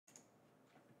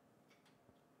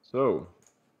So,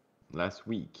 last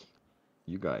week,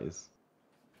 you guys,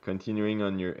 continuing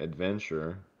on your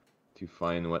adventure to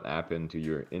find what happened to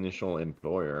your initial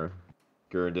employer,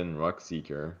 Gurdon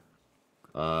Rockseeker,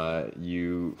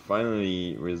 you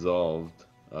finally resolved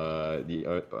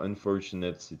the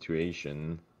unfortunate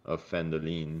situation of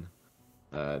Fendaline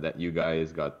that you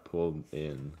guys got pulled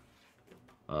in.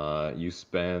 You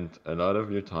spent a lot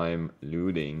of your time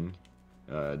looting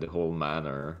the whole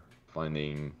manor,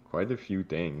 finding quite a few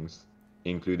things,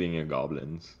 including a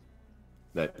goblins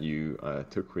that you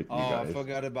took with you guys. I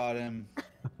forgot about him.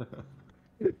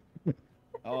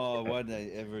 Oh, why did I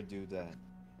ever do that?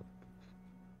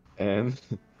 And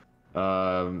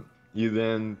you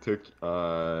then took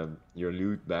your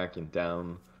loot back in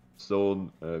town, sold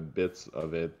bits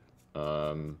of it,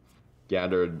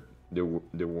 gathered the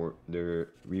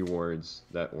rewards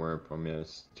that were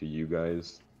promised to you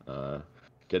guys,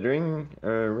 gathering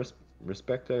a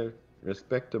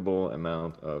respectable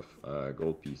amount of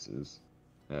gold pieces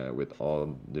with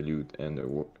all the loot and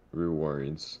the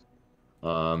rewards.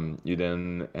 You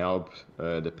then helped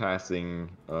the passing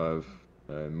of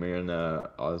Myrna's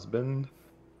husband,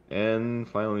 and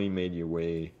finally made your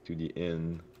way to the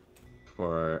inn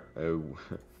for a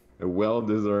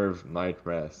well-deserved night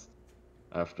rest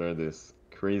after this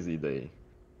crazy day.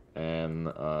 And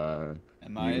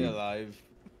Am I alive?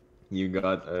 You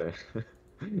got a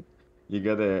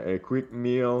a quick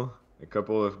meal, a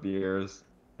couple of beers,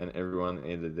 and everyone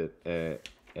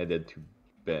headed to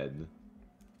bed,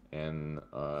 and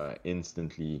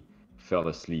instantly fell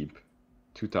asleep,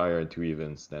 too tired to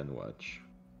even stand watch.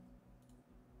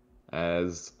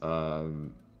 As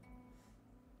so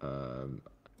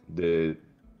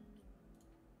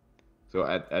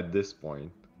at this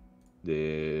point,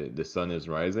 the sun is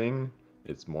rising.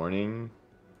 It's morning.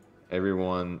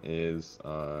 Everyone is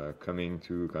coming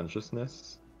to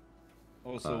consciousness.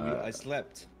 Oh, so I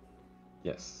slept.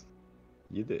 Yes,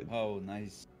 you did. Oh,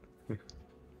 nice.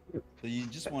 So you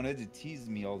just wanted to tease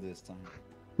me all this time.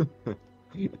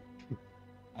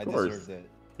 I deserved it.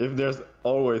 If there's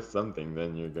always something,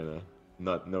 then you're gonna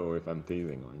not know if I'm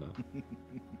teasing or not.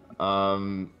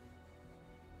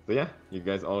 So yeah, you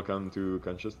guys all come to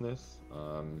consciousness.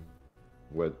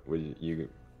 What would you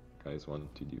guys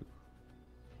want to do?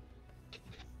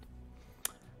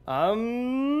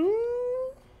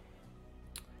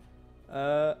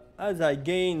 As I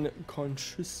gain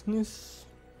consciousness,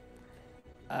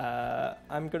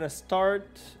 I'm gonna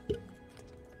start.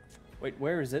 Wait,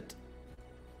 where is it?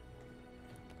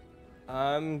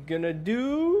 I'm gonna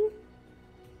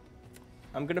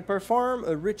perform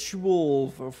a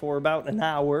ritual for about an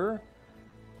hour,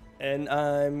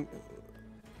 and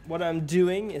what I'm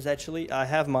doing is actually I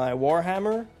have my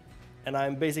warhammer, and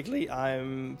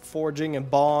I'm forging a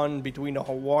bond between the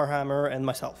warhammer and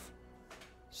myself.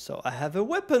 So I have a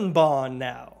weapon bond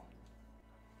now.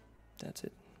 That's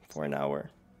it for an hour.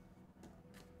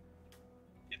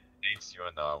 It takes you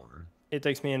an hour. It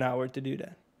takes me an hour to do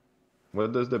that.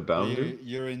 What does the bound do?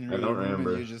 You're in your room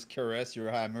and you just caress your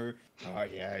hammer. Oh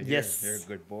yeah, yes. You're a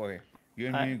good boy. You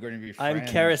and me are going to be friends. I'm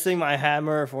caressing my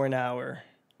hammer for an hour.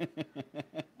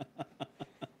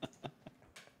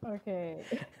 Okay.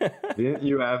 Didn't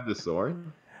you have the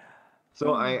sword?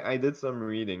 So I did some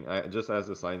reading. Just as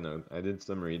a side note, I did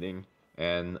some reading,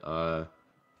 and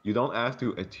you don't have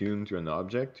to attune to an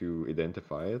object to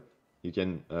identify it. You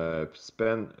can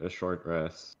spend a short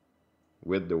rest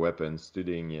with the weapon,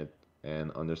 studying it,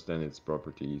 and understand its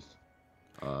properties.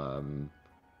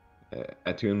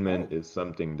 Attunement is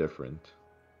something different.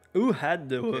 Who had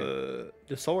the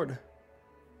sword?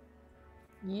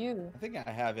 You. I think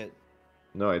I have it.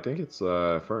 No, I think it's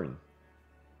Fern.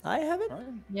 I have it?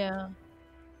 Fern? Yeah.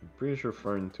 I'm pretty sure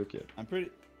Fern took it. I'm pretty...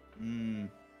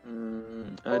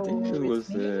 I think it was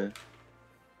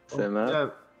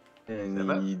Semath,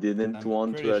 and he didn't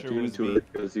want to attune to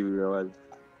it because he realized.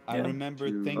 I remember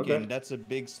thinking, that's a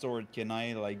big sword. Can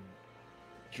I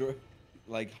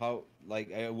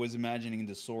I was imagining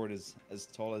the sword as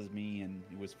tall as me, and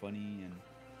it was funny, and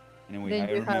anyway,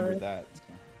 I remember that.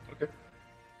 So. Okay.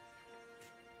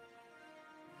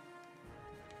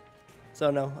 So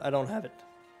no, I don't have it.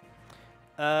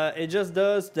 It just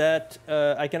does that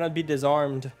I cannot be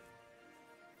disarmed.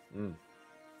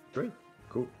 Great.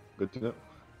 Cool. Good to know.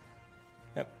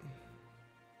 Yep.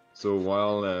 So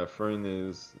while Fern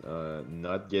is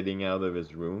not getting out of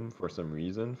his room for some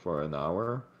reason for an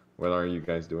hour, what are you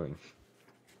guys doing?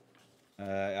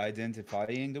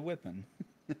 Identifying the weapon.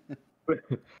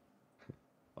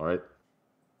 All right.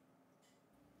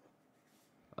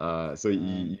 So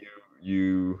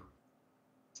you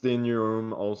stay in your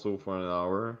room also for an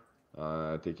hour,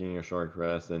 taking a short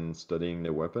rest and studying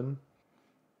the weapon.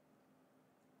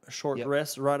 A short Yep.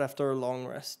 rest right after a long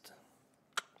rest.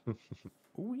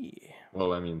 Ooh, yeah.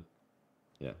 Well, I mean,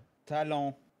 yeah.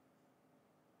 Talon.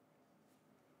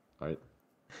 Right.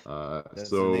 That's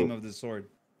So the name of the sword.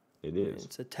 it is.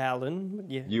 It's a talon, but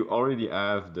yeah. You already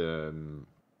have the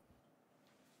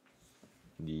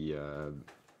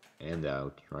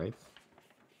handout, right?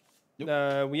 We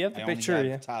have the I only picture, have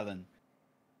yeah. Talon.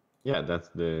 Yeah, that's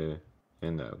the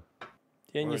handout.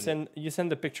 Yeah, and Where is it? you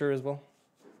send the picture as well.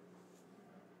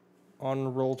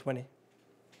 On roll 20.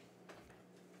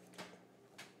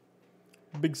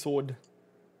 Big sword.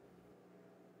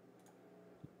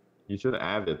 You should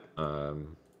have it,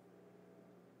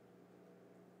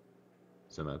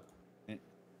 Semath, In-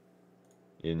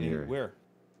 in your Where?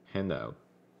 handout.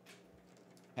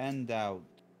 Handout.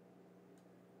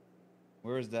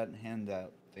 Where is that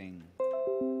handout thing?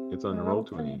 It's on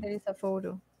Roll20. There is a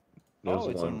photo. There's Oh,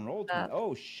 it's one. on roll.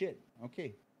 Oh shit.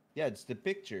 Okay. Yeah, it's the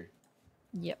picture.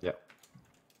 Yep. Yeah.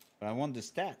 But I want the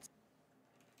stats.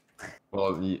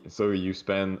 Well, so you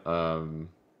spend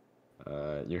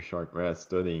your short rest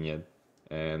studying it,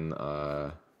 and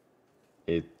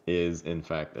it is in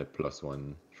fact a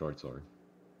 +1 short sword.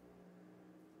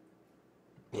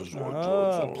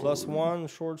 +1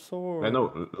 short sword.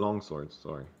 No, long sword.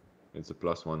 Sorry, it's a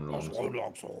 +1 long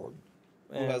sword.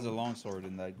 Who has a longsword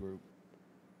in that group?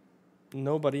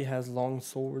 Nobody has long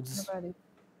swords. Nobody.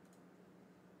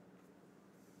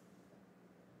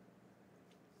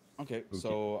 Okay,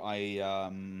 so I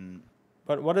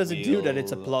But what does it do that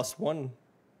it's a Will- +1?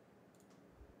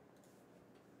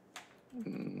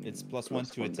 it's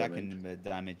 +1 to attack and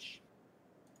damage.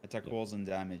 Attack rolls and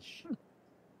damage.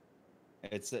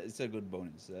 It's a good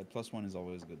bonus. +1 is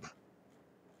always good.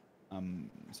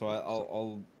 So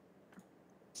I'll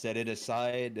set it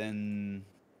aside and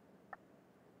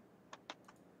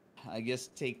I guess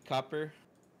take copper.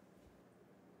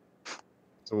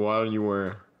 So while you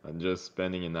were just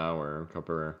spending an hour,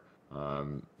 Copper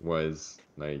was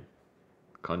like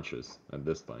conscious at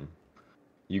this time.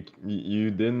 You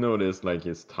did notice like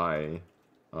his thigh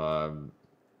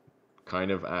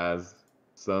kind of has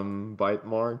some bite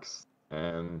marks,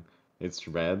 and it's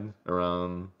red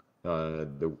around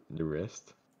the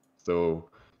wrist. So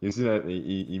you see that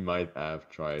he might have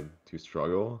tried to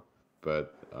struggle,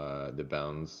 but the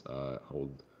bounds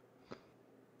hold.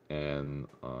 And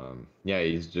yeah,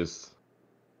 he's just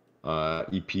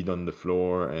he peed on the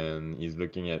floor, and he's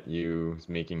looking at you. He's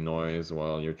making noise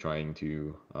while you're trying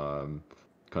to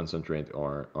concentrate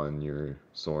on your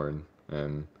sword,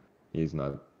 and he's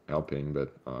not helping,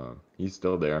 but he's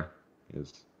still there.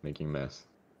 He's making mess.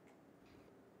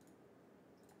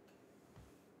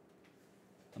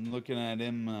 I'm looking at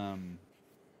him.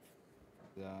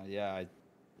 Yeah,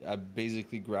 I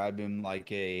basically grab him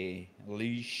like a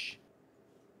leash,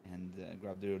 and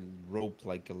grab the rope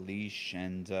like a leash,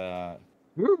 and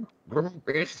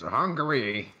It's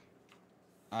hungry.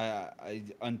 I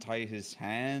untie his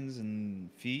hands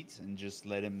and feet and just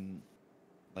let him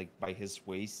like by his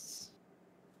waists,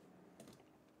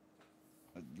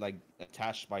 like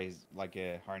attached by his like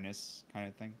a harness kind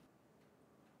of thing,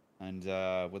 and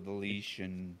with the leash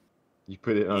and. You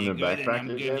put it on the You good, and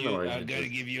backpack again, or is I'm it gonna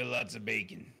just... give you lots of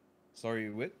bacon. Sorry,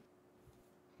 what?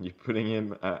 You putting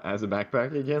him as a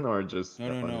backpack again, or just No,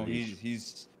 on a leash?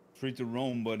 he's free to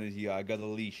roam, but I got a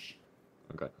leash.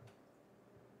 Okay.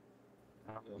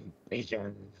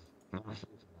 Bacon.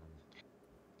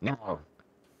 Now,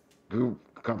 who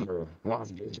cover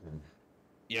wants bacon?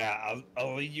 Yeah,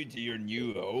 I'll lead you to your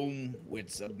new home with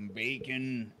some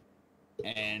bacon,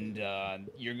 and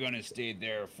you're gonna stay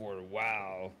there for a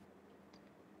while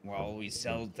we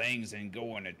sell things and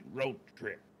go on a road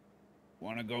trip.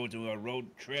 Wanna go to a road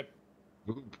trip?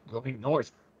 Going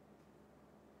north.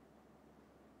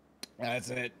 That's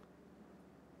it.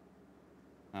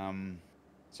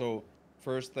 So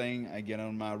first thing, I get out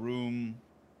of my room,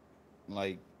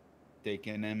 like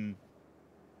taking him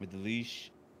with the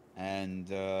leash, and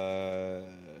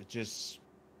just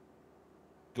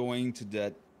going to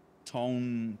that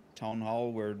town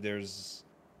hall where there's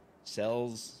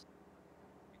cells.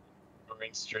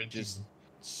 Going straight. Just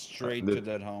straight the- to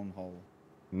that town hall.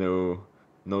 No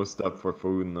stuff for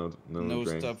food. No No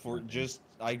drinks, stuff for nothing. just.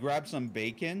 I grabbed some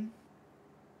bacon.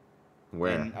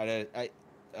 Where? And I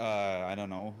don't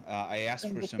know. I asked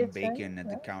In for the some kitchen, bacon at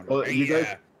the right? counter. Well, Hey, you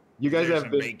guys is there have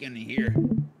some been bacon here.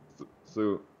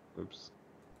 so. Oops.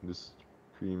 The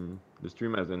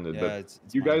stream has ended. Yeah, but it's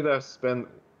you fine. guys have spent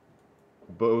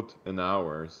both an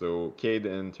hour. So Cade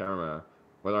and Thamara,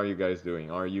 what are you guys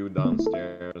doing? Are you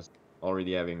downstairs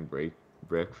already having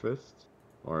breakfast,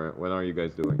 or what are you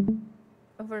guys doing?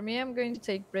 For me, I'm going to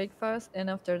take breakfast, and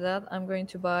after that, I'm going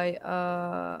to buy.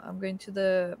 I'm going to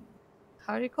the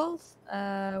how do you call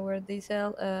where they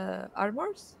sell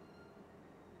armors.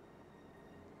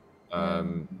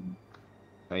 Um,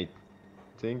 I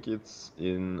think it's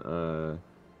in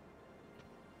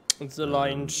It's the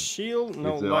lion shield.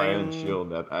 No, it's the lion lion shield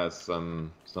that has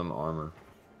some armor.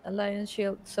 A lion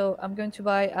shield. So I'm going to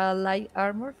buy a light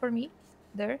armor for me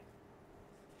there,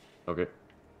 Okay.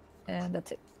 and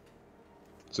that's it.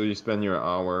 So you spend your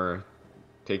hour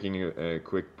taking a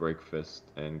quick breakfast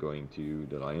and going to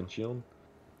the lion shield.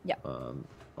 Yeah. All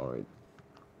right.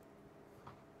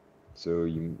 So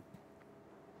you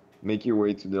make your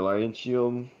way to the lion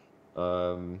shield,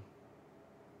 and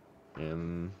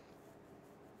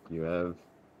you have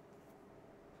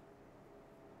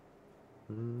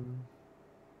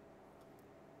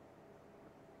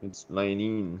it's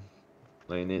Lionine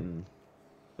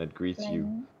that greets you.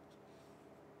 Then-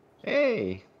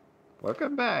 Hey,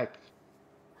 welcome back.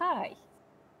 Hi.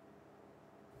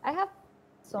 I have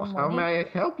some How money. may I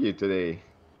help you today?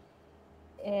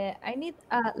 I need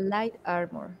a light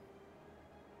armor.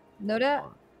 Not a.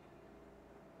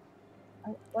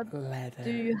 What leather.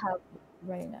 do you have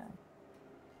right now?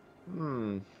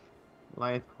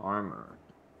 Light armor.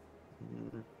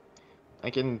 I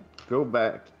can go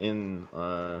back in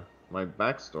my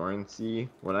backstore and see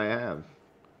what I have.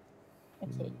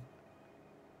 Okay.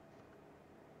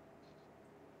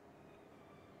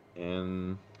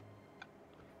 And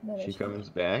No, she that's comes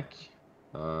back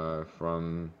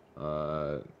from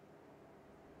the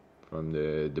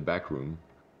back room.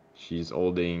 She has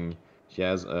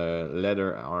a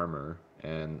leather armor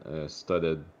and a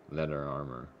studded leather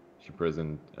armor. She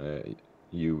present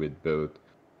you with both.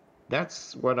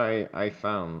 That's what I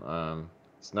found.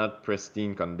 It's not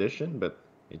pristine condition, but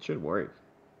it should work.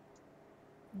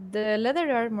 The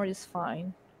leather armor is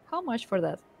fine. How much for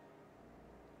that?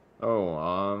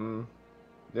 Oh,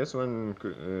 this one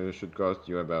should cost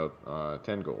you about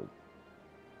 10 gold.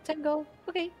 10 gold.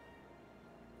 Okay.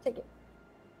 Take it.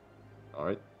 All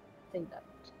right. Take that.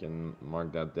 You can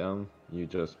mark that down. You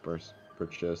just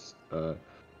purchased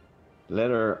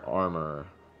leather armor,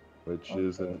 which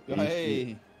is an AC.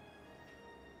 Hey,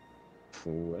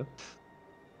 What?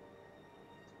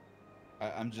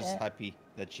 I'm just happy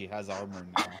that she has armor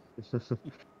now.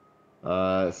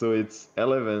 So it's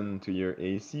 11 to your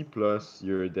AC plus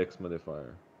your Dex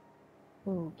modifier.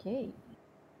 Okay.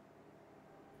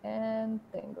 And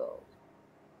 10 gold.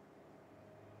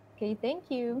 Okay, thank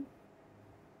you.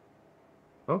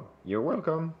 Oh, you're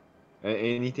welcome.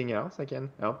 Anything else I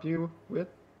can help you with?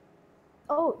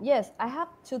 Oh, yes, I have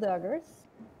 2 daggers.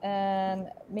 And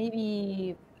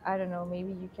maybe, I don't know,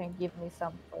 maybe you can give me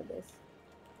some for this.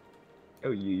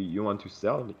 Oh, you want to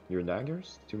sell your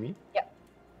daggers to me? Yeah.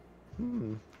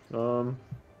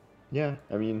 Yeah,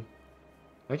 I mean,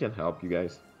 I can help you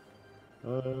guys.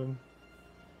 The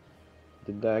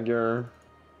dagger,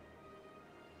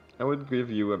 I would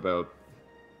give you about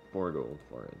 4 gold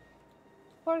for it.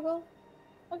 4 gold?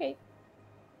 Okay.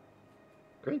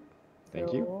 Great,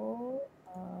 thank you. So,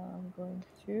 I'm going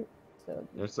to sell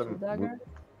There's these 2 daggers.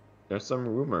 There's some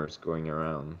rumors going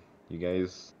around. You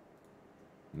guys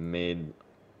made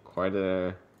quite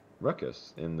a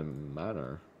ruckus in the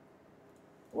manor.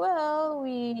 Well,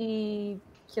 we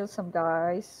killed some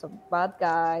guys, some bad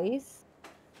guys.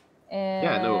 And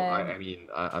Yeah, no, I mean,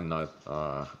 I'm not,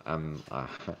 I'm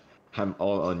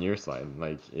all on your side.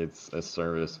 Like, it's a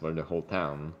service for the whole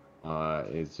town.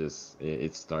 It's just,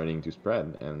 it's starting to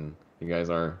spread, and you guys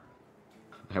are,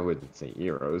 I wouldn't say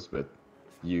heroes, but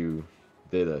you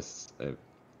did us a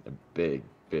big,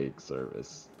 big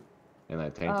service, and I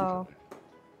thank you for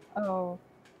that. Oh,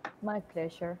 my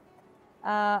pleasure.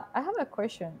 I have a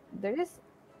question. There is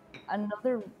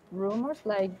another rumors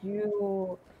like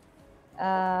you.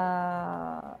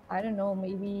 I don't know.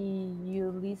 Maybe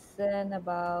you listen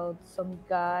about some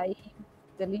guy,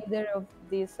 the leader of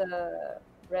these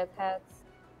red hats.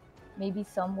 Maybe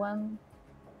someone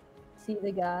see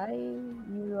the guy.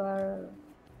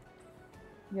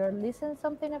 You're listening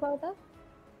something about that?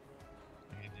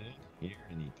 I didn't hear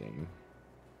anything.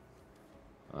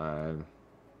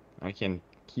 I can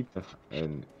keep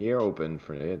an ear open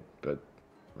for it, but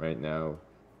right now,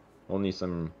 only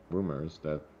some rumors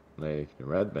that like the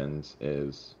Red Bands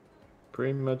is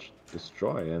pretty much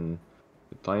destroyed and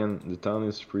the town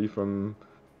is free from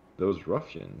those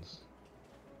ruffians.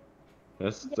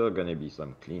 There's still gonna be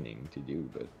some cleaning to do,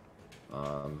 but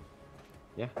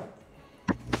yeah.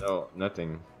 No,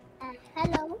 nothing.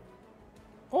 Hello.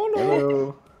 Oh no!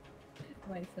 Hello.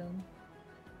 My son.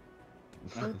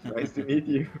 Nice to meet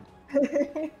you.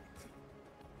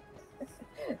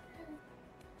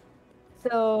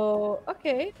 So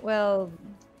okay, well,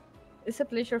 it's a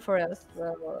pleasure for us.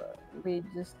 Well, we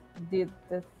just did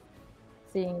the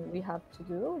thing we have to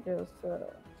do, just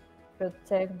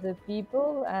protect the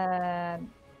people and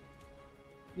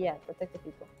protect the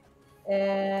people,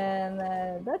 and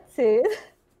that's it.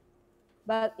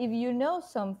 But if you know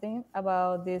something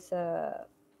about this guy,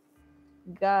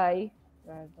 I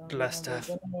don't remember Glastaff.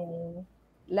 the name.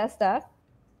 Lastaff.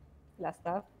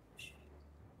 Lastaff.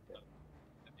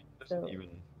 Doesn't So even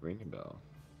ring a bell.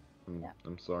 Yeah.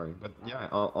 I'm sorry, but yeah,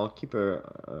 I'll keep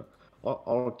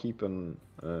I'll keep an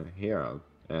ear out,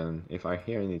 and if I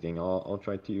hear anything, I'll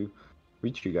try to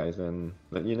reach you guys and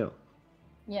let you know.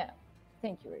 yeah,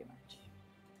 thank you very much.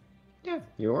 Yeah,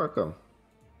 you're welcome.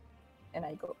 And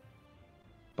I go.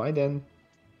 Bye then.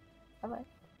 Bye bye.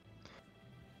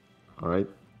 All right,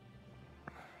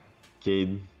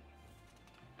 Cade.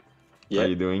 Yeah. Are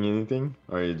you doing anything,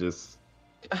 or are you just?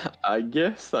 I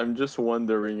guess I'm just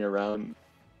wandering around,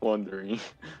 wondering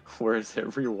where's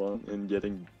everyone and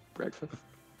getting breakfast.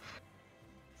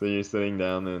 So you're sitting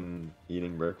down and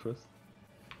eating breakfast?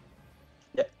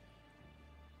 Yeah.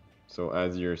 So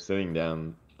as you're sitting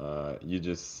down, you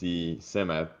just see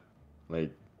Semath,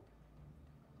 like,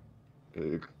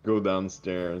 go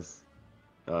downstairs,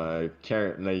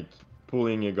 like,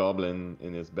 pulling a goblin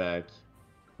in his back,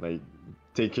 like,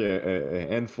 take a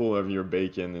handful of your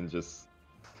bacon and just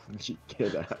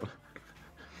get out.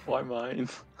 Why mine?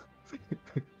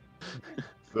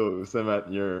 So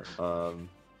Semath, you're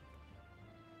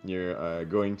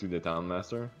going to the town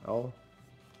master, Al?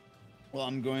 Well,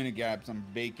 I'm going to grab some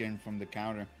bacon from the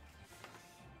counter.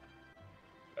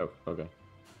 Oh, okay.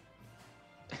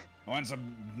 I want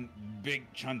some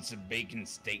big chunks of bacon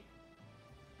steak.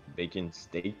 Bacon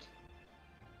steak.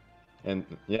 And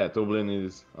yeah, Toblin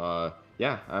is I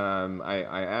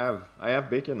have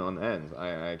bacon on hand.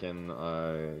 I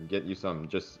can get you some.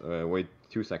 Just wait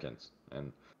 2 seconds,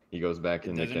 and he goes back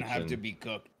in the kitchen. It doesn't have to be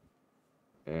cooked.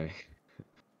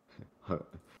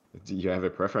 Do you have a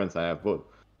preference? I have both.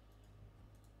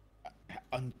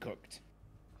 Uncooked.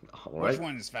 All right. Which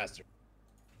one is faster?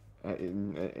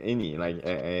 Any like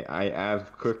I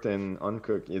have cooked and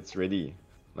uncooked. It's ready,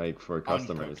 like for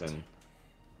customers. Uncooked. And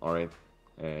all right,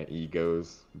 he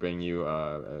goes bring you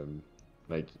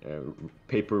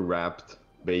paper wrapped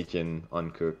bacon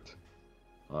uncooked.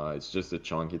 It's just a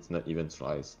chunk. It's not even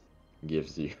sliced.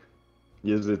 Gives it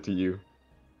to you.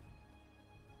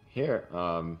 Here,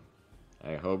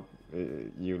 I hope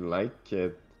you like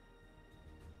it.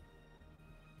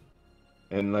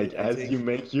 And like as you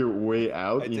make your way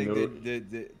out, you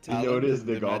notice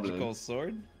the goblin. Magical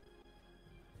sword.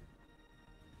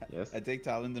 Yes. I take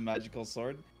Talon the magical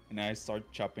sword and I start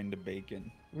chopping the bacon.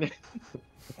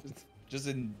 just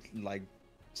in like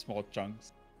small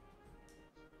chunks.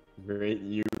 Great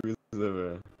use of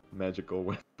a magical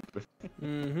weapon.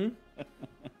 Mm-hmm.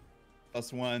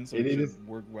 +1, so It it is should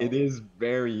work well. It is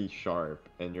very sharp,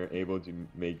 and you're able to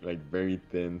make like very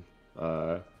thin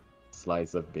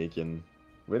slice of bacon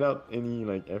without any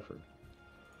like effort.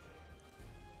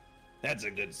 That's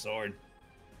a good sword.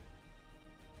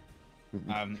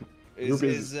 Group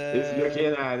is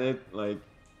looking at it like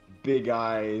big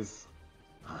eyes,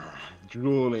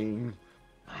 drooling.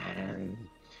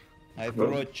 I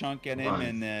throw a chunk at him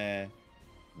and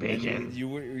bacon. And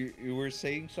you were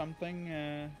saying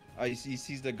something? He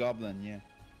sees the goblin, yeah.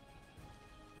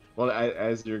 Well,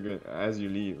 as you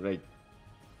leave, like,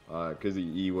 because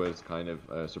he was kind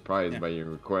of surprised by your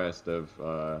request of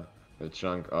a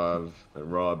chunk of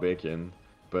raw bacon,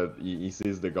 but he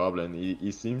sees the goblin.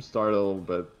 He seems startled,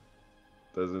 but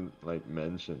doesn't like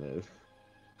mention it.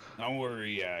 Don't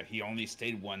worry, he only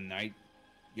stayed one night.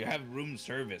 You have room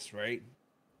service, right?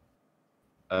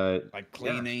 Like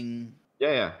cleaning.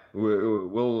 Yeah.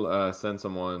 We'll send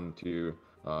someone to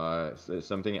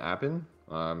something happen.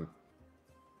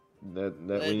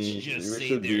 Let's just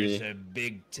say there's a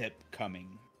big tip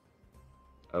coming.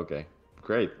 Okay,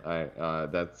 great.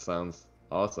 That sounds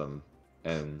awesome,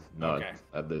 and not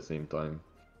at the same time.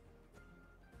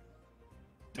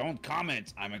 Don't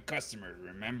comment. I'm a customer.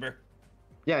 Remember?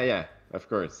 Yeah. Of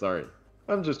course. Sorry.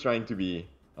 I'm just trying to be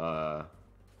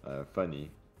funny.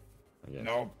 I guess.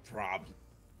 No problem.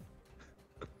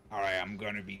 All right, I'm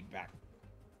gonna be back.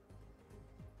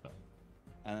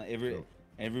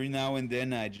 Every now and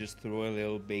then, I just throw a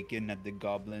little bacon at the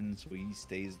goblin, so he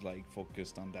stays like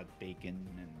focused on that bacon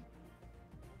and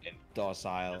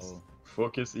docile. Yes.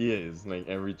 Focus he is like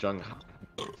every chunk.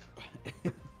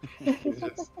 He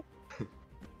just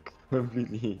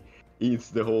completely eats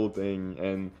the whole thing,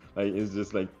 and like it's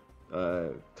just like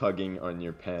tugging on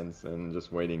your pants and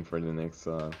just waiting for the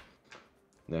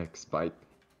next bite.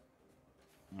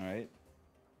 All right.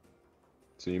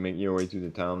 So you make your way to the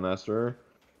town master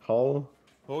hall.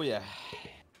 Oh yeah.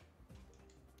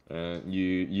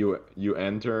 You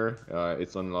enter.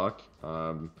 It's unlocked.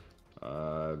 And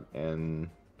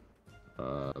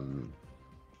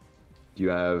you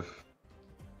have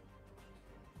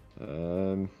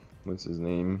what's his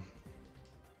name?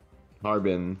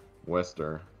 Harbin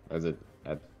Wester as it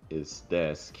at his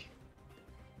desk.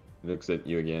 Looks at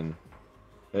you again.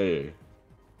 Hey,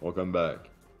 welcome back.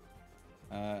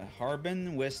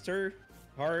 Harbin Wester.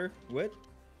 What?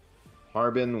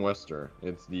 Harbin Wester.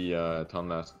 It's the town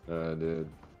master. The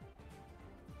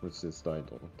what's his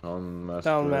title? Town master.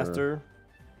 Town master.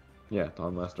 Yeah,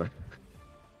 town master.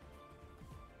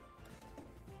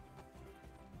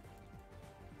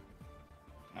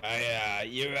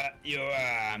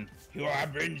 You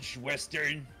Harbin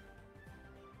Western.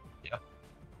 Yeah.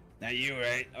 Now you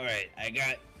right? All right. I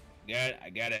got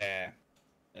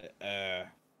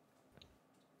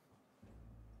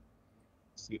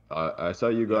I saw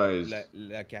you guys.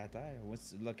 Locataire.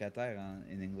 What's locataire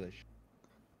in English?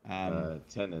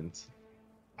 Tenant.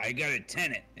 I got a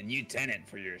tenant, and you tenant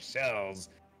for yourselves.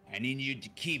 I need you to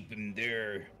keep him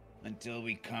there until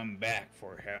we come back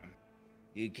for him.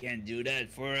 You can't do that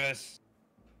for us?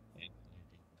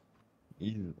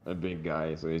 He's a big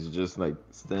guy, so he's just like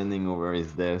standing over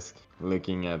his desk,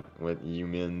 looking at what you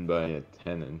mean by a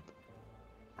tenant.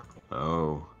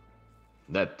 Oh,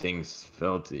 that thing's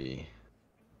filthy.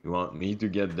 You want me to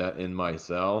get that in my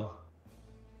cell?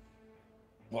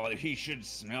 Well, he should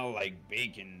smell like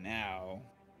bacon now.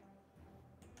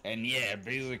 And yeah,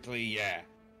 basically, yeah.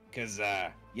 Cause,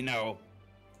 you know,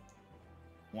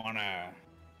 wanna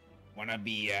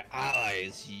be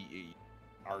allies,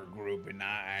 our group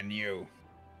and you,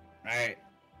 right?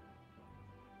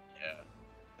 Yeah.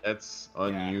 That's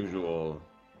unusual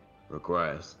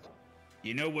request.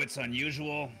 You know what's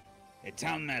unusual? A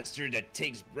town master that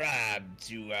takes bribe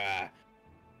to,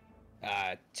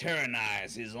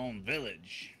 tyrannize his own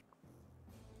village.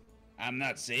 I'm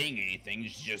not saying anything,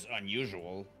 it's just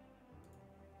unusual.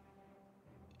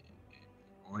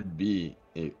 Would be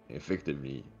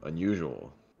effectively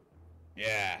unusual.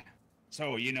 Yeah.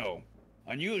 So, you know,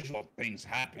 unusual things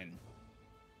happen.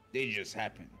 They just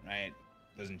happen, right?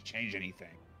 Doesn't change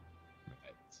anything.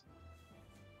 Right.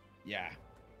 Yeah.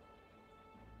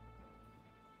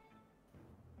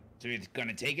 So you're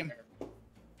gonna take him?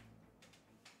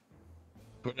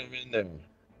 Put him in there.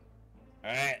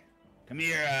 Alright. Come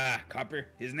here, Copper.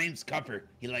 His name's Copper.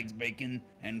 He likes bacon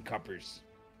and coppers.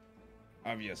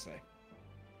 Obviously.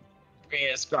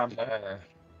 Yes, Copper.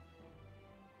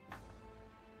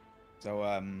 So,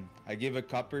 I give a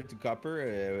copper to Copper,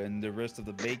 and the rest of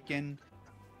the bacon,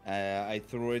 I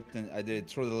throw it, and I did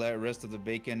throw the rest of the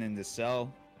bacon in the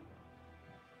cell,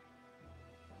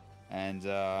 and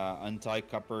untie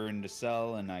Copper in the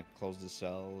cell, and I close the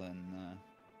cell and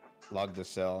lock the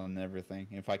cell and everything.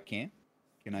 If I can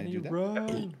I do that?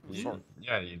 Run.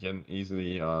 Yeah, you can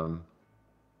easily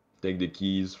take the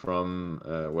keys from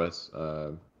Wes.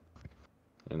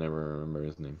 I never remember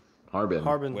his name.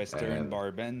 Harbin. Western And-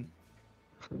 Barben.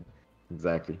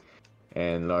 Exactly,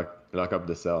 and lock up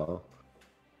the cell.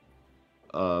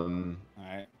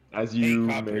 Alright. As Hey, you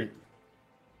Copper. make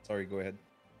Sorry, go ahead.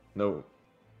 no,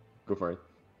 go for it.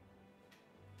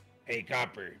 Hey,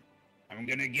 Copper. I'm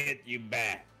gonna get you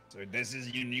back. So this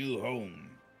is your new home.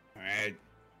 Alright?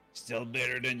 Still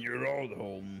better than your old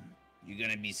home. You're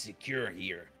gonna be secure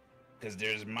here. Because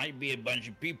there's might be a bunch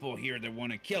of people here that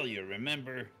want to kill you,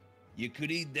 remember? You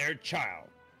could eat their child.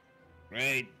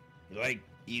 Right? You like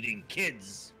eating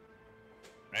kids.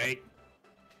 Right?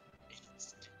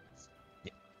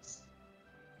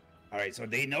 Alright, so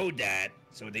they know that.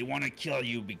 So they want to kill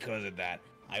you because of that.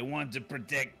 I want to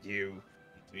protect you.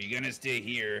 So you're gonna stay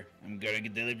here. I'm gonna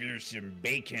deliver some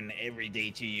bacon every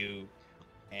day to you.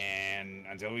 And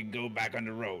until we go back on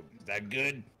the road. Is that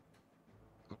good?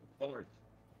 Forward.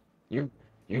 You.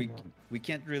 We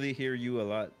can't really hear you a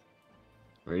lot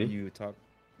Ready? when you talk.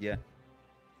 Yeah.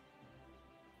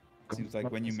 Seems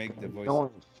like when you make the voice.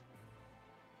 No.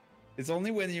 It's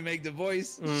only when you make the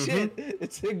voice. Mhm. Shit,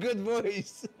 it's a good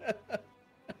voice.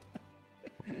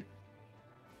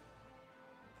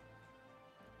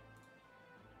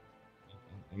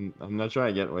 I'm not sure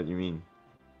I get what you mean.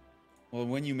 Well,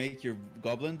 when you make your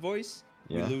goblin voice,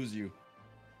 Yeah. we lose you.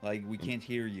 Like, we can't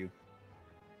hear you.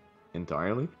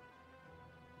 Entirely?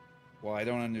 Well, I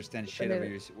don't understand shit of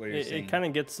what you're saying. It kind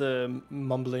of gets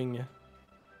mumbling.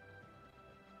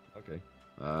 Okay.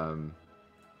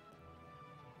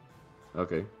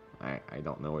 Okay. I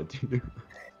don't know what to do.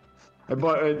 I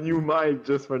bought a new mic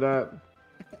just for that.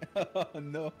 Oh,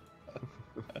 no.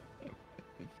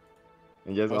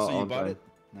 I guess Also, you I'll bought try. it?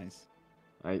 Nice.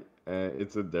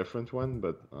 It's a different one,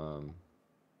 but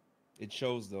It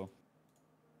shows though.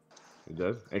 it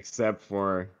does, except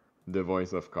for the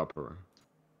voice of Copper.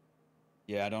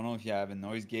 Yeah, I don't know if you have a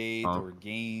noise gate Oh. or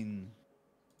gain.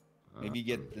 Maybe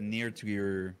get near to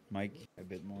your mic a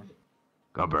bit more.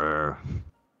 Copper.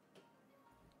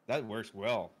 That works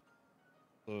well.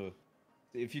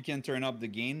 If you can turn up the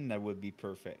gain, that would be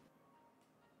perfect.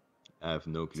 I have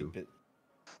no It's a clue. bit.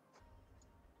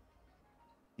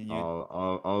 Can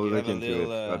I'll you look have a into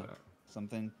little it. But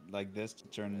something like this to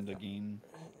turn the gain?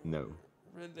 no,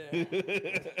 Right there.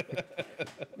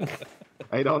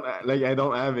 I don't I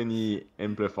don't have any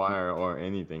amplifier or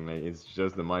anything. Like it's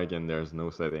just the mic and there's no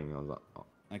settings on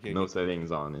Okay, no good.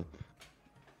 settings on it.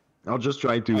 I'll just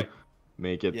try to Alright.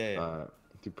 make it Yeah.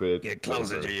 to put it Get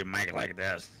closer to your mic like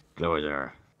this.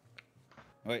 closer.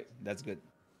 Wait, that's good.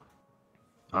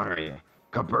 Alright,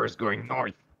 Copper is going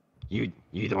north. You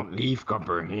don't leave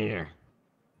Copper here.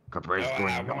 Copper is No, I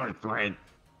going won't. north, right?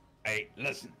 Hey,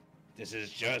 listen, this is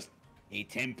just a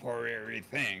temporary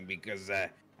thing because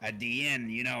at the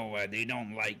end, you know, they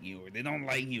don't like you. They don't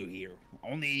like you here.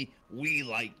 Only we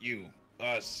like you.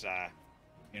 Us,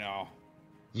 you know.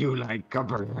 You like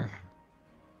Copper.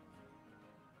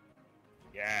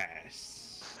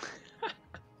 Yes.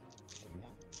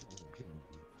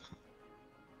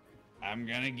 I'm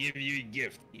gonna give you a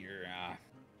gift here.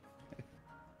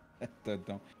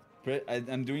 Don't.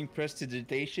 I'm doing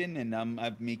prestidigitation and I'm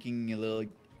making a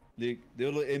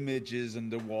little images on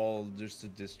the wall just to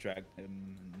distract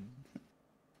him.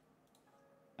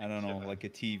 I don't know, like a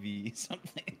TV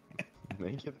something.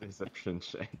 Make a perception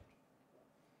check.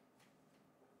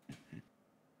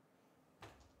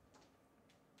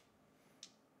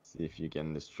 See if you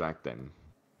can distract them.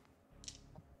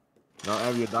 Now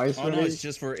have your dice Oh ready? no, it's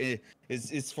just for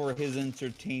it's for his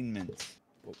entertainment.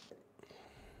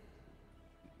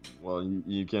 Well,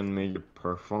 you can make a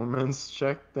performance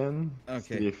check then.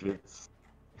 Okay. See if it's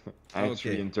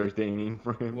actually Okay. entertaining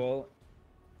for him. Well,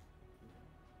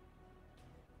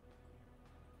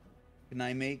 can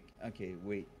I make? Okay,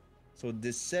 wait. So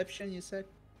deception, you said?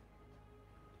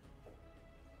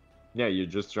 Yeah, you're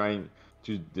just trying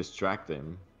to distract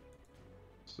him.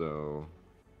 So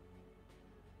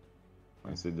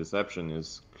I say deception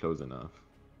is close enough.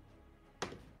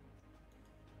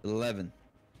 11.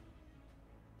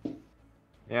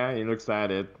 Yeah, he looks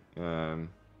at it.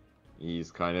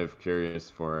 He's kind of curious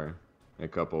for a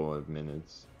couple of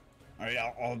minutes. All right,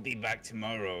 I'll be back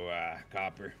tomorrow,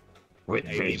 Copper. With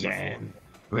Maybe bacon.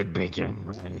 With bacon,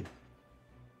 right?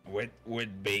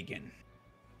 With bacon.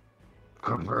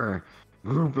 Copper.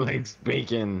 Group likes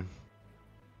bacon.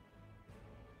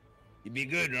 You be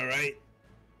good, all right?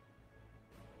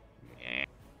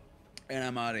 And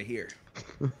I'm out of here.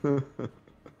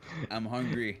 I'm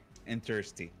hungry and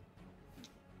thirsty.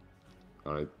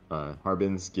 Alright,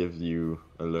 Harbins gives you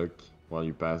a look while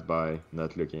you pass by,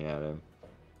 not looking at him.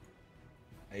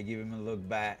 I give him a look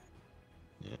back.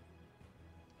 Yeah.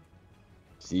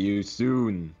 See you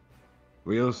soon.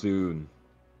 Real soon.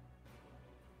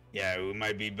 Yeah, we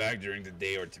might be back during the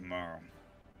day or tomorrow.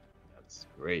 That's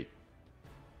great.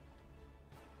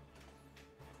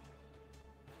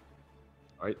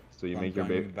 Alright, so you make your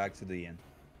coming babe. back to the inn.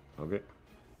 Okay. At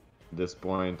this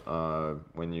point,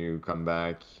 when you come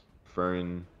back,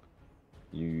 Fern,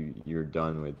 you're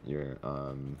done with your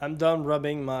I'm done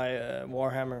rubbing my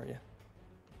Warhammer, yeah.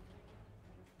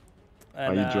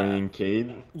 Are And, you joining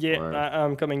Cade? Yeah, or-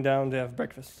 I'm coming down to have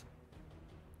breakfast.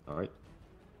 Alright.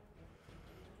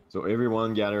 So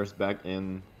everyone gathers back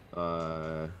in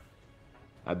at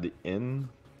the inn.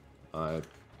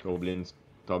 Toblin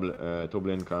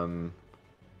come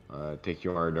take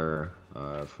your order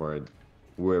for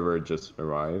whoever just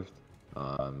arrived.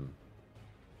 What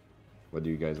do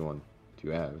you guys want to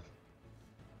have?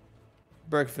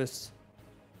 Breakfast.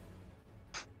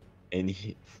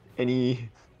 Any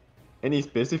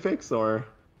specifics or?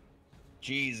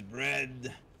 Cheese,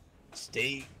 bread,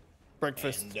 steak,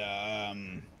 Breakfast.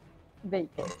 and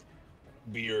Bacon.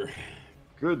 beer.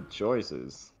 Good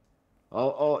choices.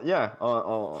 I'll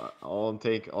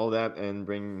take all that and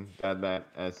bring that back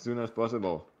as soon as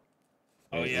possible.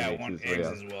 Oh And he yeah, I makes want his way eggs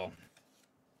out. as well.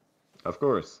 Of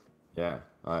course. Yeah,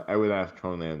 I would have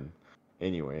thrown in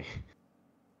anyway.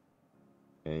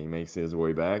 And he makes his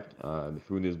way back. The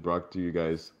food is brought to you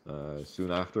guys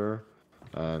soon after,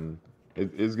 and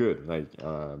it's good. Like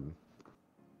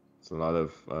it's a lot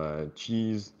of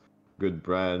cheese, good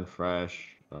bread, fresh,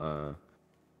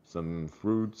 some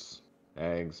fruits,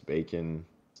 eggs, bacon,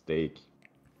 steak.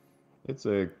 It's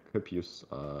a copious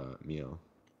meal.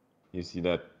 You see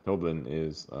that Toblin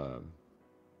is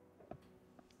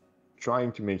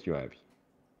trying to make you happy.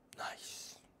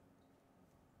 Nice.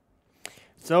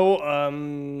 So,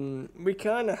 we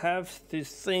kind of have to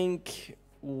think,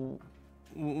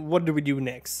 what do we do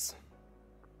next?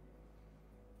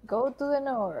 Go to the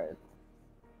north.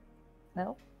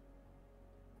 No?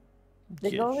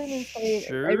 The Yeah, Golden say,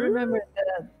 sure. I remember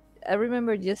that. I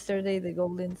remember yesterday the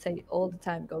Golden say all the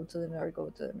time, go to the north, go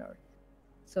to the north.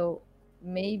 So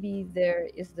maybe there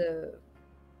is the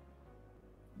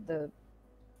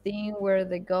thing where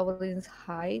the goblins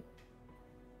hide.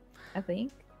 I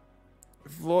think.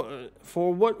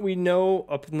 For what we know,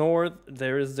 up north,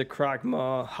 there is the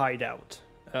Kragma hideout.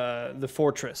 The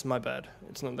fortress, my bad.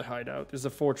 It's not the hideout, it's the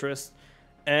fortress.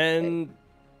 And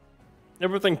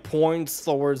everything points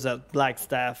towards that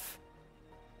Blackstaff.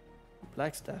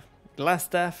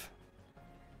 Glassstaff?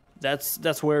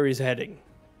 That's where he's heading.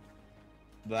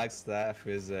 Blackstaff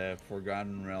is a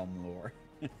Forgotten Realm lore.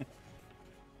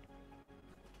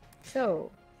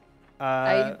 So,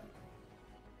 I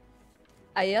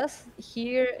asked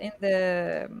here in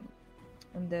the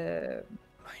Lion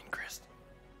Crest.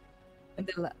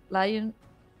 lion,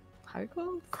 how you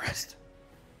call it? Crest.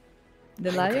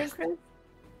 The Lion lion crest. crest.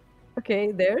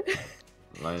 Okay, there.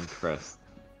 Lion crest.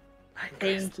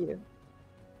 Thank you.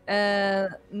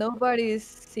 Nobody's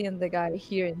seen the guy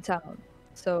here in town,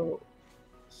 so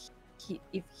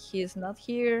if he's not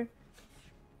here,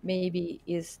 maybe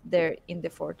is there in the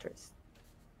fortress.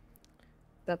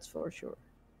 That's for sure.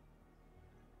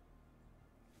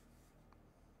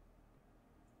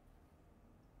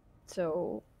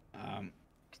 So,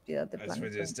 yeah, the As plan for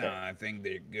is this going there. town, I think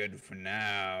they're good for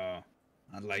now.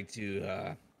 I'd like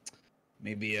to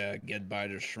maybe get by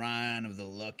the shrine of the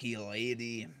lucky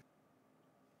lady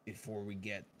before we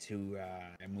get to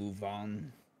move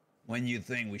on. When you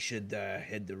think we should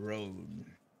hit the road?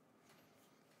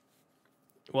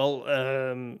 Well,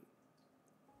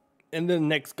 in the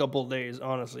next couple days,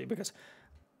 honestly, because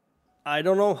I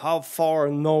don't know how far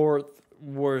north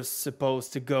we're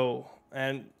supposed to go,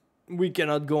 and we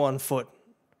cannot go on foot.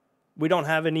 We don't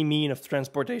have any mean of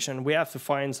transportation. We have to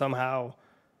find somehow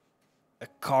a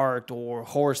cart or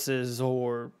horses,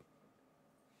 or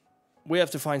we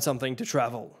have to find something to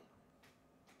travel.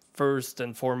 First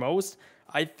and foremost,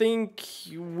 I think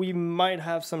we might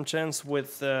have some chance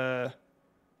with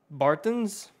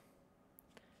Bartons.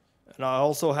 And I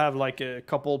also have like a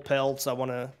couple pelts. I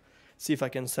want to see if I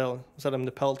can sell them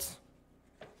the pelts.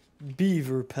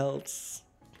 Beaver pelts.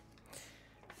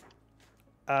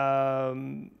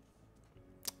 Semath,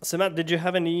 did you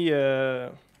have any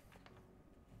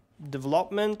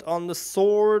development on the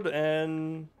sword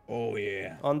and Oh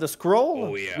yeah. on the scroll?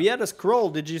 Oh, yeah. We had a scroll.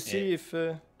 Did you see if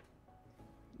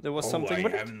there was something I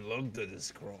with it? haven't looked at the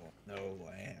scroll. No,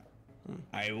 I haven't.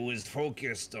 I was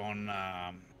focused on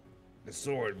the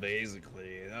sword,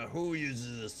 basically. Who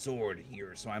uses a sword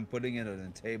here? So I'm putting it on a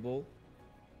table.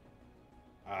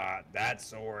 That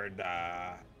sword,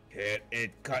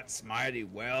 it cuts mighty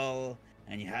well,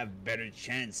 and you have better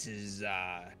chances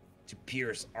to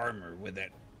pierce armor with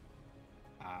it.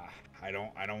 I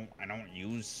don't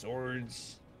use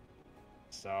swords,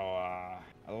 so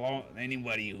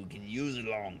anybody who can use a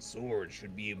long sword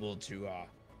should be able to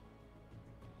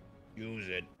use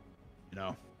it, you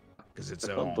know, because it's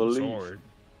I a can't long believe sword.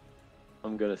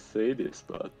 I'm gonna say this,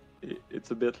 but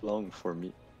it's a bit long for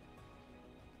me.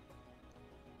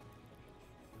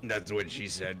 That's what she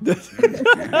said.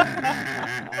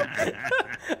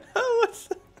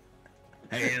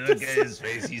 Hey, look at his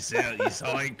face. He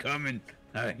saw it coming.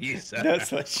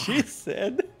 That's what she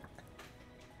said.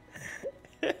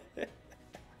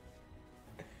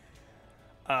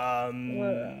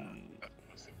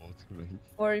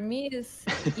 For me, it's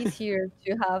easier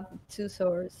to have two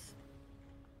swords.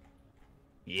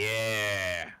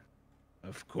 Yeah,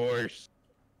 of course.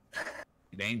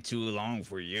 It ain't too long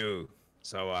for you,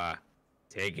 so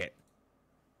take it.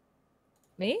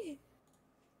 Me?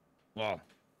 Well,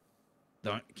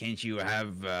 can't you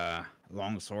have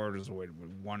long swords with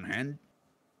one hand?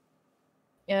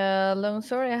 Long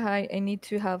sword. I need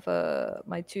to have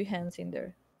my two hands in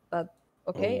there. But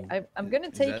okay, Oh, I'm gonna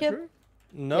is take that it. true?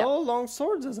 No long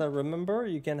swords, as I remember.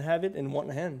 You can have it in one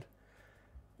hand.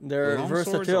 They're Long swords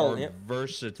versatile. are Yeah.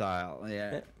 versatile.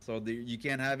 Yeah. Yeah. So you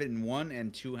can have it in one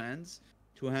and two hands.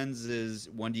 Two hands is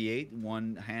 1d8.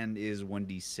 One hand is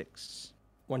 1d6.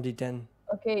 1d10.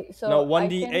 Okay, so No, I can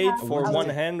 1d8 have for a- one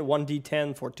hand,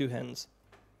 1d10 for two hands.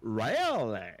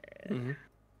 Really? Mm-hmm.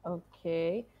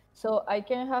 Okay, so I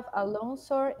can have a long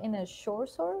sword and a short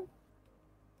sword.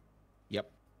 Yep.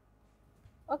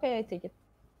 Okay, I take it.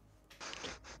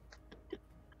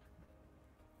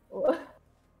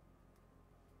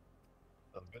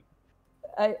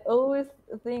 I always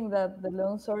think that the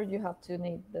longsword you have to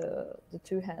need the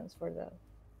two hands for that.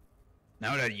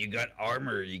 Now that you got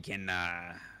armor, you can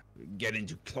get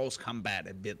into close combat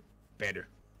a bit better.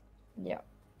 Yeah.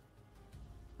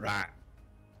 Right.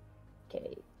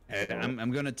 Okay.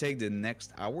 I'm gonna take the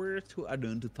next hour to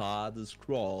identify the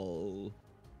scroll.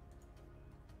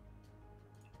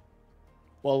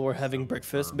 While we're having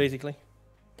breakfast, basically.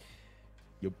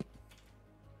 Yep.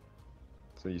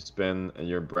 So you spend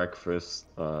your breakfast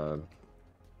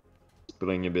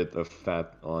putting a bit of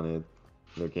fat on it,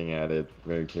 looking at it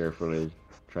very carefully,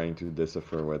 trying to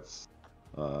decipher what's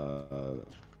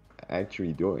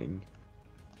actually doing.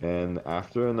 And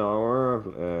after an hour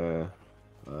of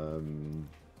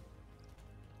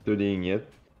studying it,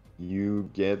 you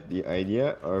get the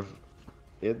idea of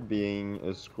it being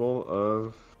a scroll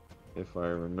of, if I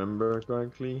remember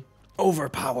correctly,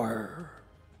 Overpower.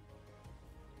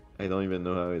 I don't even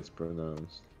know how it's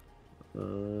pronounced.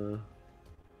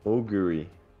 Augury.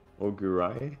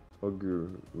 Augury? Augury?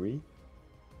 Augury?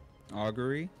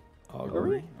 Augury?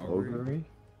 Augury?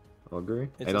 Augury?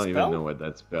 It's I a don't spell? even know what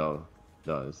that spell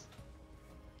does.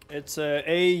 It's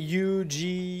A-U-G-E-R-Y?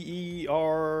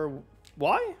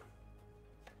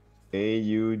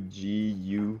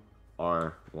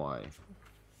 Augury.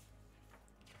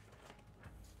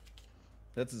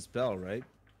 That's a spell, right?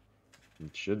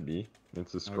 It should be.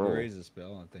 It's a scroll. Augury is a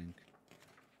spell, I think.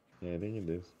 Yeah, I think it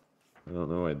is. I don't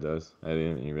know what it does. I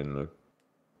didn't even look.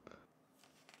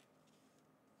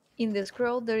 In the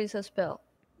scroll, there is a spell.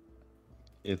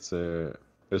 It's a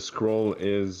scroll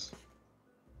is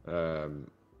a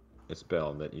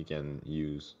spell that you can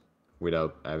use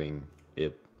without having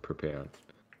it prepared.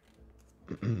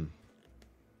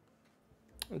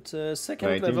 It's a second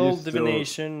I think level you still-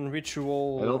 divination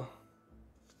ritual.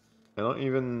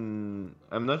 I'm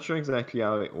not sure exactly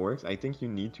how it works. I think you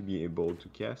need to be able to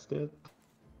cast it,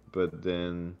 but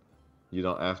then you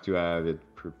don't have to have it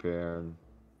prepared.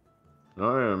 I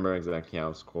don't remember exactly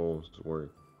how scrolls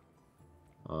work.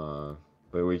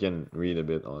 But we can read a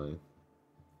bit on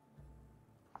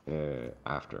it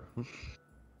after.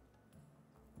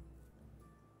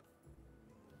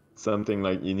 Something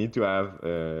like you need to have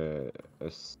a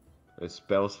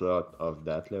spell slot of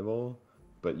that level,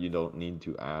 but you don't need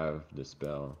to have the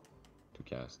spell to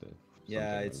cast it.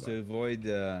 Yeah, Something it's like to that. avoid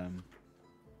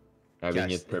Having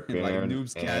cast- it prepared. like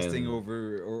noobs casting and-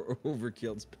 or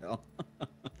overkill spell.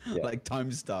 Yeah. Like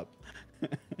time stop.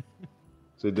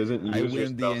 So it doesn't I use your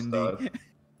win spell D&D. slot.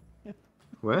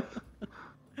 What?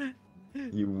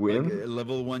 You Like win? a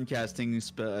level 1 casting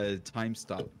time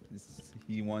stop.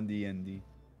 He won D&D.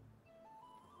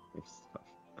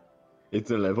 It's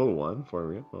a level 1 for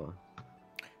real? Or?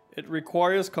 It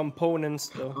requires components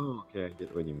though. Oh, okay, I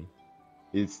get what you mean.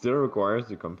 It still requires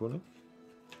the component?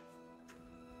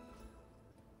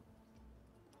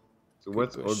 So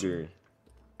what's question. Augury?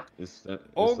 Is someone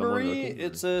Augury, looking, or-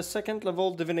 it's a second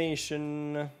level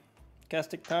divination.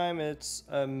 Casting time, it's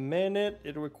a minute.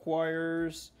 It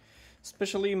requires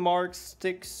specially marked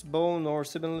sticks, bone, or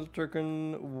similar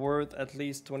token worth at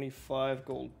least 25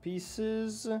 gold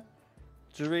pieces.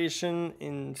 Duration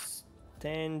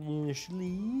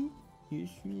instantaneously.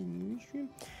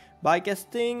 By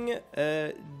casting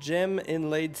gem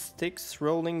inlaid sticks,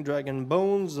 rolling dragon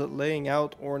bones, laying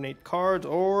out ornate cards,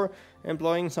 or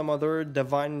employing some other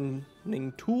divining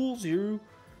tools, you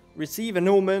receive an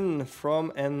omen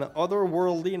from an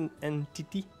otherworldly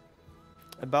entity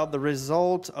about the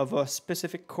result of a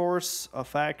specific course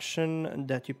of action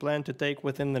that you plan to take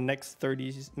within the next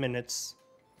 30 minutes.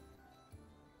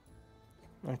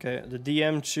 Okay, the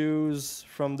DM choose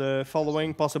from the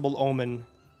following possible omen.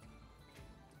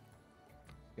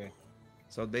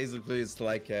 So basically, it's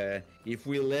like if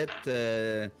we let,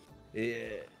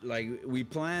 like we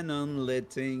plan on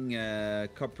letting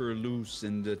Copper loose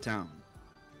in the town,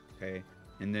 okay,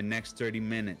 in the next 30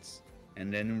 minutes,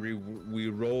 and then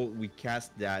we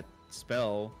cast that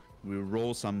spell, we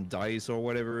roll some dice or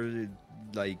whatever,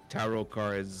 like tarot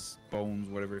cards, bones,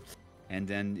 whatever, and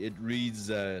then it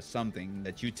reads something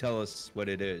that you tell us what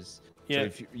it is. Yeah. So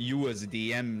if you as a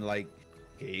DM, like,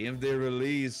 okay, if they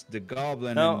release the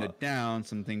goblin No. in the town,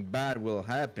 something bad will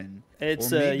happen.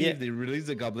 It's or maybe yeah. if they release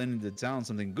the goblin in the town,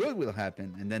 something good will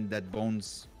happen, and then that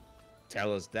bones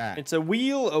tell us that. It's a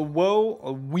wheel, a woe,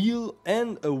 a wheel,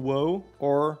 and a woe,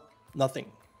 or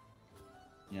nothing.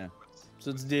 Yeah.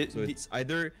 So it's So it's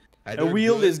either a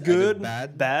wheel is either good,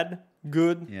 bad. bad,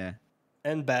 good, Yeah.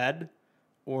 and bad,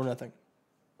 or nothing.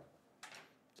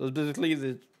 So it's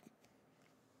basically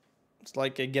it's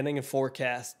like getting a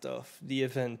forecast of the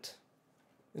event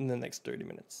in the next 30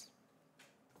 minutes.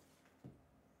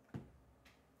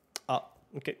 Ah,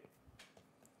 okay.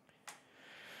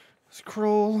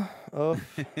 Scroll of.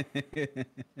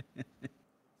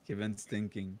 Kevin's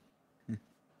thinking.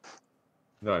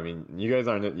 No, I mean you guys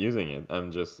aren't using it.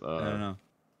 I'm just I don't know.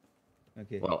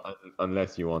 Okay. well,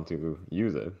 unless you want to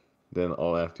use it, then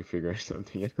I'll have to figure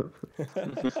something out.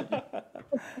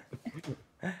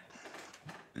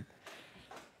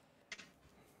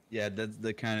 Yeah, that's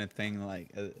the kind of thing like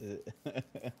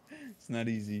it's not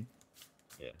easy.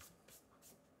 Yeah.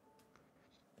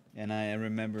 And I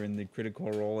remember in the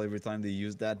Critical Role, every time they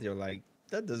use that, they're like,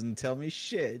 "That doesn't tell me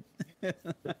shit." Does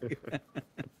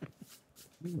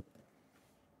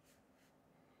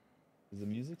the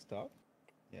music stop?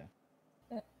 Yeah.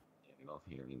 I don't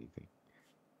hear anything.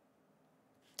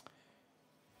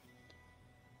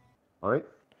 All right.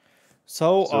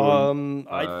 So, So,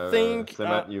 I think.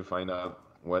 Semath, you find out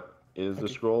what is the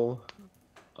Okay. scroll.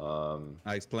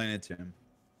 I explain it to him.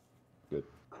 Good.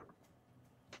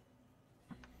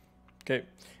 Okay.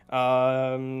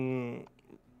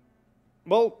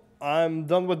 Well, I'm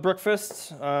done with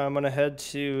breakfast. I'm gonna head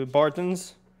to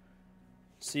Barton's.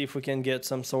 See if we can get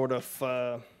some sort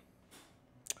of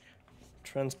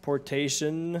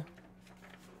transportation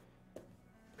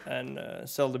and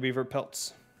sell the beaver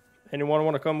pelts. Anyone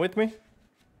want to come with me?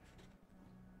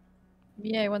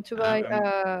 Yeah, I want to buy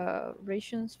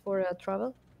rations for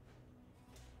travel.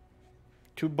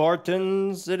 To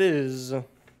Barton's it is.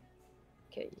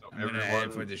 Okay. I'm gonna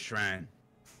head for the shrine.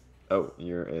 Oh,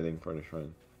 you're heading for the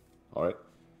shrine. All right.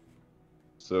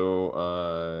 So,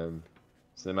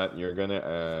 Semath, you're gonna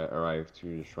arrive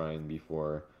to the shrine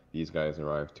before these guys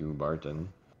arrive to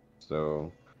Barton.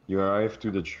 So you arrive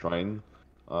to the shrine.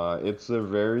 It's a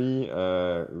very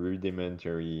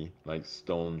rudimentary, like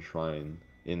stone shrine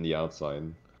in the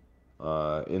outside.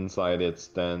 Inside it's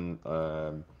then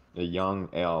a young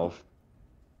elf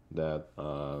that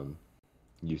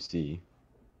you see,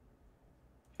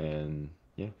 and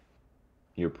yeah,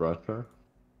 you approach her.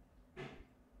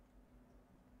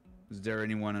 Is there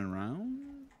anyone around?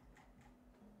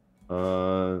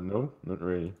 No, not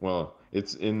really. Well,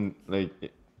 it's in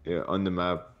like on the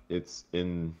map. It's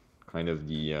in kind of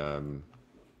the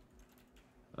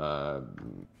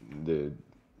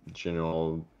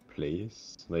general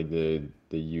place, like the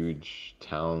huge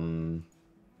town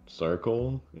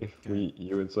circle, if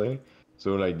you would say.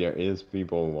 So like there is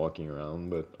people walking around,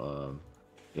 but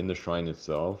in the shrine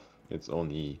itself, it's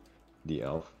only the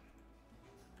elf.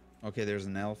 Okay, there's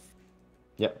an elf.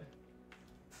 Yeah.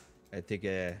 I take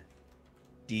a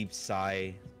deep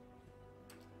sigh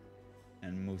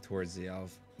and move towards the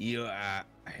elf. You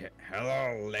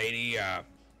hello, lady.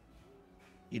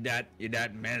 You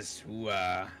that miss who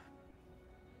I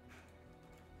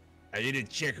need to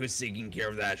check who's taking care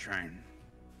of that shrine.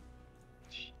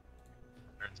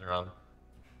 Turns around.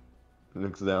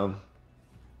 Looks down.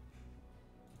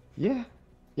 Yeah.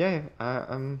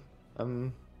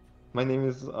 My name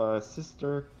is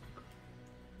Sister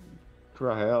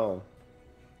Krahel.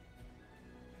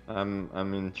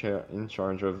 I'm in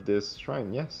charge of this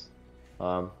shrine. Yes.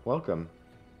 Welcome.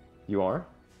 You are?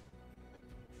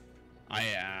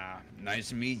 Nice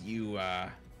to meet you,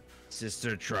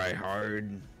 Sister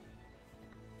Tryhard.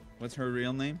 What's her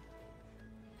real name?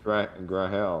 Grahel.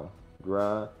 Garael.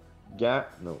 Garael.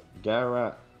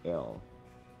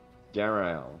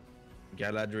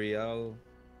 Galadriel.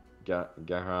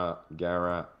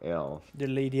 Garael. The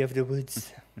Lady of the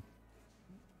Woods.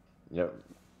 Yep.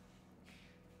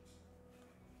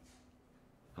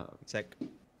 Sec.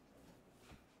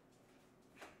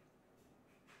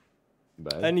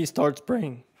 Bad. And he starts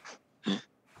praying.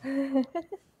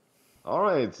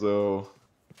 Alright, so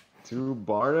to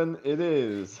Barton it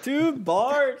is. To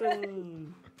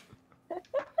Barton!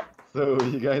 So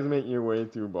you guys make your way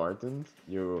to Barton's.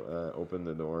 You open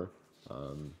the door.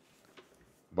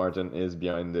 Barton is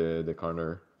behind the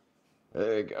corner.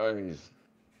 Hey guys.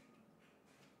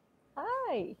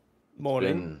 Hi.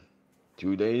 Morning. Been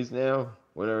 2 days now.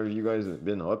 What have you guys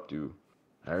been up to?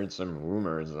 I heard some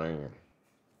rumors like.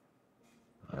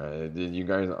 Did you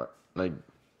guys like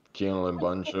kill a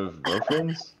bunch of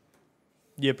ruffians?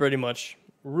 Yeah, pretty much.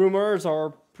 Rumors are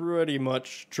pretty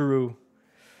much true.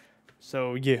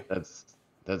 So yeah.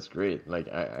 That's great. Like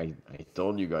I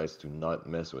told you guys to not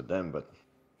mess with them, but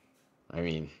I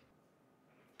mean.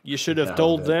 You should have Now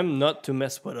told that- them not to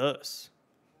mess with us.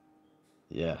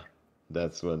 Yeah,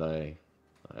 that's what I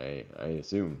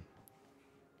assume.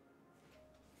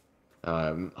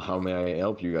 How may I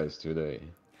help you guys today?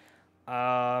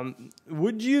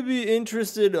 Would you be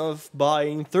interested of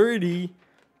buying 30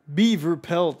 beaver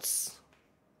pelts?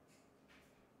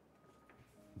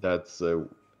 That's a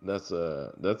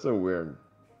weird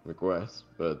request,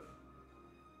 but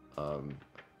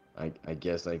I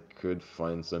guess I could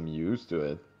find some use to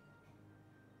it.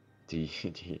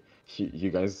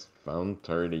 You guys found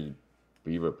 30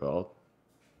 beaver pelt?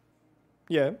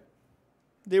 Yeah.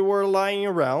 They were lying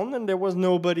around and there was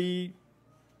nobody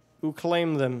who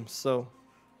claimed them, so.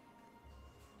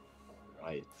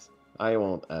 Right. I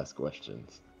won't ask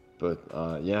questions. But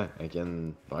yeah, I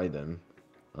can buy them.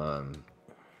 I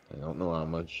don't know how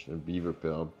much a beaver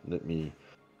pelt. Let me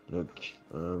look.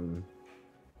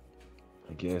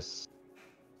 I guess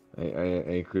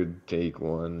I could take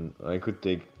one. I could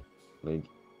take like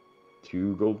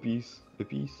 2 gold piece a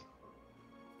piece.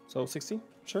 So 60?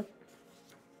 Sure.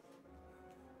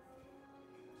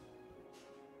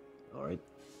 All right.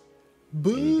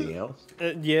 But, Anything else?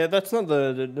 yeah, that's not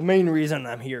the main reason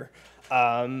I'm here.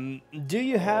 Do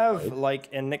you have Alright. like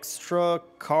an extra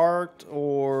cart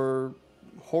or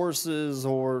horses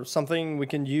or something we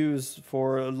can use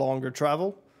for a longer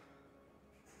travel?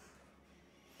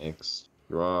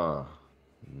 Extra.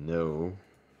 No.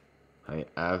 I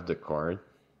have the card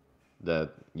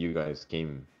that you guys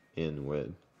came in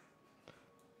with.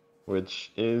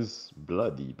 Which is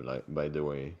bloody, by the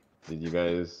way. Did you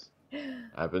guys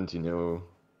happen to know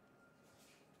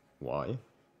why?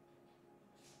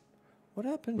 What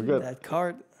happened We to got- that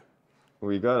cart?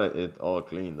 We got it all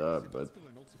cleaned up, but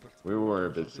we were a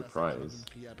bit surprised.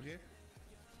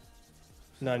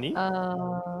 Nani?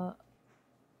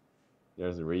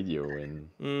 There's a radio in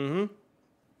Mm-hmm.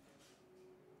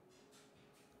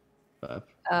 that.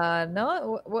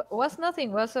 No, was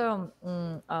nothing. Was a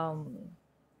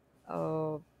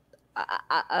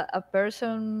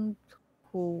person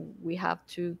who we have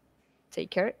to take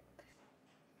care,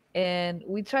 and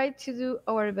we tried to do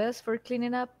our best for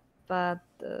cleaning up, but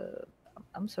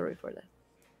I'm sorry for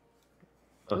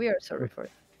that. We are sorry for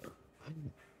it.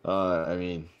 I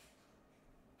mean,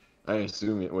 I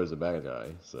assume it was a bad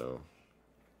guy, so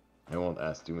I won't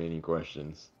ask too many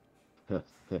questions.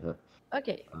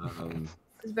 Okay, um,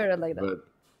 it's better like that. but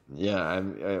yeah,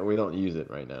 we don't use it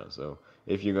right now. So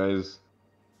if you guys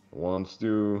want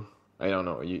to, I don't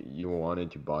know, you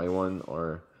wanted to buy one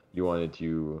or you wanted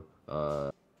to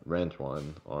rent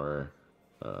one or.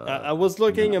 I was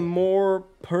looking a more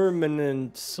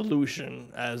permanent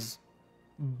solution as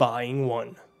buying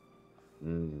one.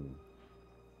 Mm.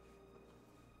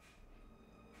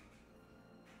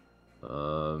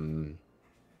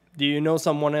 Do you know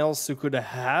someone else who could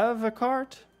have a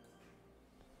cart?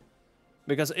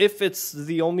 Because if it's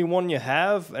the only one you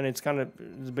have, and it's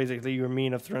basically your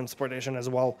mean of transportation as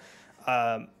well,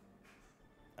 I'm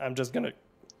just gonna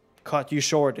cut you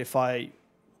short if I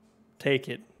take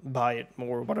it, buy it,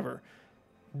 or whatever.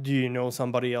 Do you know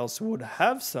somebody else who would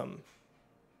have some?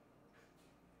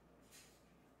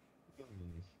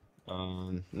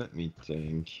 Let me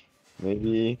think.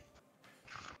 Maybe.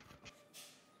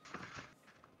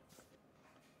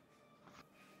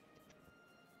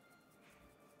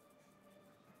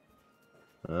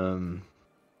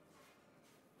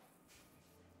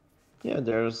 Yeah,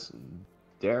 there's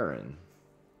Darren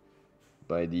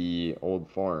by the old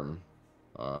farm.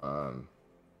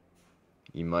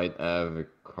 He might have a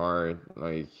card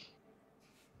like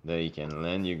that he can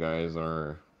lend you guys,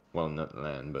 or well, not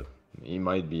lend, but he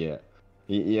might be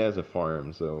he has a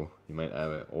farm, so he might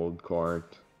have an old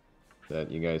cart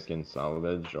that you guys can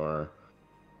salvage, or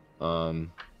I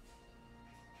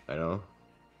don't know.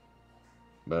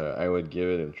 But I would give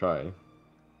it a try.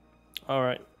 All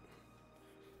right.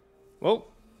 Well,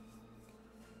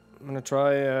 I'm gonna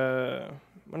try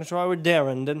with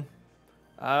Darren then.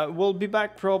 We'll be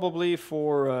back probably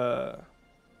for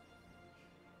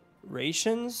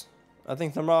rations. I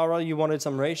think Thamara, you wanted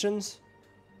some rations.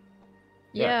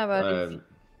 Yeah, but if, um,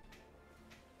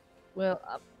 well,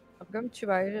 I'm going to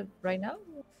buy it right now.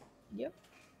 Yep.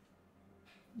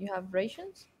 You have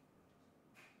rations?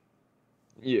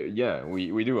 yeah,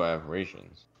 we do have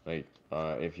rations. Like,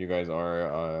 if you guys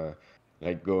are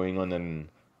like going on an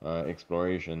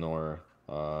exploration or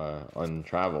on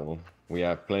travel, we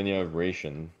have plenty of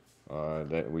ration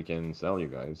that we can sell you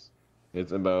guys.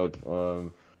 It's about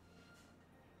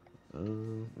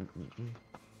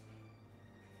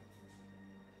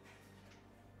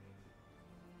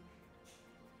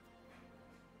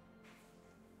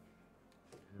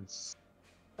it's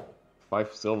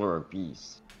 5 silver a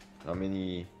piece. How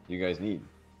many do you guys need?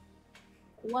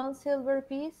 1 silver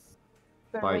piece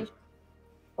per 5. ration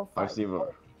of 5 5.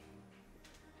 silver.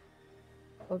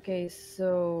 Okay,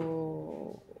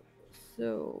 so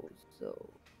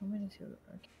how many silver?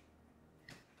 Okay.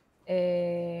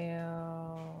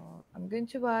 I'm going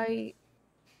to buy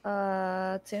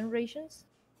 10 rations.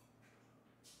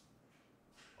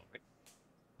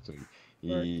 So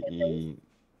For 10 days?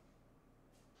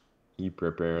 he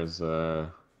prepares the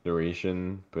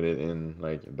ration, put it in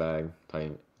like a bag,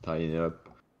 tie it up,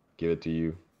 give it to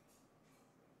you.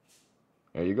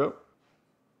 There you go.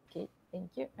 Okay,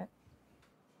 thank you.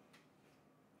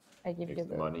 I give Here's you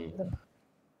the money.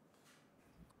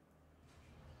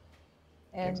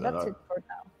 And Thanks a that's lot. it for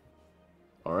now.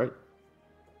 All right.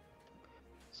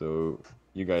 So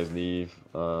you guys leave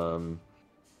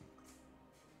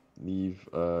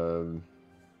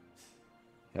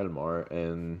Helmar,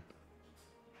 and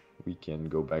we can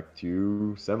go back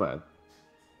to Semath.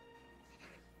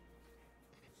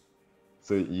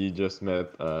 So you just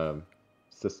met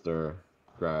Sister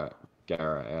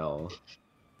Garael.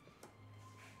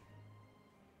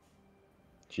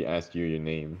 She asked you your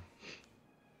name.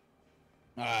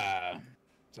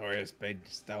 Sorry, I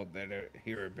spaced out there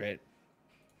here a bit.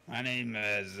 My name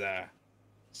is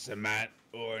Semath,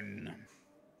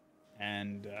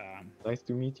 and Nice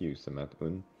to meet you,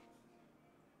 Semath.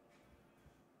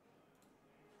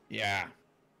 yeah,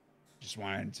 just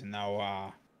wanted to know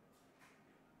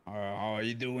how are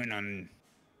you doing on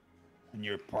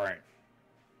your part?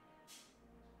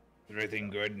 Everything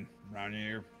good around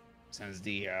here since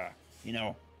the you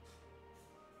know,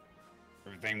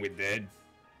 everything we did?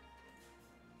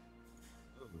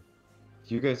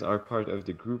 You guys are part of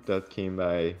the group that came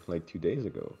by like 2 days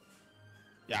ago.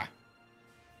 Yeah.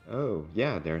 Oh,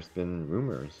 yeah, there's been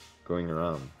rumors going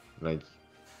around. Like,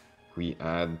 we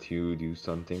had to do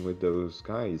something with those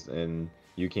guys, and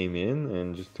you came in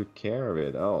and just took care of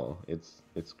it all. It's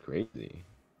crazy.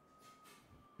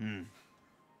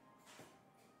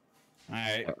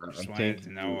 I just I wanted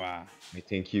to know. I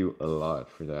thank you a lot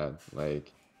for that.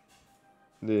 Like,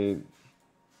 the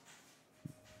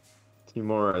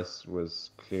Timoras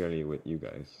was clearly with you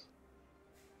guys.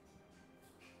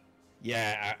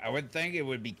 Yeah, I would think it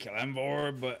would be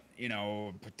Kalimvor, but you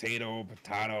know, potato.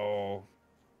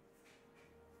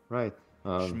 Right.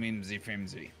 Schmimsy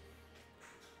fimsy.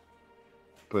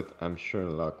 But I'm sure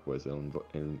luck was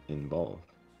involved.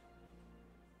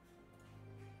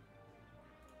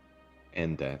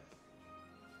 And death.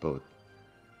 Both.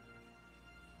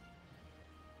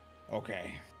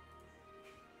 Okay.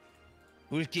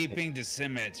 Who's keeping the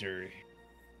cemetery?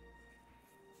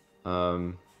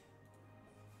 You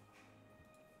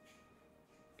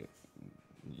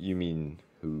mean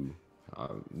who?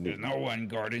 There's no one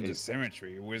guarding the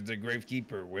cemetery. Where's the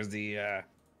gravekeeper? Where's the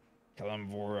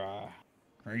Kalimvor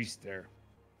priest there?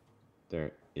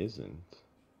 There isn't.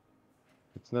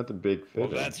 It's not a big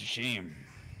village. Well, that's a shame.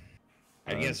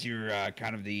 I guess you're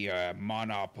kind of the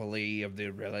monopoly of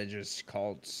the religious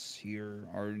cults here,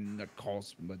 or not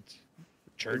cults, but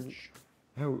church.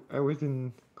 I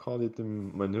wouldn't call it a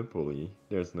monopoly.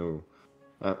 There's no.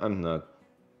 I'm not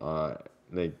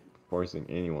like forcing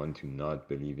anyone to not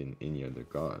believe in any other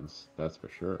gods. That's for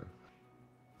sure.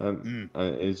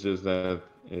 It's just that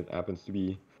it happens to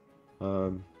be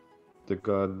the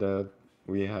god that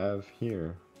we have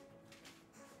here.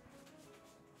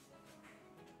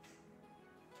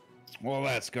 Well,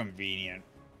 that's convenient.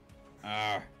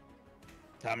 Tell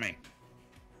me.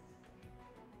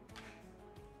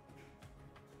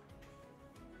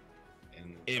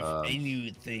 And, if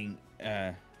anything,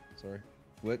 sorry,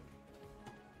 what?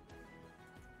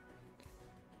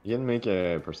 You can make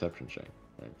a perception check,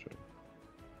 actually.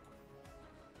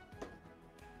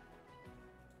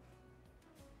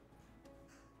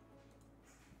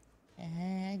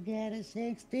 I got a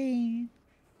 16.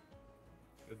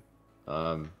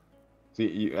 See,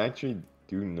 you actually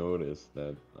do notice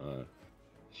that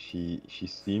she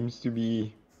seems to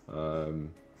be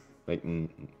like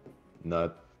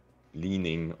not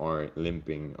leaning or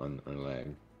limping on her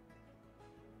leg.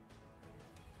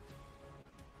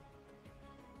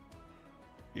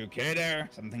 You okay there?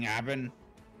 Something happened?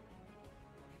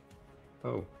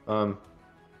 Oh,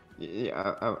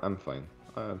 yeah, I'm fine.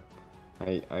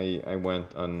 I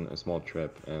went on a small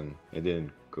trip and it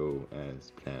didn't go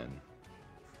as planned.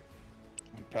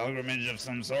 A pilgrimage of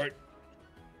some sort?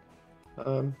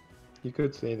 You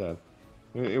could say that.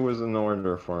 It was an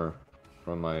order from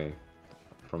my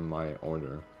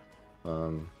order.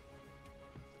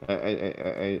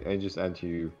 I just had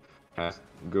to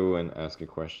go and ask a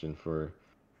question for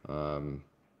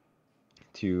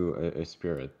to a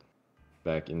spirit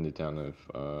back in the town of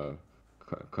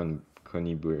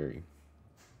Coniburi.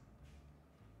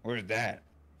 Where's that?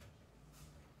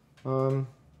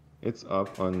 It's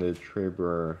up on the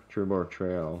Trebor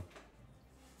Trail.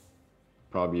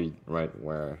 Probably right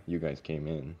where you guys came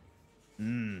in.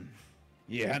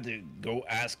 You had to go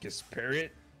ask a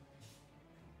spirit?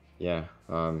 Yeah,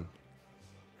 her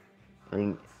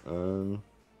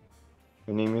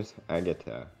name is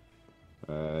Agatha.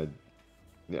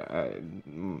 yeah,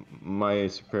 my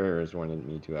superiors wanted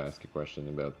me to ask a question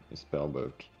about a spell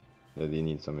book that they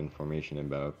need some information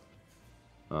about.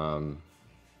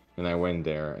 And I went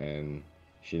there and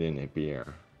she didn't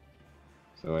appear.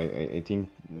 So I think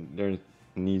there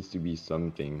needs to be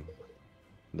something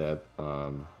that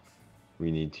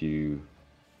we need to,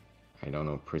 I don't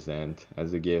know, present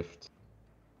as a gift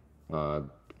for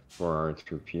her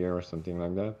to appear or something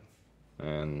like that.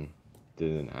 And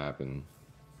didn't happen.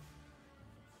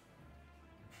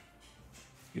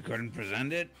 You couldn't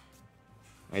present it?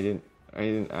 I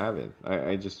didn't have it.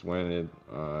 I just wanted it,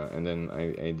 and then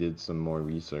I did some more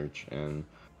research and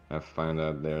I found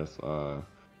out there's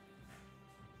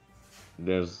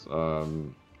a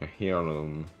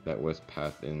heirloom that was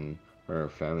passed in her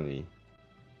family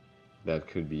that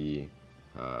could be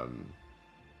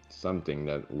something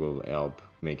that will help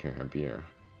make her appear.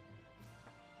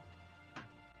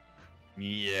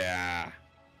 Yeah.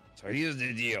 So here's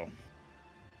the deal.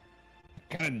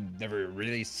 I kind of never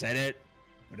really said it,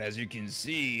 but as you can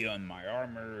see on my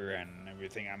armor and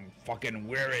everything I'm fucking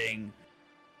wearing,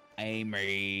 I'm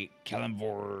a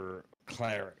Kalimvor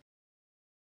cleric.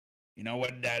 You know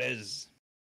what that is?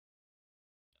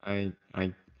 I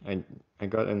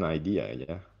got an idea,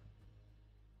 yeah.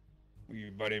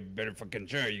 You better fucking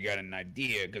sure you got an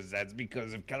idea, because that's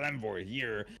because of Kalimvor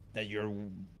here that your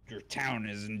town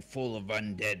isn't full of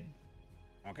undead.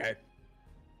 Okay?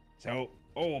 So,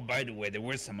 oh, by the way, there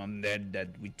were some undead that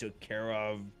we took care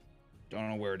of. Don't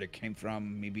know where they came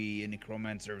from. Maybe a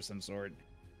necromancer of some sort.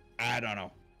 I don't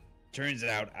know. Turns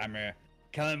out I'm a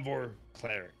Kalimvor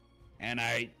cleric. And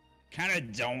I kind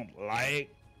of don't like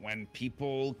when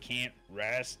people can't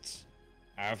rest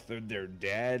after they're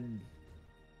dead.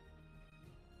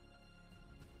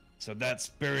 So that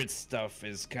spirit stuff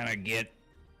is kind of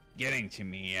getting to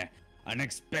me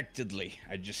unexpectedly.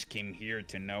 I just came here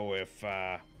to know if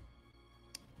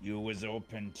you was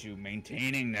open to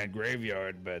maintaining that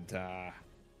graveyard, but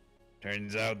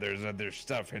turns out there's other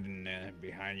stuff hidden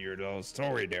behind your little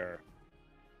story there.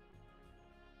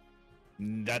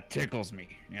 That tickles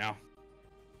me, you know?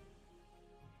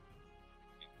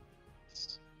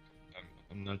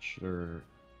 I'm not sure.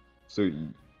 So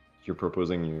you're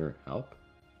proposing your help?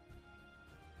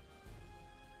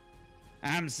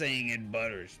 I'm saying it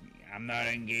butters me. I'm not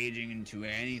engaging into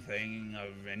anything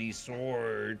of any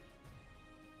sort,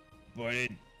 but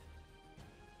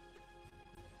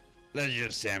let's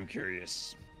just say I'm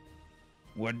curious.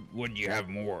 What would you have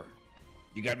more?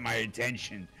 You got my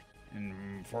attention,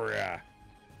 and for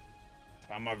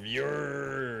some of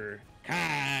your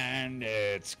kind,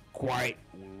 it's quite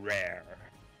rare.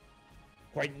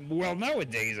 Quite well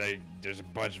nowadays. There's a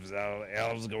bunch of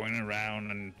elves going around,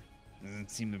 and it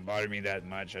doesn't seem to bother me that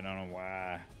much. I don't know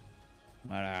why,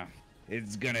 but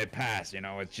it's gonna pass. You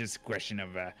know, it's just a question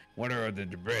of what are the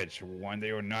bridge. One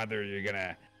day or another, you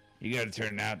gotta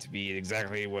turn out to be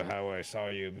exactly how I saw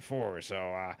you before.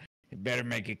 So you better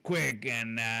make it quick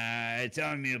and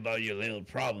tell me about your little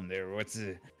problem there. What's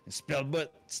the spellbook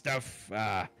stuff?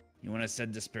 You want to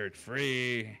set the spirit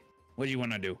free? What do you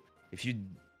want to do? If you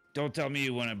don't tell me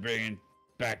you want to bring it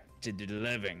back to the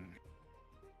living,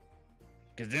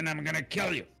 because then I'm gonna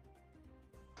kill you.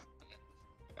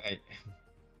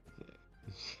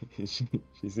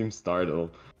 She seems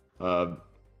startled. No.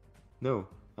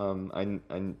 I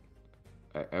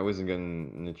wasn't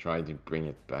gonna try to bring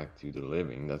it back to the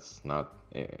living. That's not.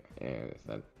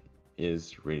 That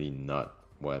is really not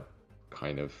what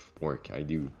kind of work I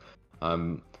do.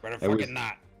 But fucking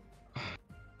not.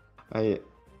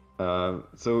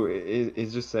 So it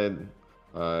just said,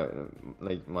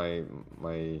 like my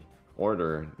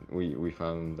order. We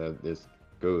found that this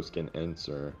ghost can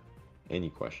answer any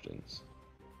questions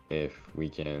if we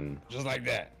can. Just like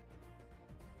that.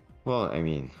 Well, I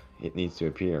mean, it needs to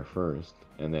appear first,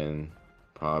 and then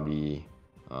probably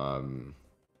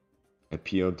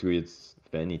appeal to its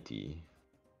vanity,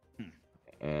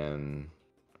 and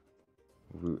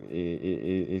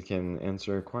it can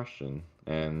answer a question.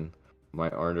 And my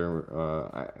order,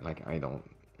 I don't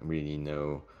really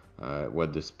know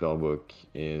what the spellbook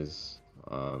is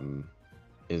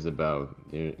about.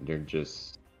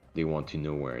 They want to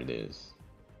know where it is.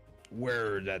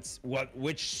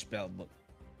 Which spell book?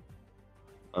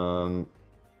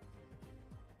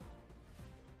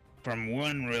 From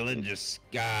one religious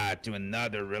guy to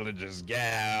another religious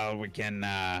gal, we can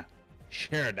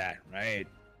share that, right?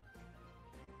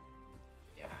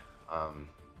 Yeah.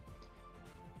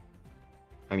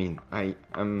 I mean,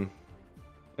 I'm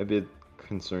a bit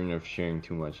concerned of sharing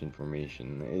too much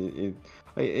information.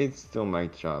 It's still my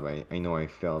job. I know I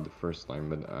failed the first time,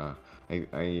 but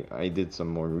I did some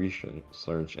more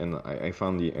research and I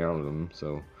found the heirloom,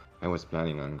 so I was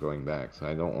planning on going back. So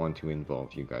I don't want to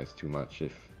involve you guys too much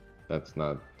if that's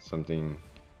not something.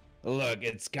 Look,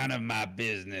 it's kind of my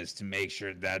business to make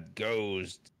sure that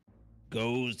ghost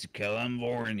goes to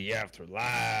Kalimvor in the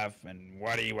afterlife and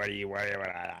what. You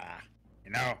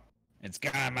know, it's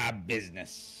kind of my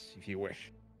business, if you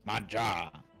wish, my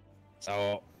job.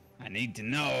 So I need to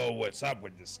know what's up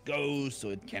with this ghost so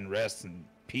it can rest in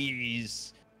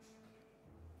peace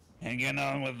and get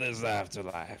on with this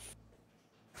afterlife.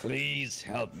 Please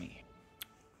help me.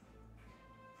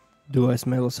 Do I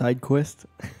smell a side quest?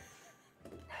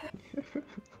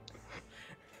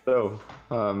 So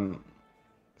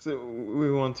so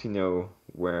we want to know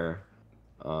where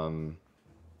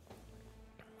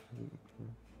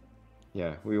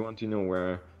yeah, we want to know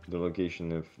where the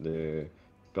location of the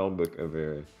spellbook of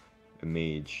a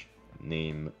mage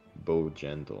named Bow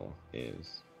Gentle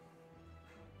is.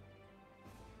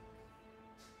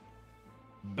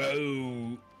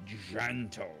 Bow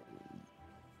Gentle.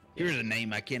 Here's a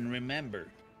name I can remember.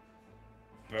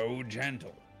 Bow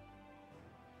Gentle.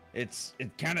 It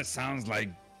kind of sounds like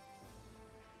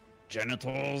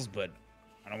genitals, but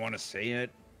I don't want to say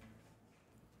it.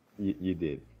 You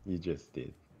did. You just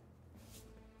did.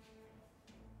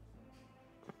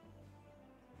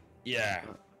 Yeah.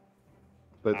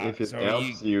 But if it so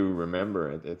helps you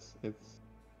remember it, it's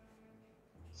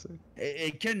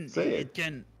it can Say it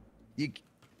can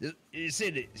you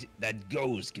said that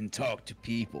ghosts can talk to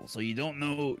people, so you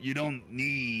don't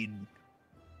need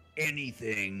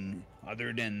anything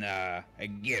other than a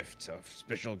gift, a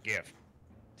special gift,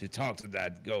 to talk to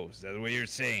that ghost. That's what you're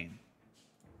saying.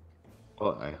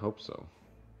 well, I hope so.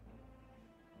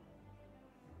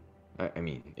 I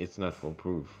mean, it's not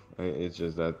foolproof. It's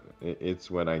just that it's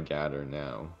what I gather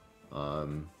now.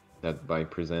 That by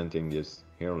presenting this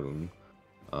heirloom,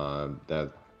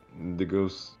 that the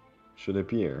ghost should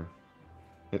appear.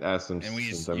 It asks some.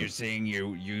 And you're saying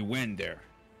you went there.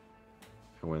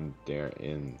 I went there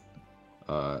in,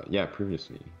 yeah,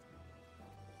 previously.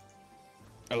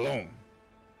 Alone.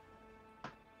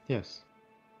 Yes.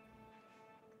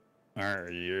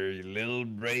 You're a little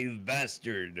brave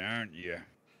bastard, aren't you?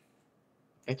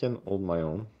 I can hold my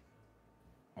own.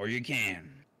 Or you can.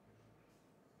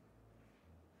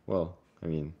 Well, I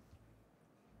mean,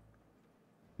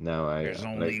 now There's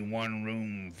only one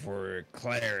room for a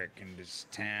cleric in this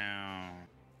town.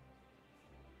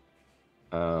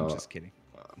 I'm just kidding.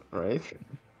 Right?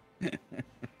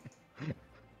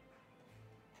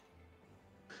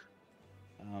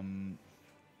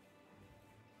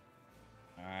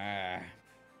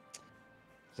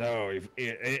 So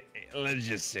let's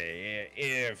just say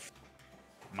if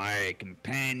my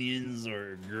companions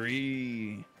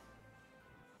agree,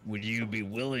 would you be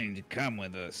willing to come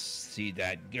with us, see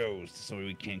that ghost, so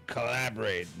we can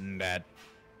collaborate in that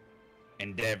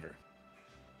endeavor?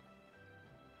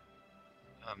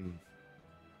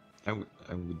 I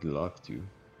would love to.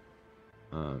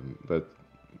 But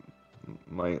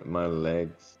my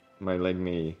leg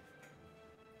may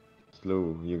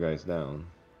slow you guys down.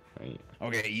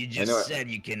 Okay, you just said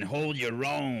you can hold your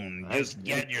own. Just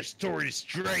get your story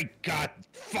straight, god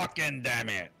fucking damn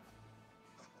it.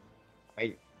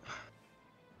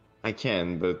 I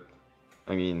can, but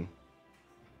I mean,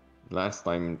 last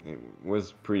time it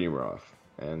was pretty rough,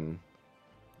 and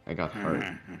I got hurt.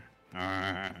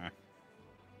 I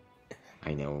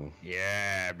know.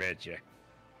 Yeah, I bet you.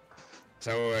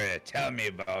 So tell me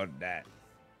about that.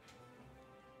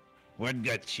 What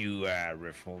got you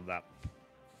riffled up?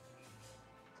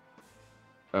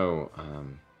 Oh,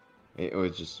 it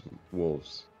was just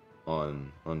wolves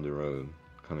on the road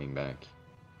coming back.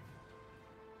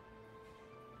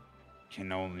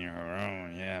 Can hold your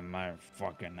own, yeah, my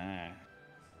fucking eye.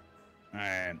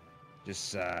 Alright,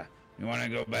 just you wanna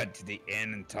go back to the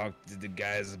inn and talk to the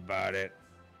guys about it?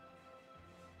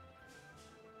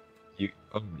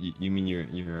 You mean your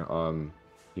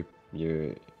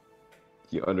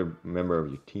the other member of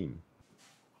your team?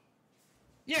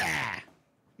 Yeah!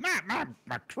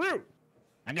 My crew!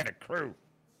 I got a crew.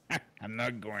 I'm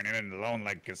not going in alone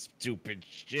like a stupid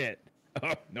shit.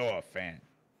 Oh, no offense.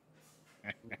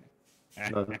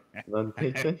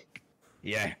 Non-paycheck?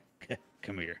 Yeah,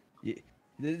 come here.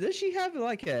 Does she have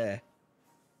like a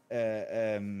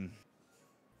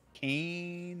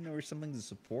cane or something to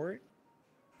support?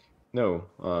 No,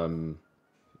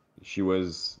 she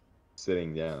was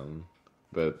sitting down,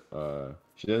 but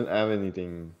she doesn't have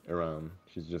anything around.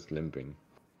 She's just limping.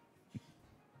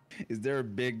 Is there a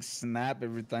big snap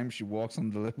every time she walks on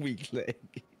the weak leg?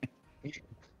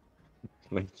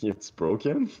 Like it's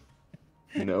broken?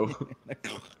 No.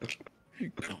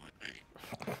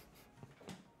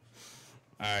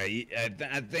 I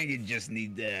think you just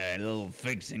need a little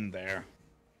fixing there.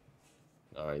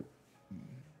 All right.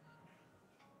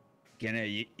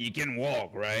 You can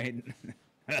walk, right?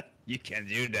 You can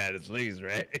do that at least,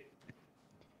 right?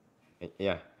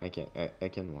 Yeah, I can. I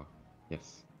can walk.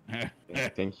 Yes.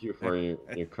 Thank you for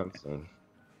your concern.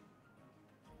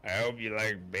 I hope you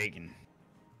like bacon.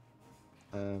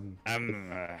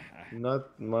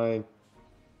 Not my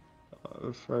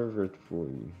favorite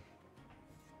food.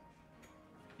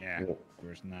 Yeah, Well, of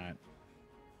course not.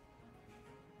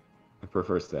 I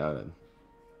prefer salad.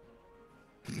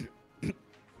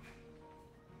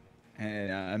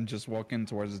 And I'm just walking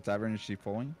towards the tavern. Is she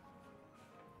following?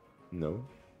 No.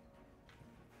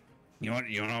 You want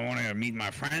to meet my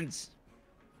friends?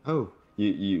 Oh,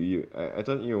 I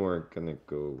thought you were gonna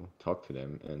go talk to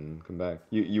them and come back.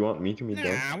 You want me to meet Nah,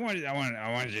 them? I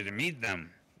want you to meet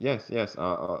them. Yes, yes.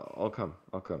 I'll come.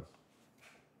 I'll come.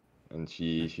 And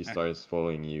she starts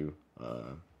following you.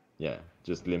 Yeah,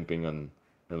 just limping on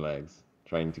her legs,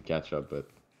 trying to catch up, but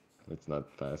it's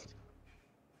not fast.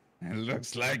 It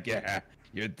looks like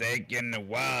you're taking a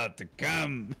while to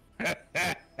come.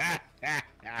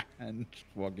 And just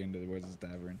walking towards the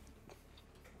tavern.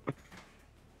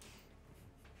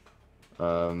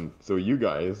 So you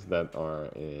guys that are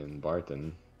in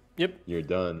Barton, Yep. you're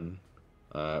done.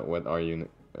 What are you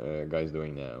guys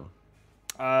doing now?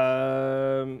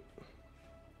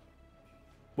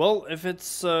 Well, if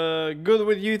it's good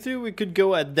with you two, we could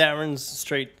go at Darren's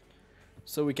straight,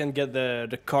 so we can get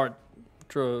the cart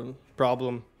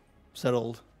problem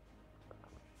settled.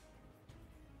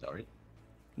 Sorry.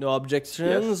 No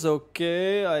objections. Yes.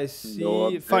 Okay, I see.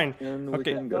 No Fine. objection, we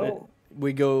Okay, can go.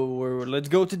 we go. Let's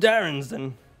go to Darren's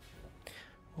then.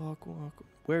 Walk, walk.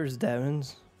 Where's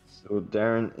Darren's? So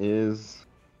Darren is.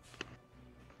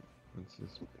 What's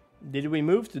his... Did we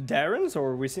move to Darren's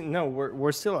or we see? No,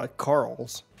 we're still at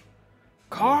Carl's.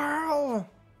 Carl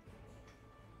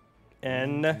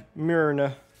and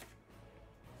Myrna.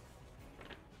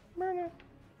 Myrna.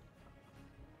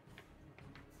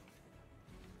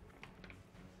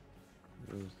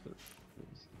 Where's the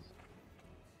places?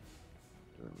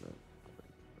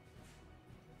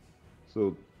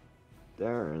 So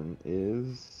Darren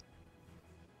is.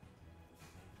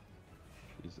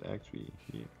 She's actually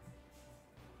here.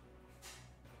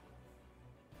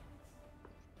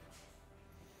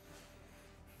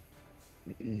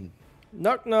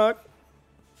 Knock knock.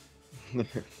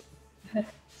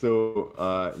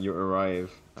 So you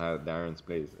arrive at Darren's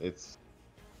place. It's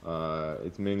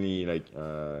mainly like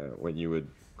what you would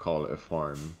call a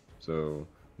farm. So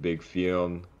big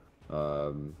field,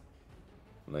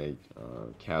 like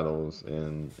cattle's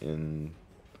in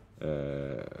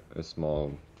a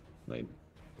small like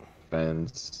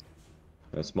fence,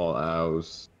 a small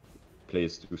house,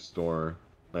 place to store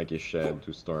like a shed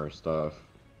to store stuff.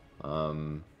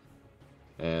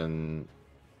 And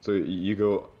so you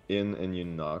go in and you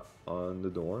knock on the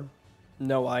door.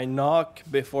 No, I knock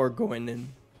before going in.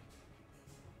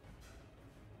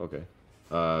 Okay.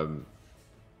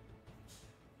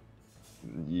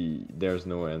 There's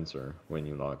no answer when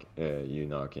you knock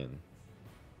in.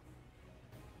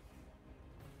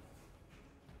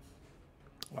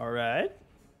 All right.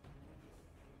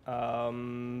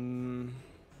 I'm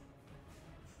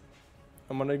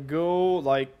gonna go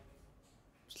like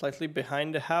slightly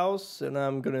behind the house, and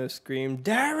I'm gonna scream,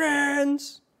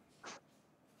 "Darren's!"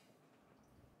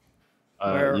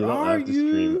 Where You don't are have to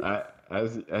you? scream.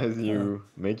 As you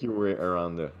make your way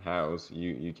around the house,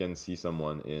 you can see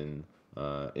someone in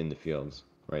the fields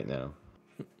right now.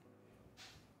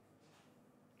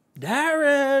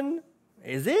 Darren,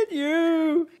 is it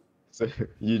you? So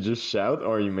you just shout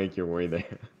or you make your way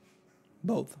there.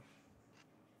 Both.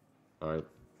 All right.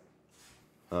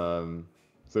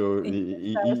 So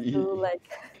he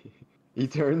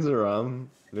turns around,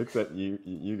 looks at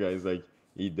you guys like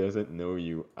he doesn't know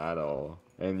you at all,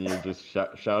 and you're just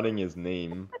shouting his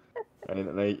name,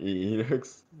 and like he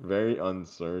looks very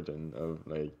uncertain of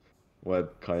like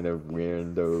what kind of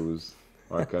weirdos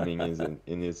are coming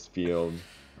in his field,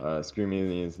 screaming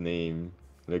his name,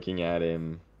 looking at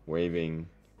him, waving.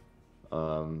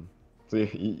 So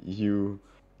you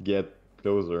get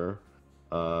closer.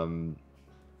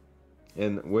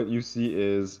 And what you see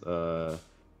is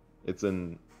it's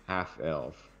an half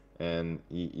elf, and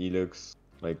he looks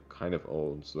like kind of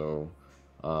old. So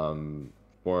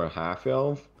for a half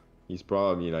elf, he's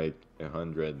probably like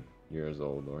 100 years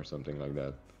old or something like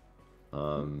that.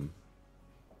 So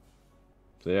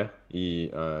yeah,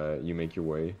 you make your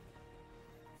way.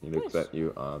 He looks Nice. at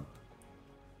you.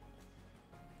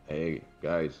 Hey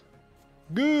guys.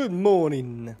 Good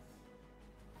morning.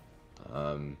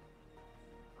 I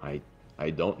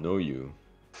don't know you,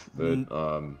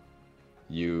 but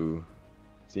you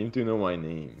seem to know my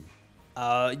name.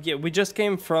 Yeah, we just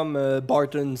came from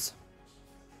Barton's,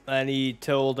 and he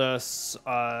told us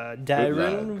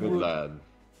Darren Good lad.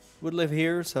 would live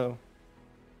here, so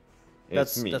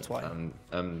It's me. that's why.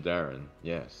 I'm Darren.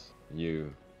 Yes,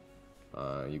 you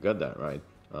got that right.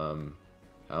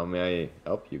 How may I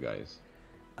help you guys?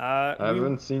 I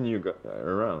haven't seen you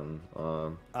around.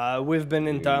 We've been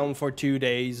in town for 2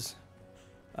 days,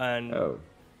 and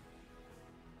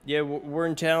yeah, we're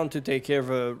in town to take care of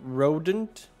a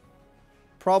rodent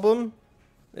problem.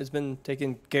 It's been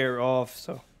taken care of,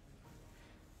 so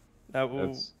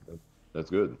that's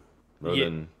good.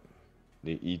 Rodent,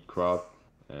 they eat crop,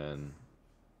 and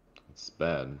it's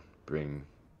bad. They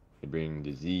bring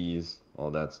disease,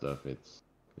 all that stuff. It's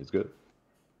good.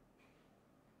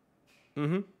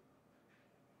 Mm-hmm.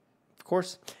 Of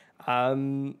course.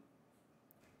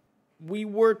 We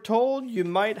were told you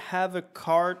might have a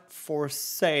cart for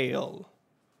sale.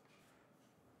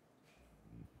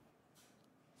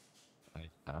 I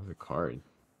have a cart.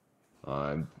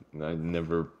 I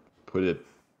never put it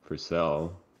for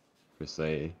sale, per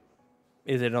se.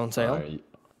 Is it on sale?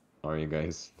 Are you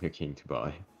guys looking to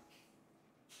buy?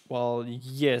 Well,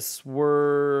 yes,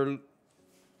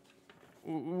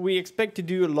 we expect to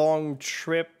do a long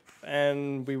trip,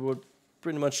 and we would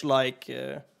pretty much like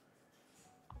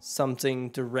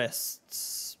something to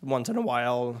rest once in a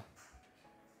while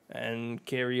and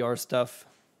carry our stuff.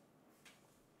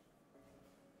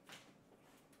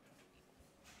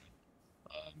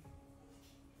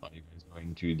 Are you guys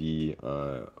going to the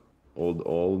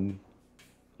old?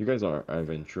 You guys are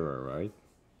adventurer, right?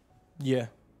 Yeah.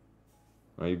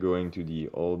 Are you going to the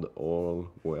old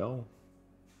well?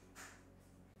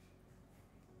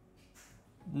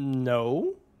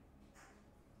 No.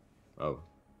 Oh,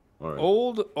 all right.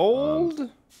 Old.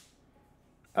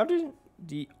 How did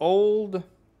the old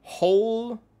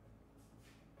hole?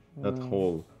 Not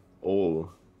whole,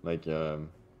 like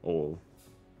old.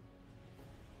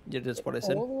 Yeah, that's what I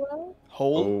said. Old well?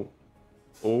 Hole.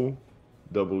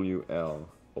 OWL.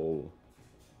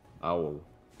 Owl.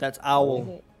 That's owl.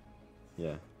 Okay.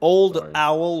 Yeah. Old Sorry.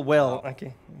 owl well.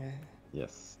 Okay. Yeah.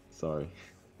 Yes. Sorry.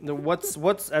 No, what's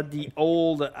at the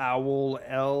old owl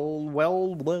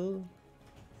well?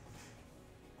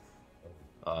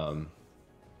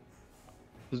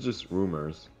 It's just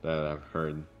rumors that I've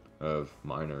heard of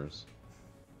miners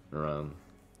around.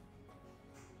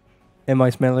 Am I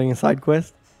smelling a side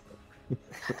quest?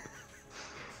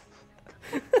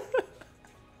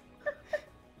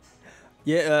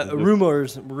 Yeah,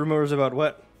 rumors about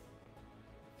what?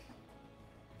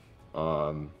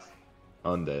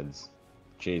 Undeads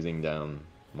chasing down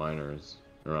miners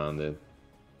around it.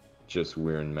 Just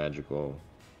weird magical,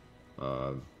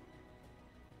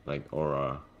 like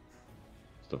aura,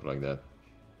 stuff like that.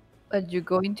 Are you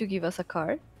going to give us a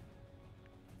card?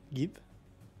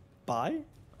 Buy?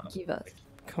 Give us.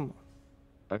 Come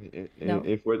on. No.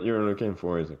 If what you're looking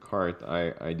for is a cart,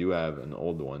 I do have an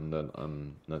old one that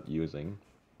I'm not using.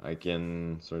 I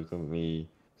can certainly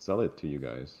sell it to you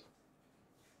guys.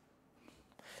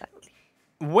 Exactly.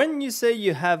 When you say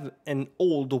you have an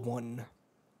old one,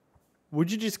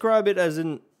 would you describe it as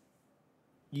in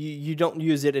you don't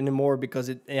use it anymore because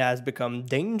it has become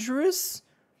dangerous,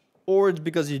 or it's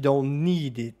because you don't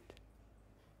need it?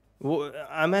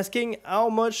 I'm asking how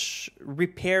much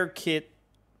repair kit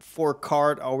for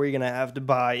cart are we gonna have to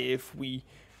buy if we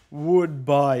would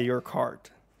buy your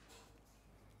cart?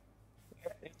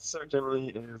 It certainly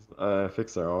is a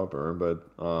fixer-upper, but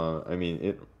I mean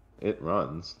it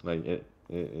runs like it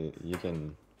you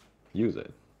can use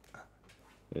it.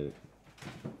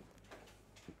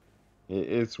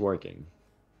 It's working.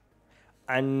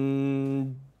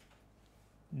 And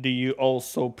do you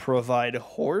also provide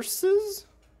horses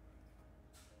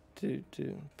to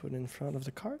put in front of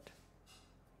the cart?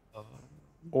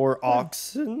 Or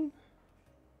oxen?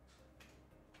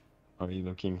 Are you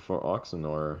looking for oxen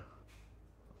or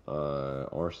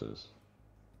horses?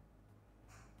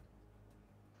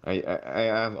 I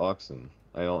have oxen.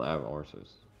 I don't have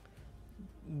horses.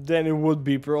 Then it would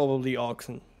be probably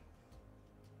oxen.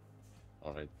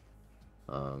 All right.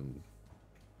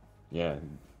 Yeah.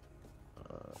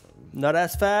 Not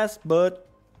as fast, but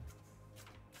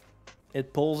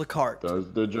it pulls a cart.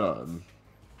 Does the job.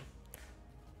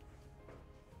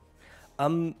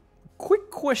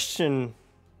 Quick question.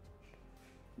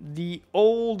 The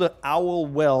old owl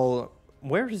well,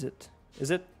 where is it?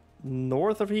 Is it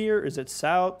north of here? Is it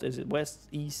south? Is it west,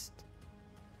 east?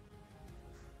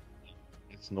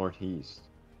 It's northeast,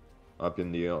 up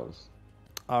in the hills.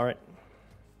 All right.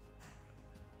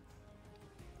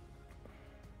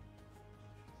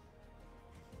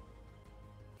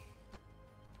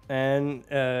 And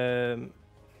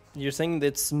you're saying that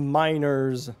it's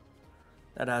miners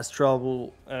that has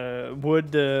trouble.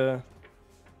 Would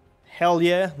Hell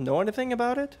Yeah know anything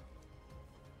about it?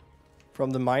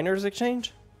 From the miners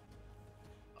exchange?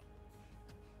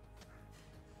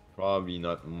 Probably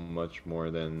not much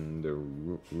more than the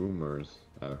rumors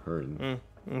I've heard.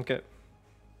 Okay.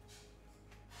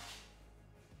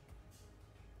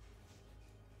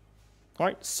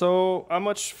 Alright, so how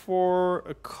much for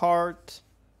a cart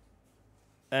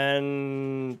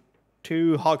and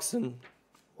 2 oxen?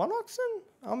 1 oxen?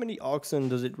 How many oxen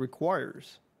does it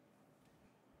requires?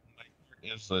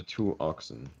 It's a 2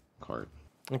 oxen cart.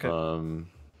 Okay. Do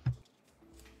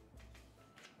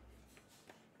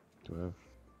I have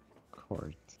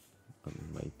cart on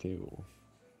my table?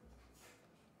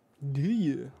 Do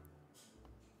you?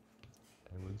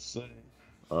 I would say.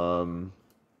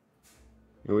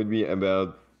 It would be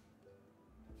about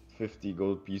 50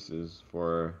 gold pieces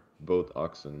for both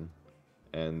oxen,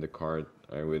 and the cart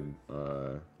I would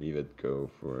leave it go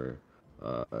for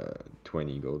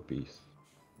 20 gold piece.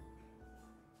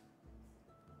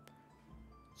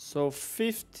 So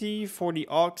 50 for the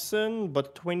oxen,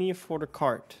 but 20 for the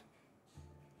cart.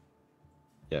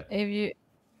 Yeah. If you,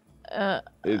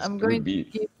 It's I'm good going to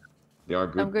beef. give, They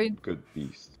are I'm going, good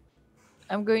beasts.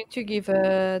 I'm going to give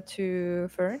to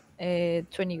Fern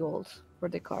 20 gold for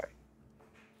the car.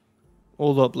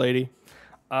 Hold up, lady.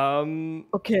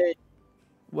 Okay.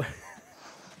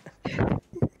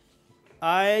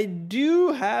 I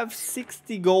do have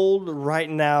 60 gold right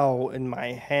now in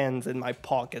my hands, in my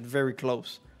pocket, very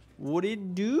close. Would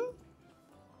it do?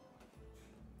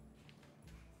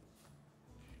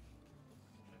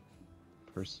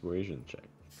 Persuasion check.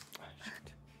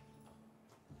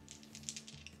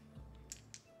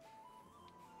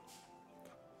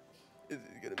 Is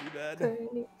it gonna be bad?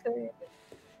 30.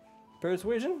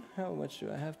 Persuasion? How much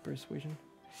do I have persuasion?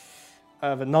 I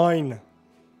have a 9.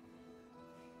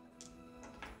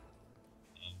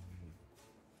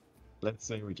 Let's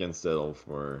say we can settle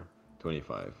for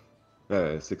 25.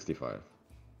 65.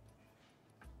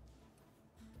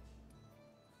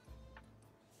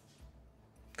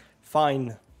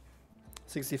 Fine.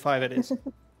 65 it is.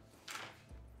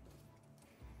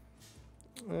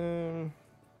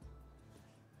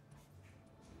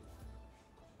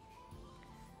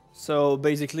 So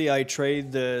basically I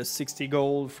trade the 60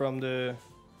 gold from the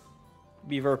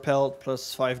beaver pelt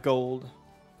plus 5 gold.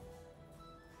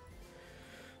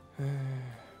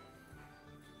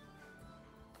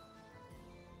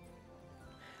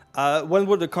 When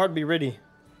would the card be ready?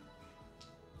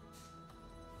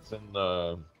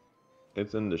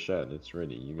 It's in the shed. It's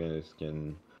ready. You guys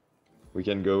we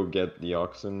can go get the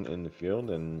oxen in the field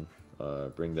and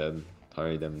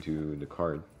tie them to the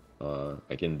cart.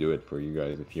 I can do it for you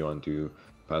guys if you want to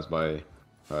pass by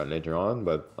later on,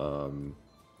 but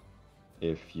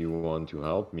if you want to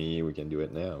help me, we can do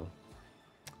it now.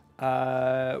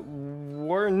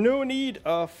 We're no need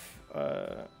of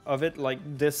it like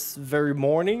this very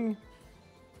morning,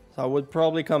 so I would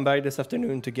probably come back this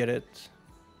afternoon to get it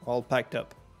all packed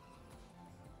up.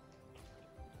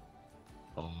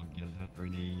 I'll get that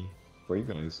ready for you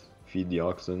guys. Feed the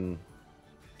oxen,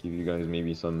 give you guys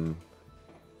maybe some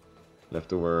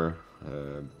leftover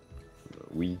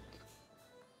wheat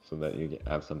so that you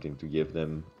have something to give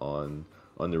them on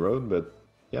the road. But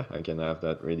yeah, I can have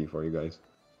that ready for you guys.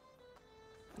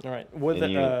 All right.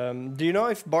 Do you know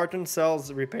if Barton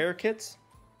sells repair kits?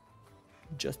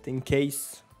 Just in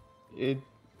case. It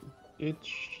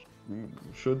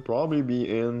should probably be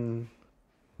in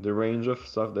the range of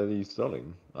stuff that he's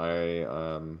selling. I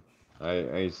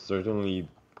certainly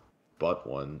bought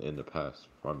one in the past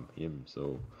from him,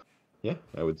 so yeah,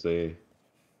 I would say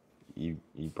he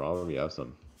probably has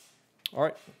some. All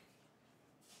right.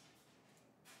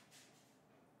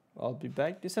 I'll be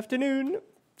back this afternoon.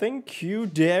 Thank you,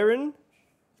 Darren.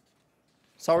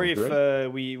 Sorry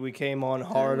if we came on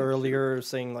hard earlier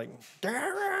saying like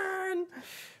Darren.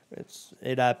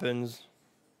 It happens.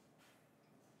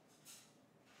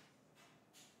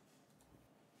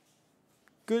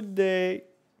 Good day.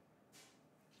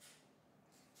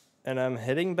 And I'm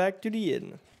heading back to the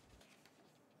inn.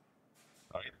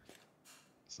 Alright.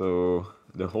 So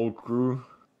the whole crew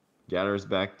gathers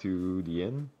back to the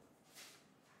inn.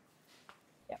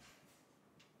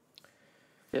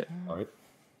 Yeah. Alright.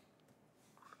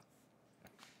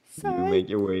 You make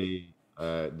your way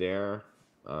there.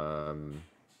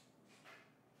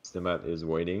 Semath is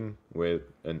waiting with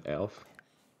an elf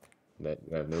that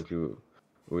you have no clue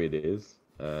who it is,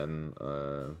 and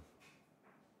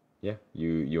yeah,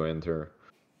 you enter.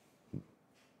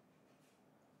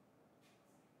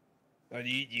 But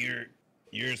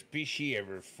your species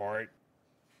ever fart?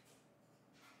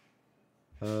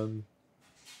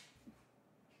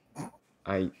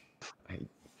 I I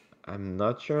I'm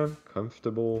not sure I'm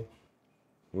comfortable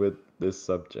with this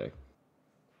subject.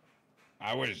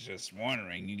 I was just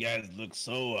wondering. You guys look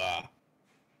so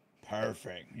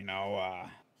perfect. You know,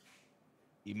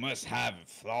 you must have a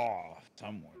flaw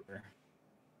somewhere.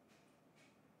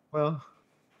 Well,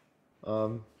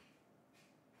 I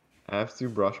have to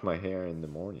brush my hair in the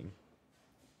morning.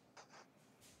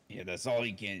 Yeah, that's all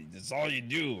you can. That's all you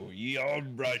do. You all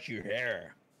brush your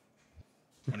hair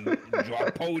and draw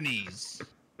ponies.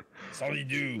 That's all you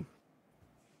do.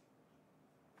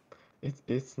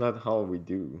 It's not how we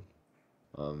do.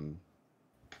 Yeah,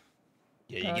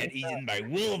 you get eaten by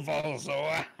wolf also.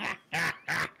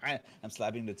 I'm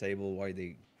slapping the table while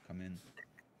they come in.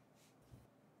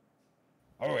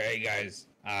 Oh, hey guys.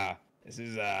 This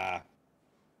is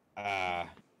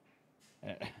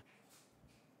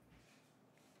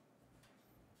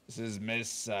this is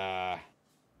Miss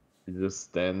She just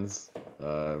stands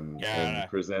and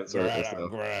presents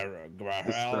herself.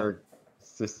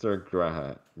 Sister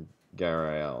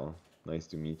Garael. Nice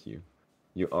to meet you.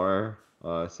 You are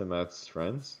Semath's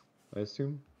friends, I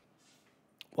assume?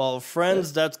 Well,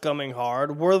 friends, that's coming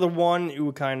hard. We're the one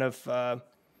who kind of.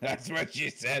 That's what she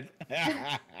said.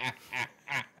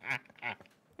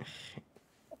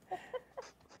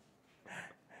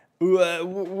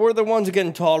 We're the ones who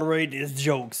can tolerate his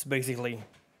jokes, basically,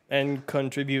 and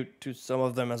contribute to some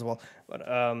of them as well. But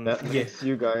That makes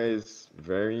you guys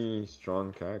very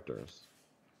strong characters.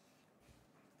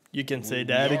 You can say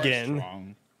that again.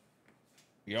 Strong.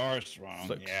 We are strong.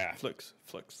 Flux, yeah. Flux.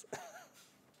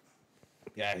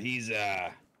 Yeah, he's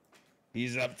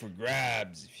up for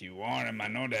grabs if you want him. I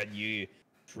know that you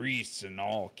priests and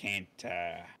all can't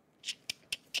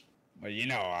but you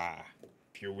know,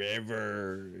 if you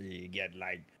ever you get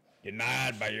like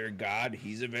denied by your god,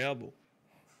 he's available.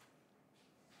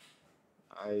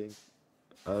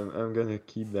 I'm gonna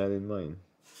keep that in mind.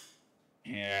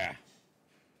 Yeah.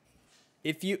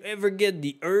 If you ever get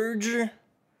the urge,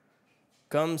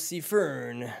 come see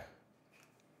Fern.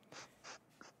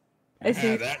 I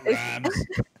see. That rhymes.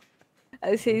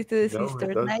 I say to the No, it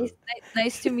sister, doesn't.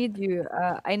 nice to meet you.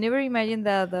 I never imagined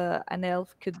that an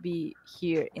elf could be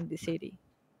here in the city.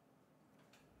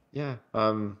 Yeah,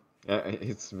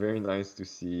 it's very nice to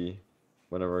see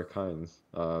one of our kinds.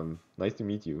 Nice to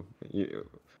meet you.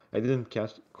 I didn't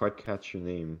quite catch your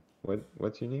name.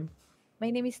 What's your name? My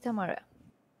name is Thamara.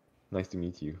 Nice to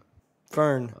meet you.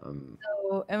 Fern.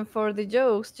 So, and for the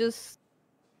jokes, just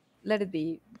let it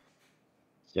be.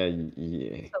 Yeah,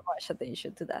 So much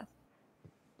attention to that.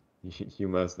 you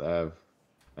must have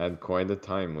had quite a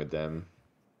time with them.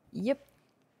 Yep.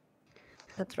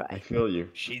 That's I right. feel you.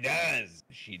 She does.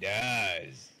 She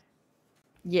does.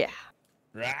 Yeah.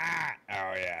 Right.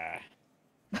 Oh yeah.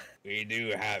 We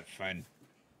do have fun.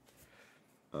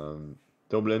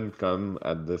 Dublin come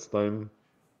at this time,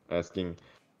 asking,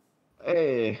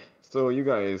 "Hey, so you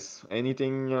guys,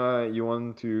 anything you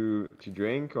want to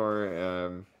drink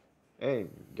or hey,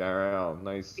 Garel,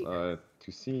 nice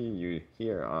to see you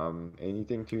here.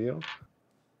 Anything to eat?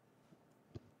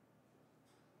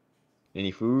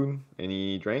 Any food?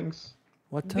 Any drinks?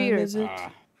 What time Beer. is it?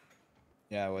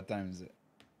 Yeah, what time is it?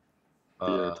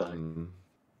 Beer time.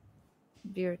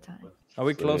 Beer time. Are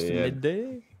we close to yeah.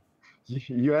 midday?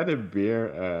 You had a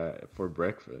beer for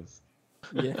breakfast,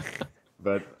 Yeah.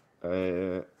 but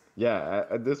yeah,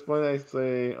 at this point I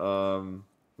say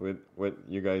with what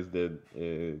you guys did,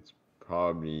 it's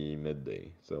probably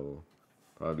midday, so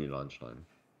probably lunchtime.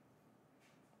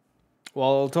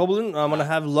 Well, Toblin, I'm gonna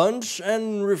have lunch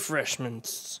and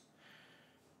refreshments,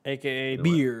 aka You know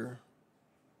what? beer.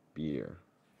 Beer.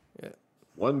 Yeah.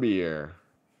 One beer.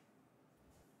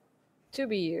 2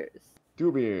 beers.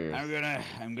 2 beers.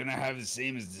 I'm gonna have the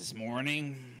same as this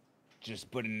morning. Just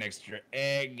put an extra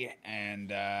egg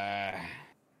and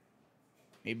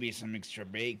maybe some extra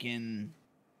bacon.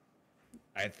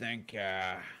 I think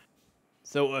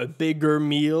So a bigger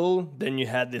meal than you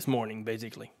had this morning,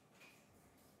 basically.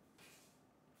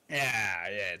 yeah,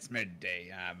 it's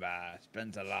midday. I've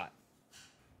spent a lot.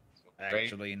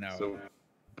 Actually, no. So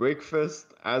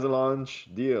breakfast as a lunch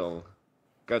deal.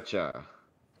 Gotcha.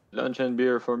 Lunch and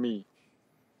beer for me.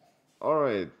 All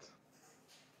right.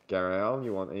 Garael,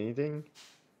 you want anything?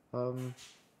 Do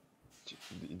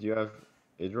you have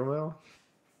hydromel?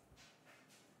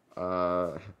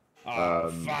 Oh,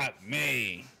 fuck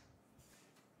me.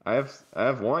 I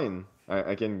have wine.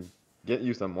 I can get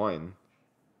you some wine.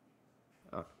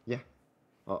 Yeah,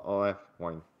 I'll have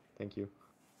wine. Thank you.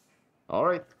 All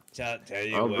right. Tell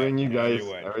you I'll what. bring you tell guys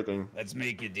what, everything. Let's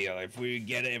make a deal. If we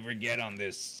ever get on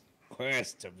this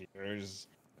quest of yours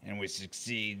and we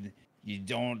succeed, you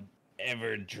don't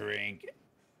ever drink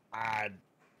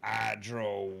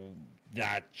hydro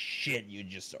that shit you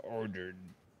just ordered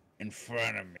in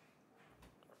front of me.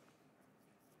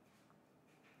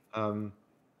 Um,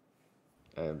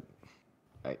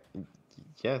 I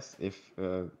yes, if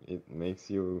it makes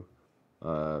you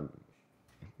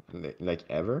like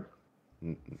ever,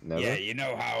 never. Yeah, you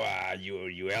know how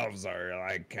you elves are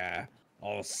like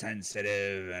all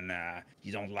sensitive and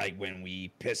you don't like when we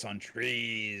piss on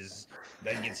trees.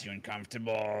 That gets you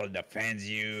uncomfortable. It offends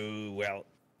you. Well,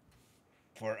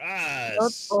 for Not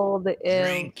us, all the elves.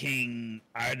 drinking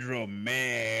hydromel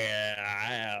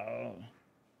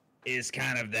is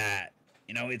kind of that.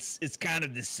 You know, it's kind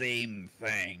of the same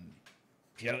thing.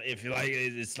 If you like,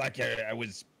 it's like I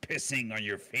was pissing on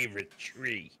your favorite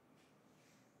tree.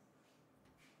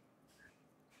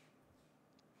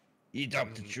 You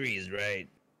talk to trees, right?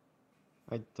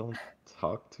 I don't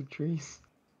talk to trees.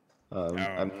 Oh.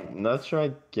 I'm not sure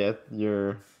I get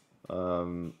your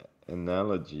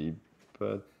analogy,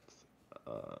 but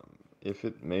if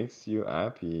it makes you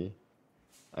happy,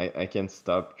 I can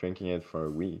stop drinking it for a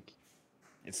week.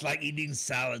 It's like eating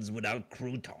salads without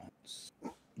croutons.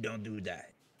 Don't do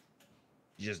that.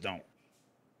 You just don't.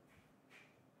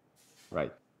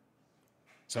 Right.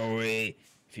 So if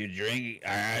you drink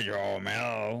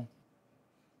hydromel,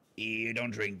 you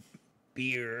don't drink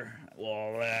beer.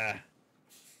 Well,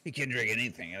 you can drink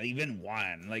anything, even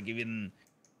wine. Like even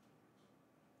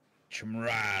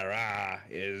Thamara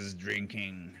is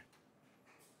drinking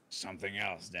something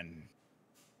else than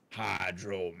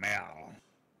hydromel.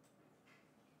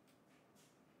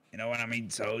 You know what I mean?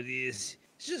 So it's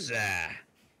just a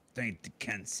thing to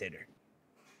consider.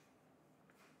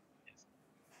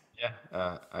 Yeah.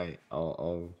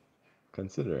 I'll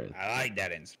consider it. I like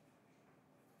that answer.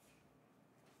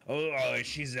 Oh,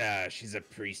 she's a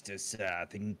priestess,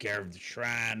 taking care of the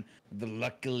shrine, the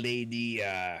lucky lady,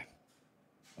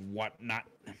 whatnot.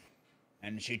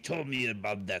 And she told me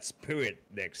about that spirit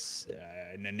that's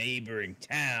in a neighboring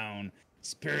town.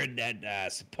 Spirit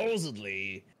that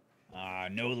supposedly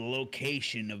know the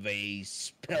location of a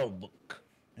spell book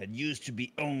that used to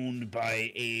be owned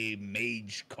by a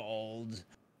mage called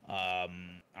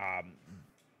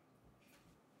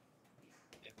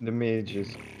The mage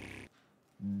is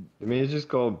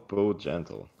called Bo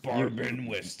Gentle. Barbin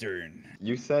Western.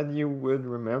 You said you would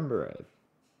remember it.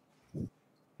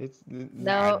 It's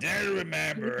No, I do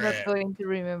remember he's not it. going to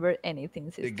remember anything,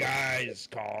 sister. The guy is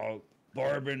called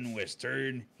Barbin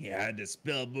Western. He had the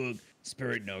spell book.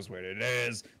 Spirit knows what it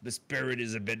is. The spirit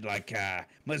is a bit like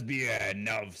must be a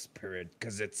Nov spirit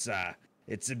because it's a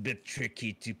bit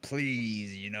tricky to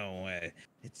please. You know, it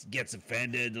gets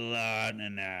offended a lot,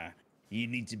 and you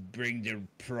need to bring the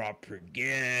proper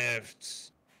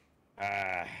gifts.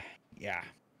 Yeah.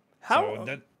 How?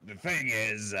 So the thing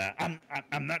is, I'm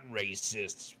not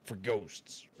racist for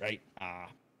ghosts, right?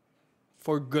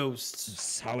 For ghosts.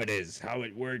 It's how it is, how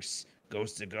it works.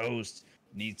 Ghost to ghost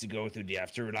needs to go through the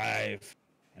afterlife,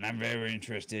 and I'm very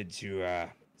interested to,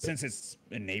 since it's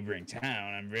a neighboring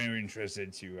town, I'm very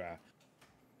interested to,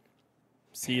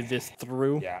 See this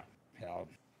through? yeah, hell.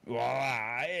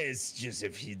 Well, it's just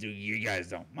if you guys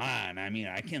don't mind. I mean,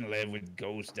 I can live with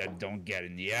ghosts that don't get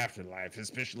in the afterlife,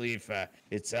 especially if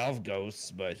it's elf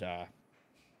ghosts. But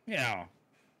you know,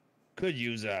 could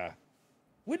use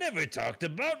we never talked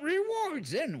about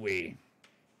rewards, didn't we?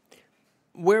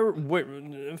 Where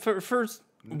first,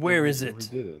 where is We it?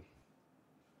 did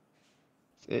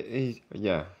it.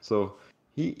 Yeah. So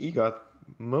he got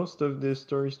most of this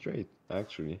story straight,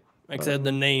 actually. Except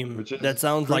the name. Which is That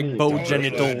sounds like pretty Bo impressive.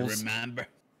 Genitals. Remember?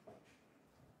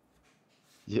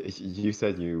 You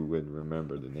said you would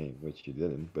remember the name, which you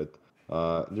didn't, but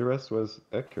the rest was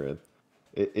accurate.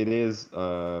 It is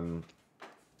in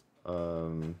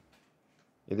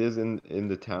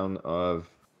the town of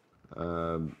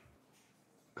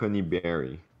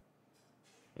Conyberry.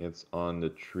 It's on the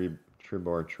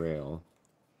Tribor Trail.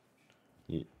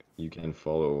 You can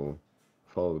follow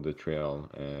the trail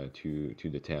to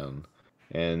the town,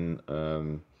 and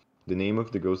the name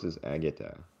of the ghost is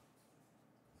Agatha.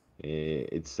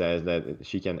 It says that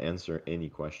she can answer any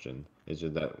question. It's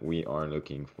just that we are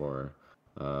looking for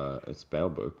a spell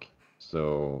book.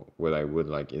 So what I would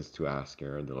like is to ask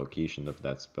her the location of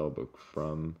that spell book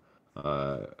from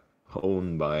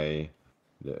owned by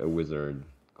a wizard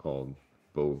called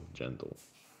Bo Gentle.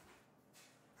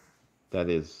 That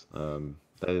is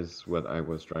that is what I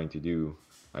was trying to do.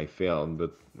 I failed,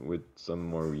 but with some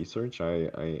more research,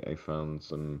 I found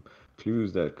some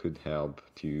clues that could help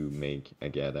to make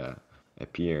Agata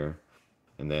appear.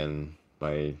 And then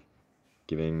by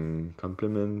giving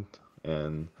compliment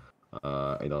and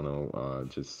I don't know,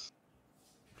 just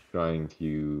trying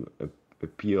to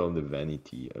appeal the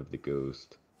vanity of the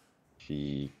ghost,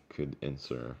 she could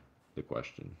answer the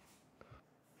question.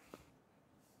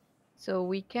 So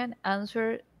we can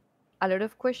answer a lot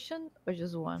of questions or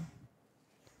just one?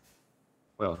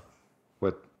 Well,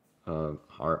 what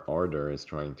our order is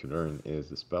trying to learn is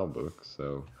the spell book.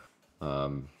 So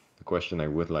the question I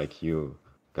would like you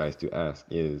guys to ask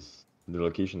is the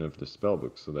location of the spell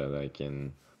book, so that I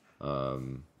can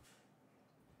um,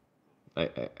 I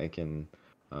can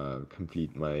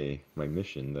complete my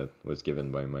mission that was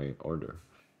given by my order.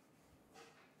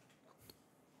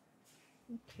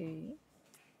 Okay.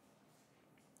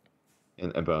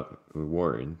 And about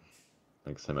reward,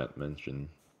 like Semath mentioned,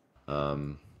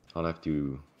 I'll have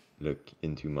to look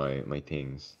into my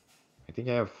things. I think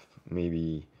I have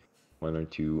maybe 1 or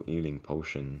 2 healing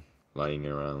potion lying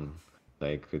around that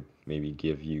I could maybe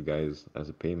give you guys as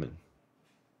a payment.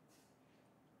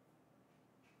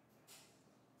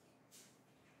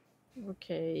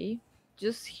 Okay.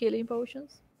 Just healing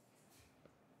potions?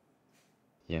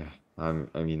 Yeah, I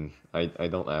mean, I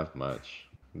don't have much.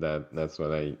 That's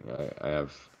what I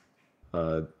have.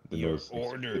 The Your most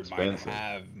order might expensive.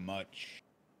 have much.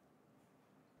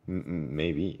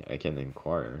 Maybe I can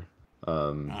inquire.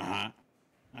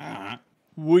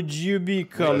 Would you be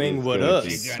coming it's with gonna What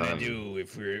take you us? gonna time. do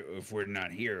if we're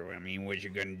not here? I mean, what you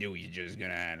gonna do? You just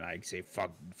gonna like say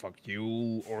fuck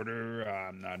you, order?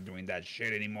 I'm not doing that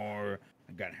shit anymore.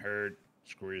 I got hurt.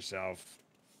 Screw yourself.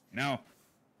 No,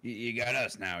 you got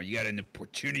us now. You got an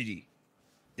opportunity.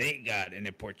 They got an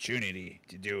opportunity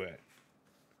to do it.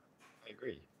 I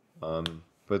agree.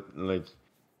 But like,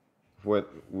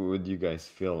 what would you guys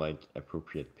feel like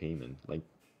appropriate payment? Like,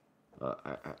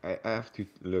 I have to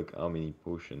look how many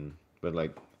potion, but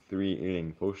like 3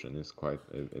 healing potion is quite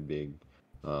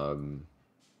um,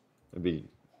 a big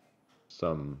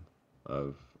sum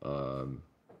of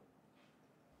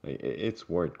it's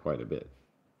worth quite a bit.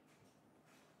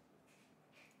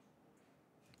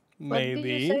 What did you say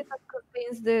Maybe. that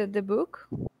contains the book?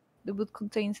 The book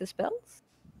contains the spells?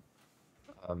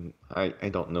 I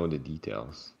don't know the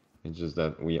details. It's just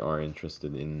that we are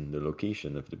interested in the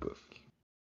location of the book.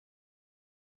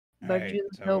 But Alright, you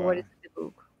don't know so what is in the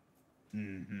book.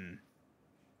 mm-hmm.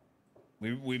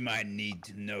 We might need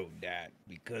to know that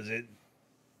because it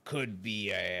could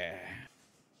be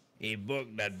a book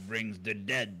that brings the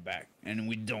dead back, and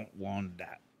we don't want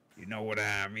that. You know what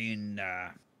I mean?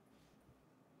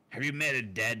 Have you met a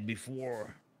dead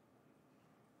before?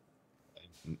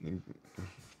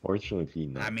 Fortunately,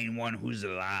 I not. mean, one who's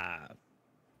alive.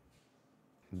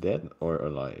 Dead or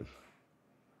alive?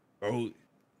 Oh,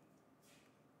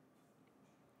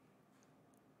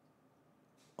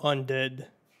 Undead.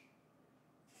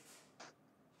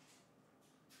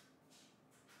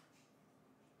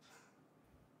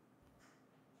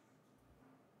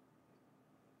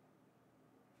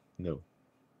 No.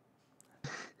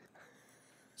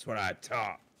 that's what I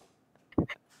thought.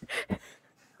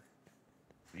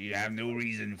 You have no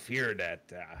reason to fear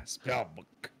that spell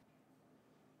book.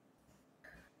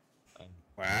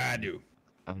 Well, I do.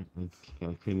 I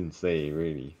couldn't say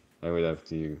really. I would have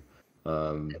to.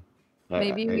 Um,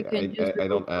 Maybe we can use the I book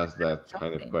don't for ask that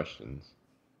kind of something. questions.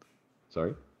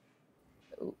 Sorry?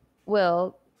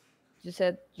 Well, you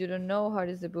said you don't know how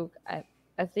is the book.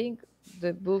 I think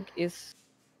the book is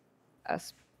a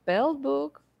spell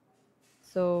book,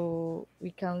 so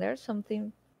we can learn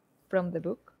something from the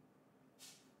book.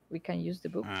 We can use the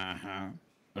book. Uh huh.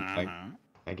 But Uh huh.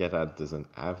 I get that doesn't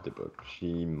have the book.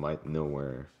 She might know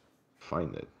where to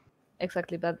find it.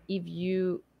 Exactly, but if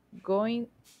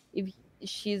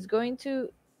she's going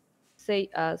to say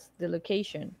us the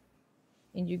location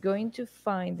and you're going to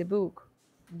find the book,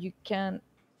 you can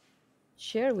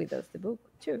share with us the book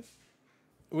too.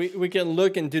 We can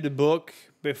look into the book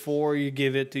before you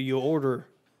give it to your order.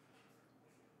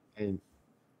 I,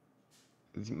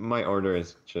 my order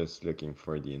is just looking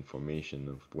for the information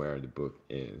of where the book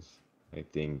is. I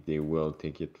think they will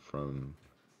take it from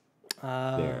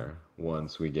there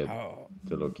once we get Oh,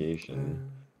 the location.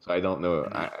 So I don't know.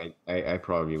 I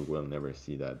probably will never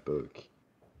see that book.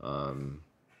 how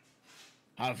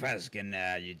fast can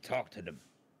you talk to them?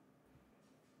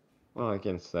 Well, I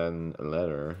can send a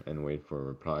letter and wait for a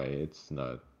reply. It's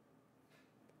not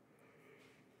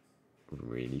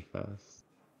really fast.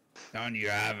 Don't you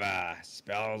have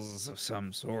spells of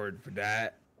some sort for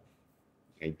that?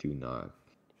 I do not.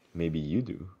 maybe you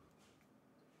do.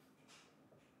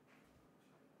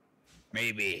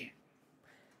 Maybe.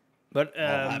 But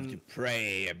I'll have to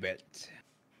pray a bit.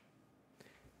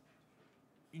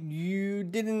 you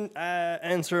didn't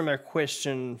answer my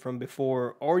question from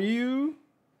before. Are you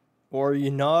or are you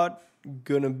not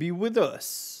gonna be with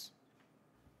us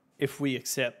if we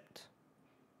accept?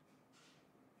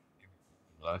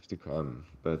 You'll have to come,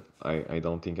 but I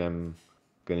don't think I'm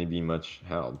gonna be much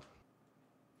help.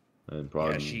 And Yeah,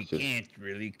 probably she just can't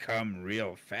really come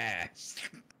real fast.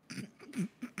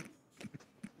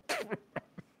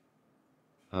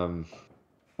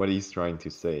 what he's trying to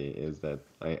say is that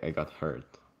I got hurt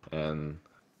and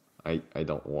I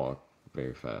don't walk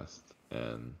very fast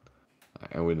and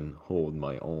I wouldn't hold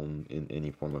my own in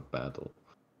any form of battle.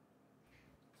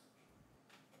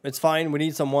 It's fine. We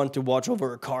need someone to watch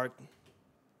over a cart.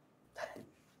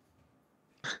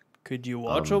 Could you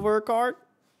watch over a cart?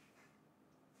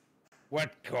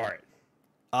 What cart?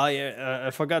 I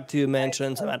forgot to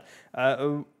mention, Semath.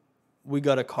 We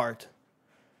got a cart.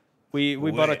 We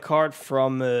bought a Wait. cart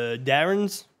from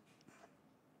Darren's.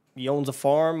 He owns a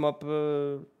farm up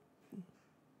of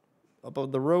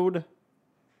the road.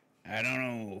 I don't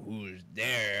know who's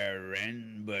there,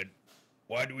 Ren, but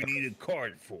what do we need a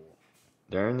cart for?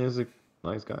 Darren is a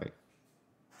nice guy.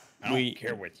 I don't We-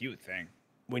 care what you think.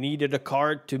 We needed a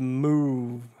cart to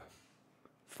move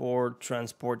for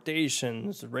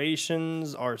transportations,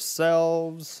 rations,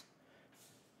 ourselves.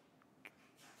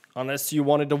 Unless you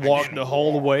wanted to walk didn't the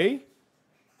whole walk. way.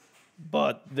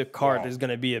 But the cart Walk. is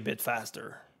going to be a bit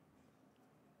faster.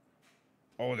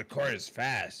 Oh, the cart is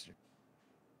fast.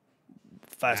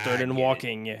 Faster I than get it.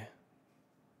 walking, yeah.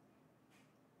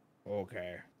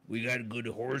 Okay. We got good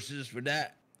horses for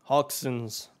that?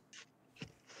 Oxens.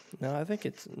 No, I think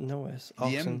it's oxen.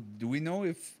 DM, do we know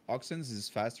if oxens is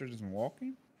faster than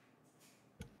walking?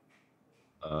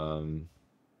 Or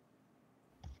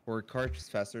a cart is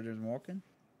faster than walking?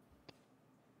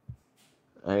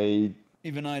 I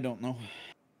Even I don't know.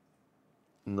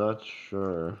 not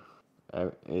sure.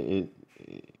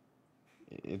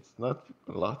 It's not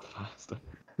a lot faster.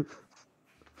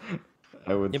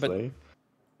 I would Yeah, but- say.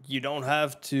 You don't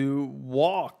have to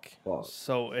walk. Walk.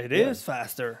 So it Yeah. is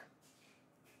faster.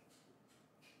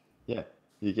 Yeah,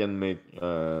 you can make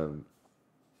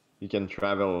you can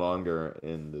travel longer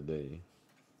in the day.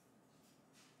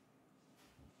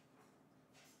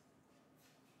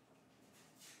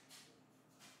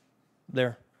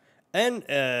 There. And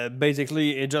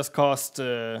basically, it just cost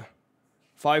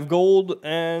 5 gold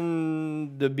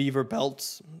and the beaver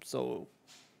pelts. So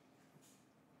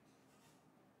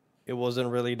it wasn't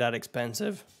really that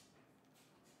expensive.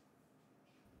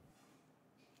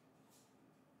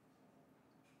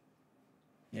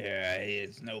 Yeah,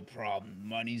 it's no problem.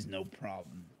 Money's no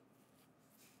problem.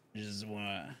 Just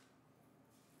wanna.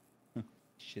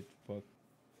 Shit, fuck.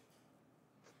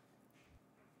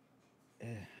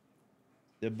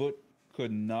 The book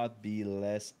could not be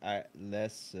less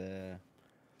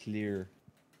clear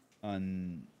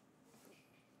on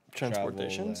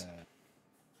Transportations. travel,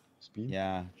 Speed?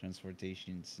 yeah,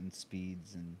 transportations and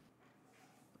speeds and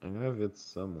I have it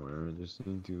somewhere. I just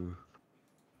need to.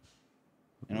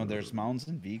 there's mounts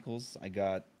and vehicles. I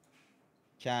got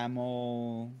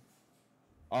camel.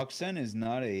 Oxen is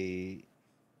not a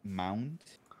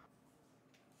mount.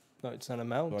 No, it's not a So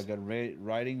mount. I got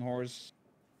riding horse,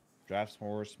 draft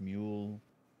horse, mule,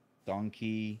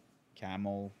 donkey,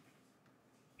 camel.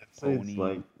 Let's say it's Pony.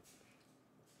 like.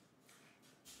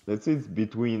 Let's say it's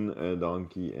between a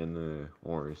donkey and a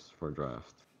horse for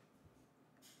draft.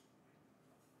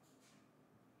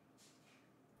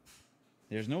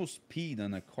 There's no speed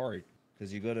on a cart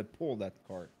because you gotta pull that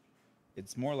cart.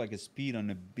 It's more like a speed on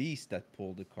a beast that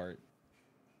pulled the cart.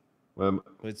 Well,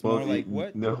 But it's well, more like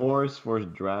what? The horse for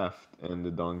draft and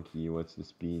the donkey. What's the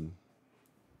speed?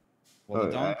 Well,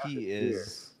 the Oh, I have donkey it here.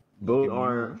 is. Both like a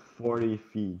are mule, 40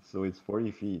 feet, so it's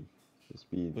 40 feet the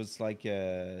speed. so it's like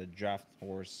a draft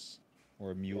horse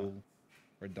or a mule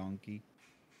or donkey.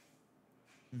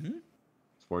 Mm-hmm.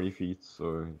 It's 40 feet,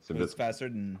 so it's a But bit. it's faster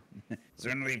than.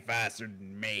 Certainly faster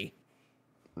than me.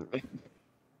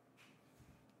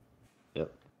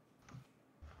 Yep.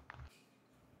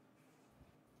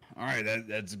 All right,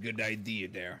 that's a good idea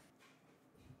there.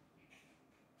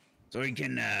 So you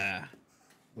can,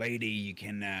 lady, you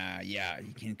can,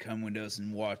 you can come with us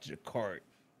and watch the cart.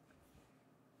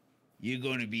 You're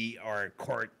going to be our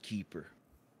cart keeper.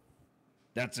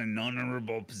 That's an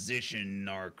honorable position in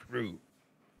our crew.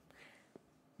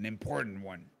 An important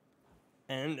one.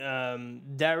 And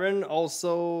Darren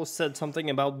also said something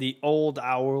about the old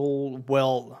owl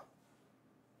well.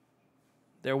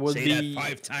 There would Say be that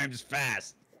 5 times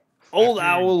fast. Old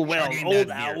After owl well, chugging old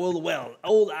that beer. owl well,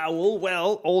 old owl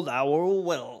well, old owl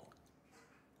well.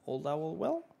 Old owl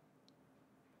well?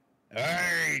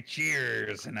 Hey,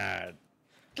 cheers tonight.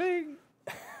 Cling.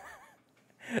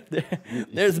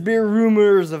 There's been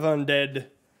rumors of undead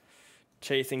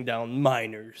chasing down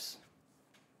miners.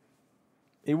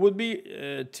 It would be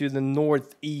to the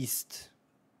northeast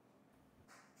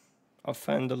of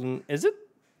Fandolin. Is it?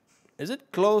 Is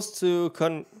it close to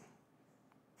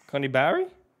Conyberry?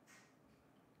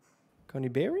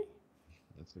 Conyberry?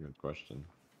 That's a good question.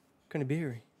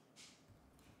 Conyberry.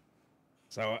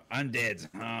 So undeads,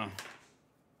 huh?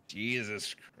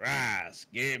 Jesus Christ,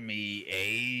 give me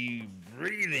a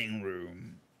breathing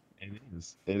room. It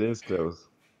is. It is close.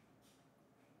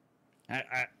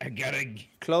 I gotta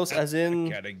Close as in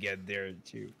gotta get there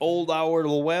too. Old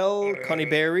Owl Well,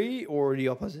 Conyberry, or the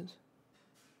opposite?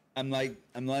 I'm like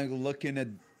looking at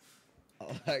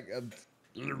like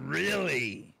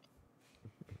Really?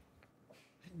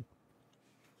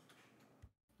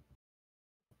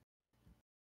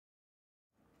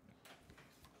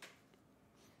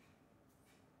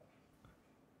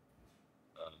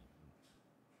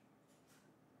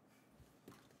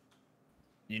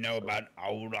 You know about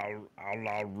Old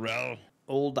Rel?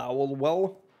 Old Owl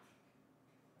Well.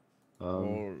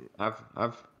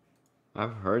 I've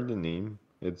heard the name.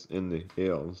 It's in the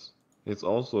hills. It's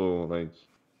also like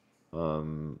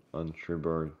on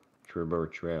Tribor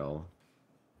Trail,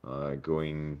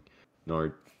 going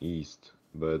northeast,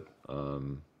 but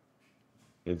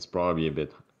it's probably a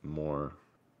bit more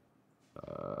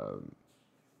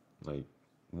like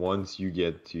once you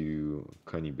get to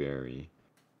Conyberry,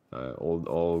 Old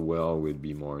Well would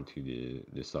be more to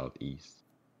the southeast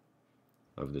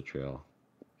of the trail.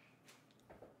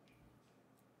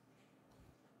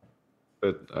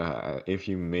 But if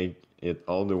you make it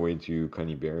all the way to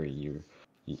Conyberry,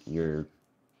 you're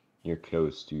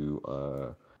close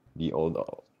to the Old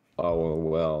Owl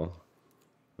Well,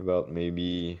 about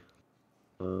maybe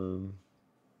like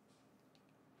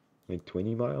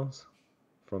 20 miles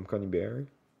from Conyberry.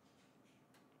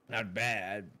 Not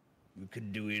bad. We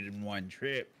could do it in one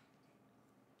trip.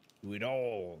 Do it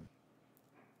all.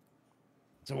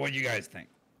 So what do you guys think?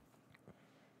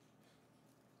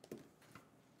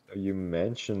 You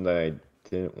mentioned that I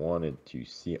didn't want it to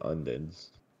see undeads,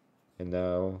 and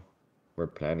now we're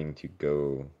planning to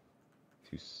go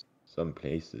to some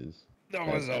places. That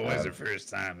was always the first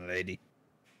time, lady.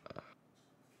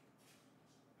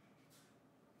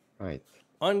 Right.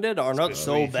 Undead are not Especially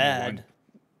so if you bad. want-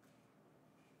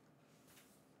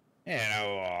 You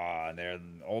know, they're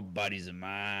old buddies of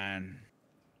mine.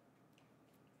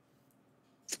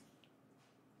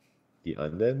 The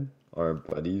undead are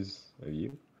buddies of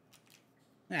you?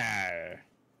 I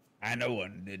know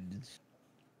what it is.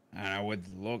 I know what they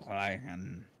look like,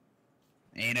 and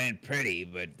it ain't pretty,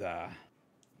 but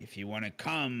if you want to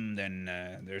come, then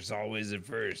there's always a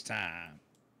first time.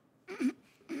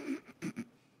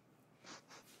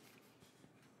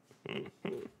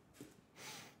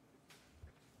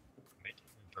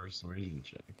 Persuasion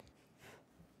check.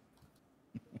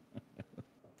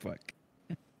 Fuck.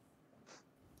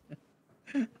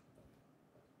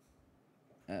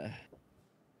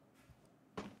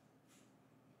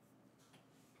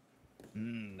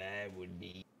 That would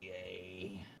be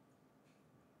a.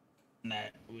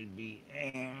 That would be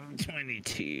a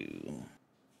 22.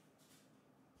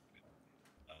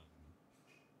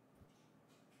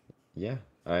 Yeah,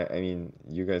 I mean,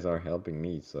 you guys are helping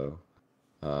me, so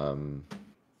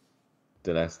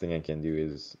the last thing I can do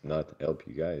is not help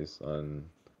you guys on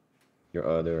your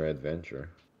other adventure.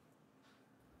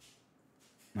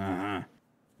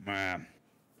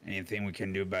 Anything we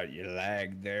can do about your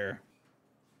lag there?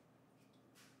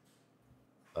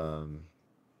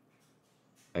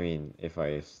 I mean, if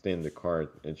I stay in the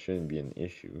cart, it shouldn't be an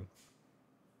issue.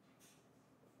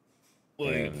 Well,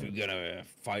 if you're gonna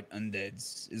fight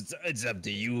undeads, it's up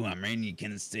to you. I mean, you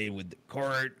can stay with the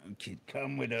cart, you can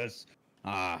come with us.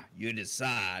 You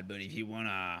decide. But if you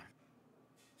wanna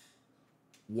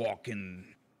walk in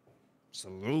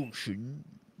solution,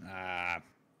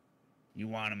 you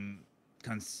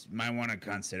might want to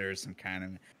consider some kind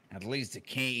of at least a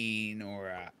cane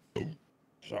or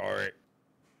sorry,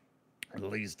 at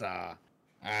least I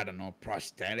don't know,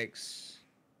 prosthetics.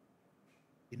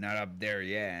 You're not up there,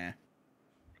 yeah.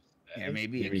 Yeah,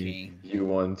 maybe a cane. You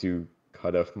want to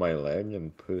cut off my leg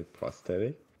and put a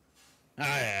prosthetic?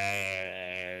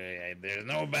 There's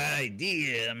no bad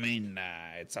idea. I mean,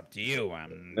 it's up to you.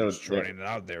 I'm No, just throwing it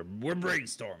out there. We're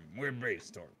brainstorming.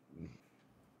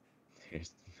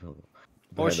 There's no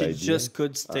Or bad she idea. just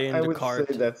could stay in I the would cart.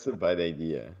 say that's a bad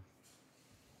idea.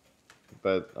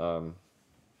 but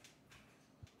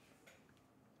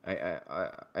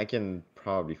I can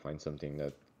probably find something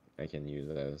that I can use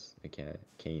as a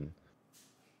cane.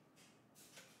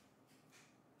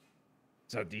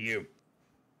 It's up to you.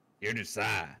 You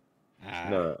decide.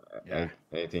 No, Yeah.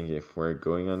 I think if we're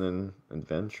going on an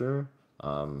adventure,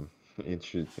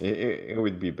 it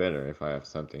would be better if I have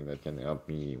something that can help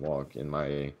me walk in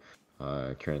my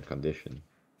current condition.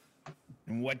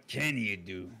 And what can you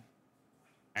do?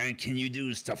 I mean, can you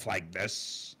do stuff like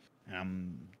this?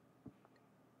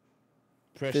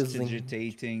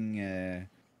 Prestidigitating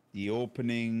the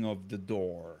opening of the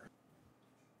door.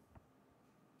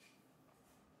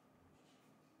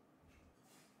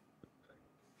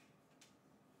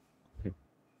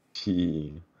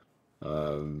 She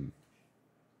um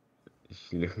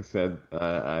she looks at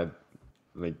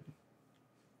like,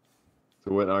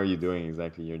 so what are you doing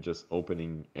exactly? You're just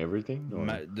opening everything, or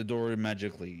The door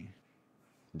magically.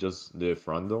 just the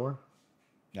front door?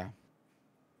 Yeah.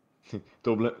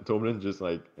 Toblin just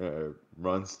like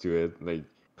runs to it, like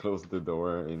close the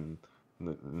door, and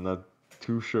not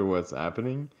too sure what's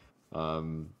happening.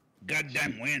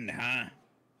 Goddamn wind, huh?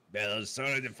 Better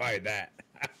solidify that.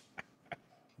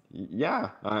 Yeah,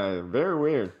 very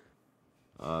weird.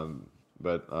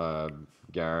 But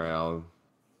Garel,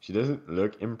 she doesn't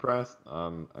look impressed.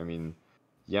 I mean,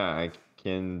 yeah, I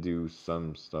can do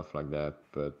some stuff like that,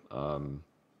 but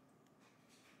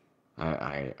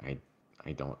I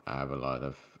don't have a lot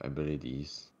of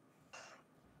abilities.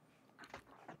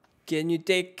 Can you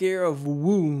take care of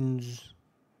wounds?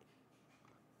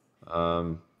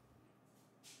 I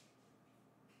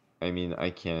mean, I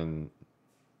can,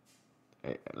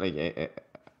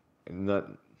 not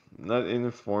in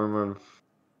the form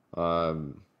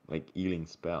of like healing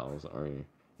spells or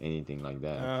anything like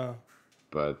that,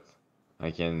 but I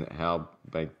can help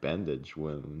like bandage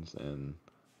wounds and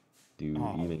do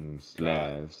healing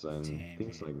slabs and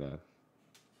things like that.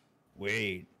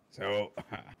 Wait, so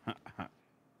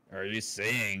are you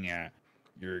saying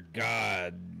your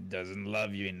god doesn't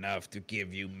love you enough to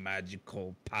give you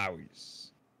magical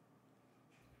powers?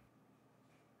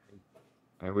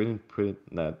 I wouldn't put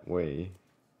it that way.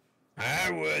 I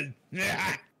would.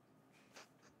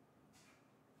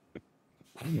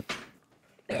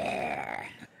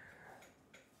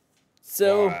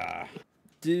 So,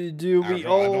 do we I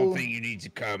all? don't think you need to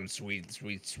come, sweet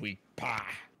pie.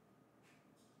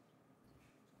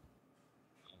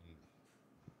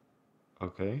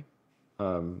 Okay.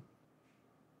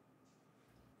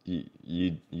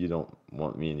 You don't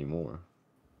want me anymore.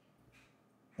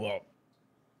 Well,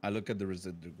 I look at the rest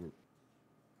of the group.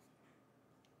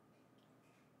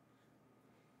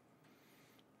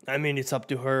 I mean, it's up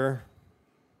to her.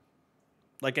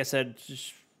 Like I said,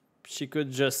 she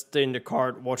could just stay in the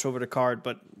cart, watch over the cart,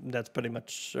 but that's pretty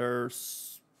much her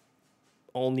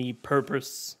only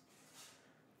purpose.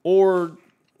 Or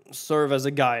serve as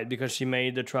a guide, because she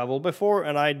made the travel before,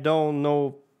 and I don't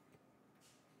know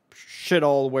shit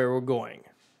all where we're going.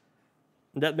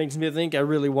 That makes me think I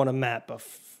really want a map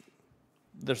of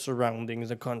the surroundings,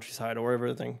 the countryside, or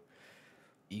everything.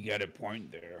 You got a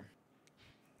point there.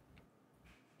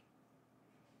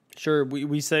 Sure,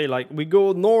 we say, like, we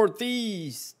go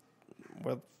northeast.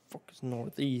 Where the fuck is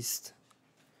northeast?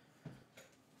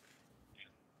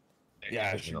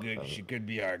 Yeah, she could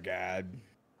be our guide.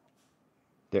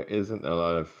 There isn't a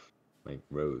lot of like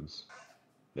roads.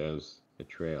 There's a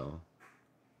trail,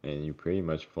 and you pretty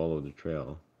much follow the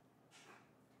trail.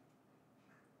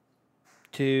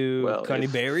 To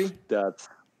Conyberry? If that's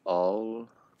all,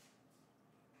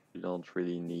 you don't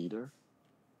really need her.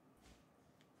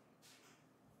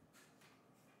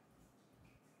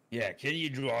 Yeah, can you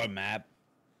draw a map?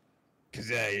 Because,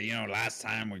 last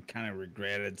time we kind of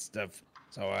regretted stuff.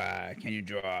 So, can you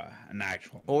draw an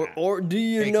actual map? Or do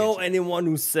you know anyone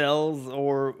who sells,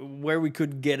 or where we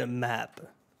could get a map?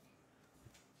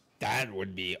 That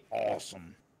would be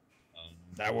awesome.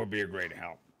 That would be a great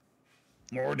help.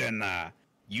 More than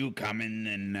you coming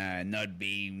and not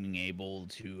being able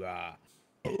to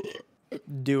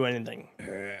do anything.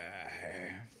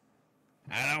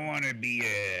 I don't want to be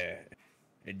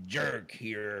a jerk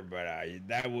here, but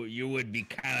you would be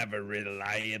kind of a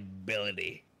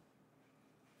reliability.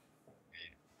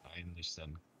 I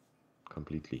understand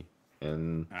completely,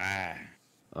 and yeah,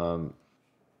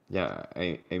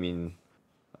 I mean,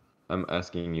 I'm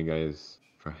asking you guys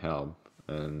for help,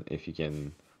 and if you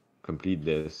can complete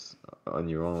this on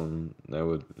your own, that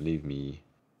would leave me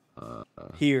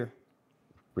here,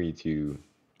 free to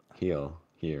heal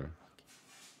here.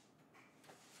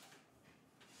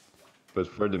 But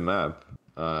for the map,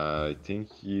 I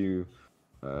think you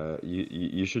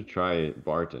should try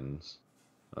Barton's.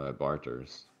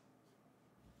 barters.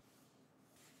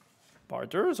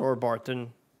 Barters or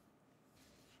Barton?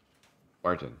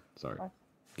 Barton, sorry.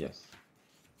 Yes.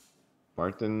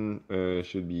 Barton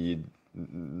should be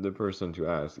the person to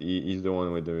ask. He's the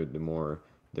one with the more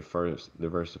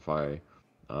diversify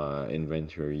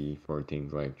inventory for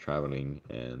things like traveling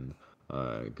and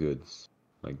goods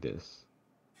like this.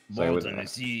 So Bolton,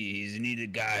 is he the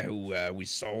guy who we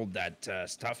sold that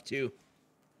stuff to?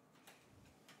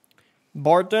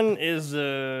 Barton is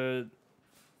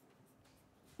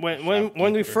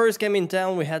when we first came in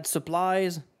town, we had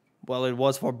supplies. Well, it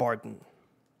was for Barton.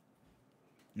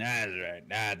 That's right.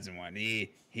 That's the one. He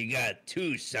got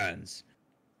 2 sons,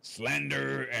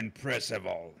 Slender and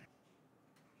Percival.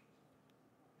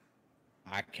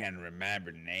 I can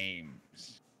remember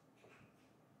names.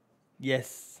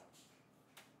 Yes.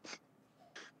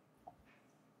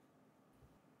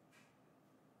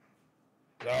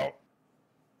 So,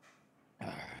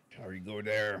 shall we go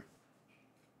there?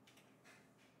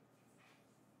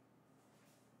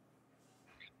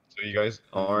 So you guys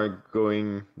are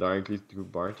going directly to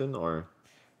Barton, or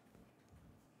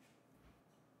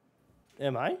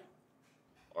Am I?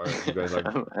 you guys are?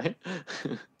 Am I?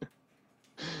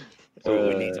 So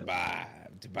we need to buy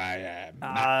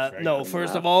maps, right? No.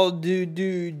 First of all,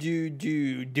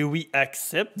 do we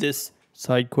accept this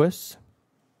side quest?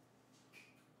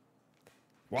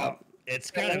 Well, it's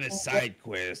kind of a side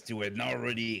quest to an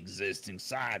already existing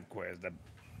side quest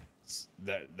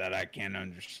that I can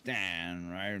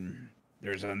understand, right?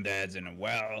 There's undeads in a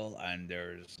well, and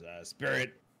there's a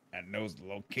spirit that knows the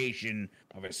location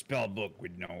of a spell book we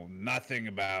know nothing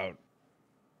about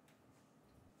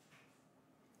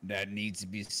that needs to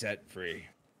be set free.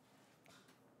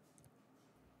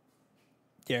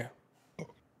 Yeah.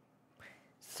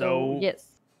 So yes.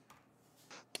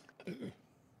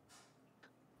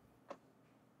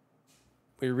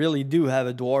 We really do have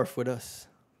a dwarf with us.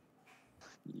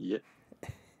 Yeah.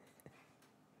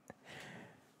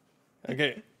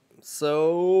 Okay,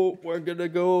 so we're gonna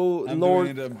go I'm north.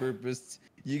 doing it on purpose.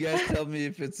 You guys tell me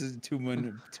if it's too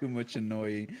much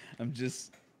annoying.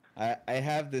 I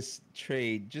have this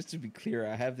trait. Just to be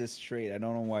clear, I have this trait. I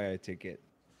don't know why I took it.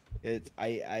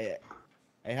 I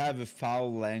have a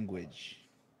foul language.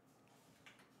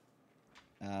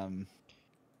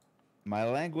 My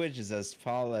language is as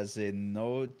foul as a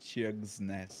no chug's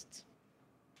nest.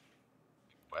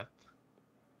 What?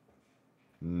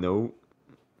 No.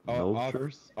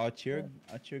 Chug's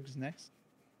nest.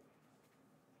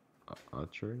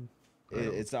 Orchard?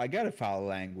 It's I got a foul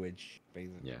language,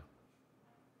 basically. Yeah.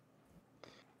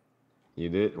 You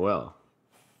did well.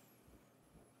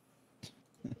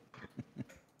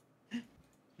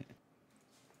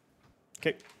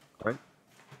 Okay. Alright.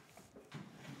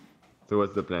 So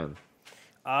what's the plan?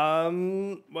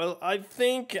 Well, I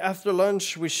think after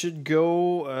lunch we should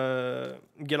go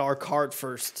get our cart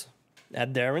first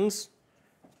at Darren's,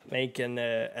 make an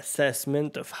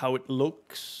assessment of how it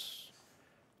looks,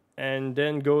 and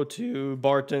then go to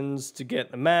Barton's to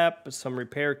get a map, some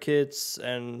repair kits,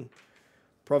 and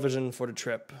provision for the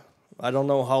trip. I don't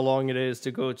know how long it is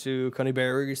to go to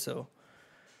Conyberry, so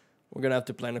we're gonna have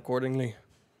to plan accordingly.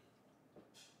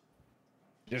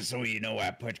 Just so you know,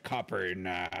 I put copper in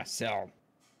cell.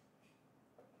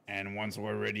 And once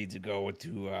we're ready to go to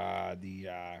the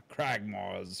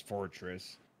Cragmaw's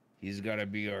fortress, he's gotta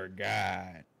be our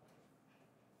guide.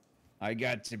 I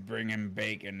got to bring him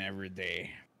bacon every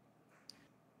day.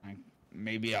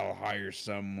 Maybe I'll hire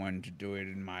someone to do it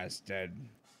in my stead.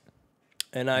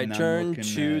 And I And I'm turn looking,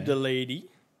 to the lady.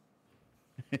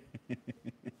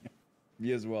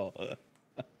 Me as well.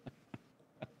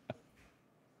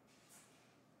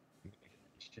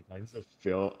 She kinds of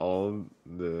feel all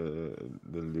the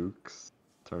looks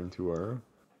turn to her.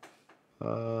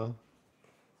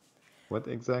 What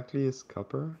exactly is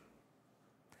copper?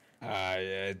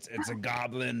 It's a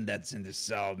goblin that's in the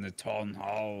cell in the town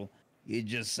hall. You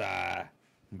just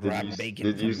grab bacon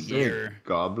Did from you say here.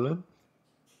 goblin?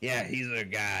 Yeah, he's our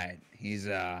guide. He's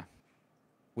we A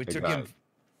took guide.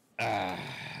 him.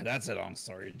 That's a long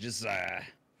story. Just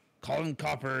call him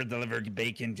Copper, deliver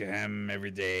bacon to him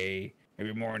every day,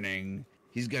 every morning.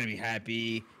 He's gonna be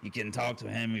happy. You can talk to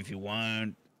him if you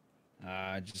want.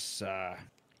 Just you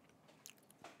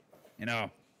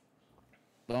know,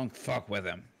 don't fuck with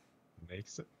him.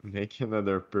 Make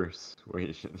another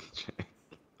persuasion check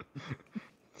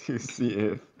to see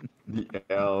if the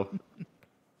elf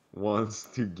wants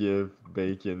to give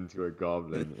bacon to a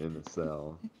goblin in a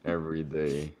cell every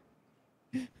day.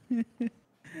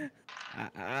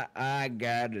 I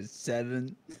got a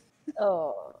 7.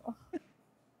 Oh.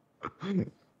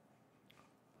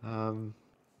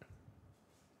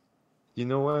 You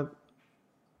know what?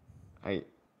 I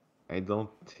I don't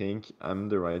think I'm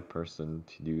the right person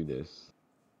to do this.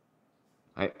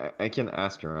 I can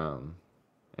ask around,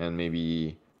 and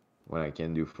maybe what I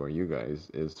can do for you guys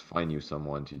is find you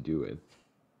someone to do it.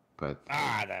 But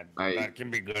That I that can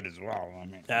be good as well. I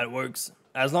mean, That works.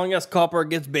 As long as Copper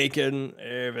gets bacon,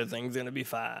 everything's gonna be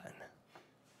fine.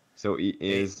 so he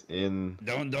is in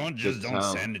don't the just don't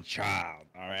town. send a child.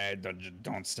 All right,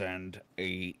 don't send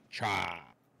a child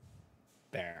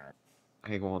there.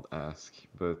 I won't ask,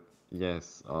 but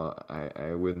yes,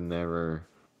 I would never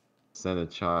send a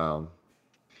child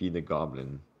feed a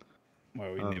goblin.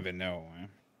 Well, we Um, never know. Huh?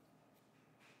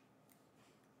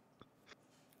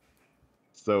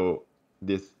 So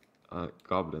this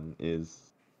goblin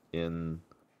is in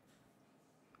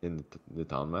the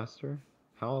town master.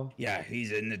 How? Yeah,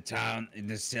 he's in the town, in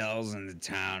the cells in the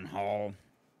town hall.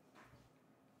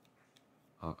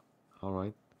 All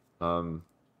right. Um.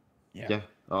 Yeah. Yeah.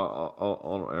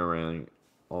 I'll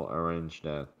arrange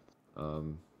that.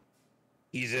 Um.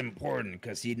 He's important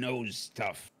because he knows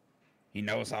stuff. He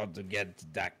knows how to get to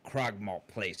that Krogmalt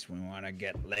place we want to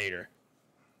get later.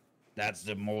 That's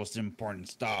the most important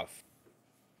stuff.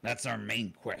 That's our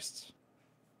main quest.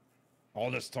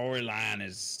 All the storyline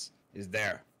is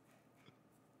there.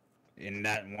 In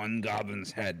that one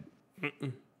goblin's head.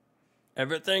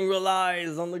 Everything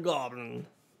relies on the goblin.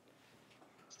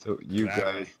 So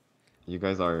Exactly. you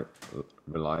guys are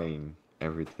relying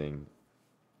everything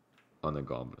on a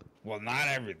goblin. Well, not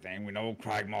everything. We know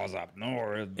Krogmal's up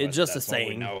north. It's But just a that's all we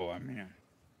saying. know. I mean,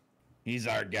 he's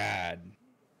our guide.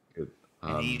 Good.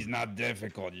 And he's not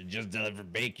difficult. You just deliver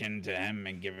bacon to him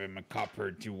and give him a cup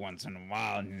or two once in a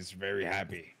while, and he's very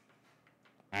happy.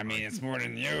 I mean, it's more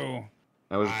than you.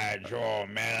 I was I draw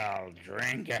metal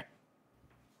drinker.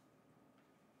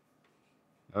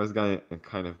 I was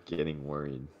kind of getting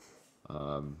worried,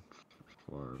 um,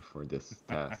 for this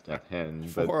task at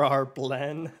hand, but For our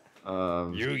plan.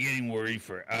 You're getting worried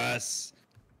for us.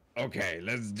 Okay,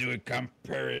 let's do a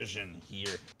comparison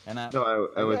here. And no,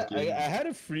 I was I getting. had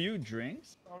a few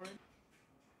drinks already,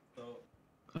 so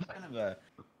kind of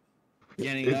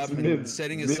getting It's up and mid-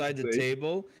 setting aside the midday.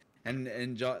 table and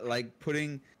like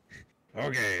putting.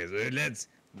 okay, so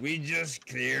we just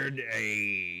cleared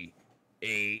a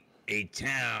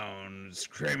town's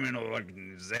criminal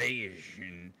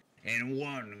organization in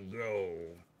one go.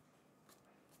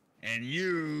 And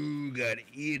you got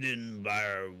eaten by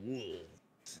our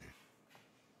wolves.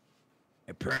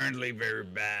 Apparently very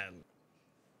bad.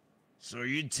 So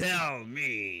you tell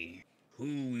me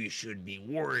who we should be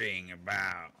worrying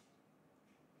about.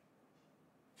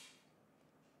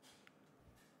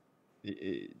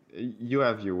 You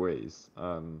have your ways.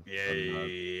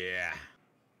 Yeah.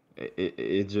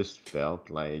 It just felt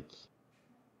like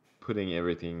putting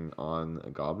everything on a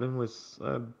goblin was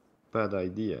a bad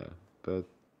idea, but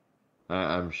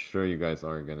I'm sure you guys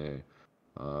are gonna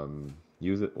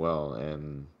use it well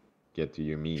and get to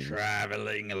your means.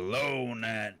 Traveling alone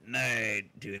at night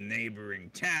to a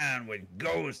neighboring town with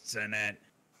ghosts in it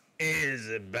is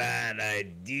a bad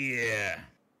idea.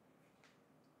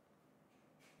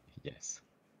 Yes.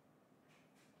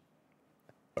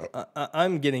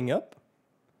 I'm getting up.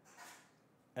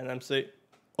 And I'm saying,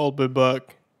 I'll be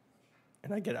back.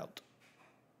 And I get out.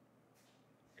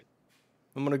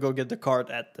 I'm gonna go get the cart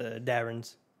at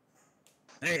Darren's.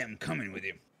 Hey, I'm coming with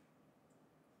you.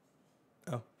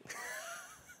 Oh.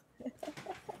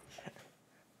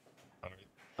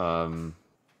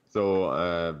 So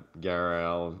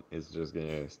Garel is just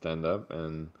gonna stand up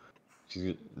and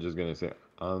she's just gonna say,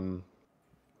 all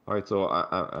right, so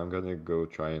I'm gonna go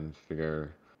try and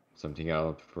figure something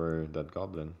out for that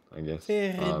goblin, I guess.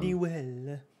 Very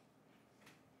well.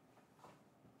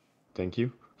 Thank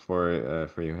you for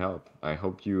your help. I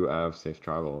hope you have safe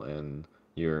travel and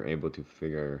you're able to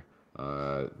figure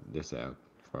this out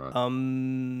for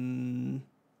us.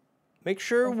 Make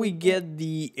sure we get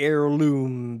the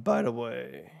heirloom, by the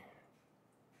way.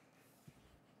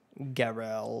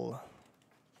 Garel.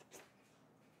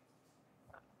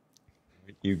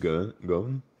 You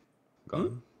gone?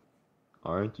 Gone?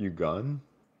 Aren't you gone?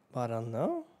 I don't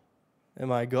know.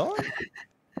 Am I gone?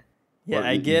 Yeah, Well,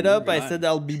 I you- get you- up, I said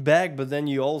I'll be back, but then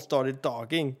you all started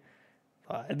talking.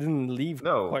 I didn't leave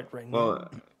No. quite right Well,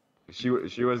 now.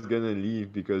 she was gonna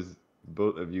leave because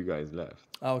both of you guys left.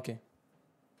 Ah, okay.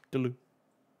 Dulu.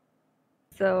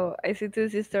 So I see two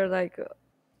sisters like,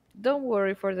 don't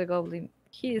worry for the goblin.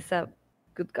 He is a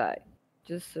good guy.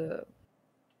 Just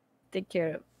take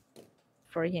care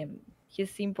for him.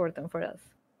 He's important for us.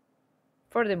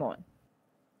 For the moment.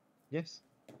 Yes.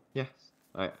 Yes.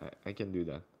 I can do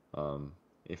that.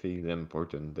 If he's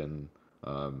important, then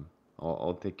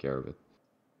I'll take care of it.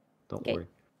 Don't Okay. worry.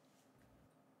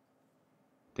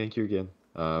 Thank you again.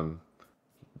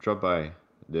 Drop by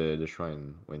the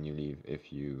shrine when you leave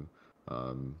if you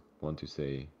want to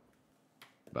say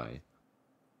bye.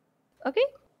 Okay.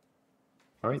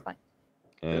 All right. Fine.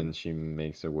 And she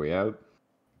makes her way out.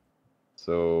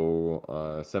 So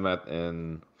Semath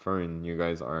and Fern, you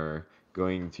guys are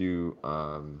going to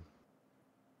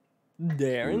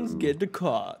Darren's get the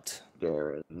cart.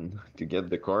 Darren to get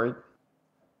the cart.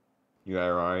 You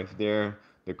arrive there.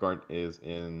 The cart is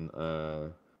in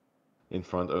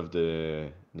front of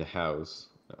the house.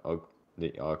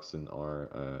 The oxen are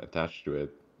attached to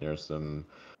it. There's some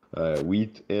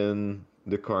wheat in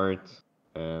the cart,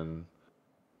 and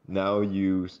now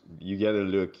you get a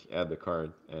look at the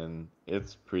cart, and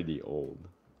it's pretty old.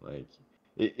 Like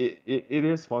it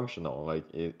is functional. Like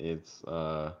it's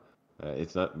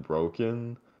not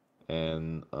broken,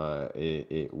 and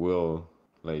it will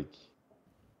like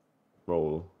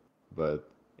roll, but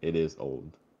it is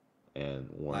old and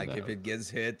worn Like out. if it gets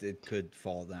hit, it could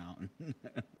fall down.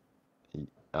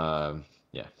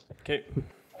 Yeah. Okay.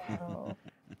 Oh,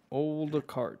 Old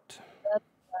cart.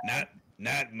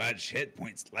 Not much hit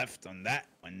points left on that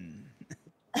one.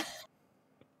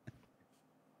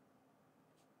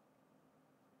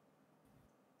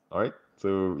 All right.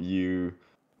 So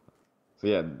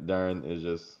yeah, Darren is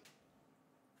just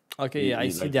Okay, yeah, I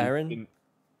see Darren.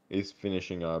 He's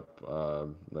finishing up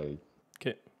like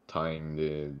Okay. tying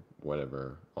the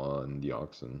whatever on the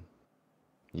oxen.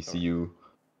 You see you.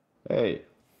 Hey,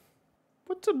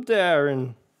 What's up,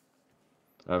 Darren?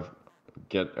 I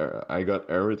got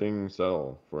everything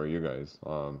settled for you guys.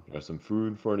 There's some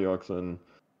food for the oxen.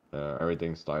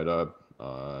 Everything's tied up.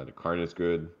 The cart is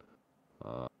good.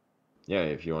 Yeah,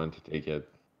 if you want to take it,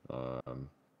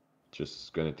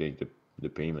 just gonna take the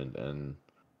payment and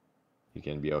you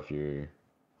can be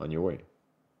on your way.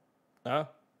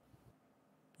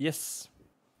 Yes.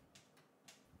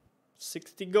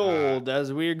 60 gold,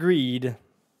 as we agreed.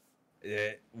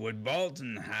 Would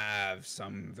Bolton have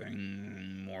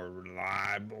something more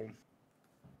reliable?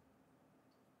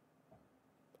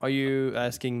 Are you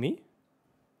asking me?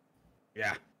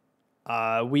 Yeah.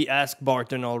 We asked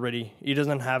Barton already. He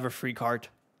doesn't have a free cart.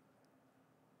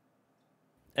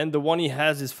 And the one he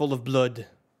has is full of blood.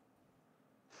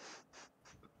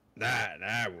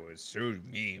 That would suit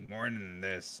me more than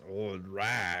this old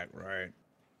rag, right?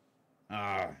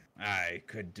 I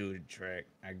could do the trick,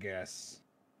 I guess.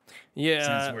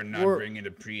 Yeah, Since we're not bringing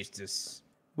the priestess.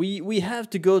 we have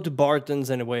to go to Barton's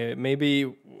anyway.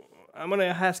 Maybe I'm gonna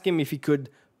ask him if he could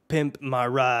pimp my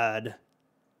ride.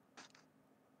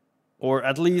 Or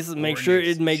at least make an sure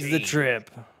it makes the exchange.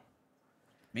 trip.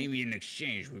 Maybe an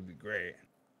exchange would be great.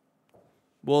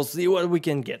 We'll see what we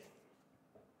can get.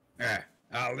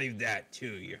 I'll leave that to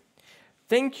you.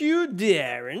 Thank you,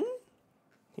 Darren.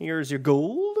 Here's your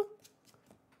gold.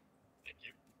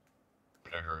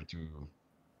 Pleasure to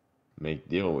make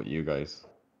deal with you guys.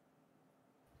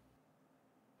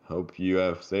 Hope you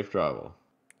have safe travel.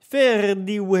 Fare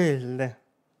thee well.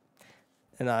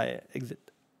 And I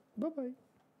exit. Bye-bye.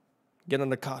 Get on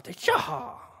the cart.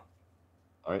 Shaha!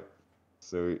 Alright.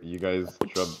 So you guys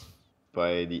drop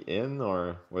by the inn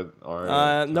or what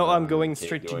are No, I'm going Cade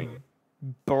straight doing? to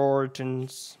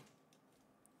Barton's.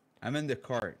 I'm in the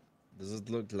cart. Does it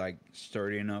look like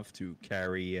sturdy enough to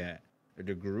carry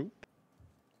the group?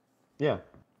 Yeah.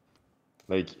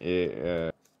 Like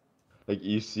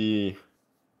you see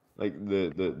like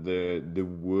the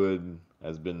wood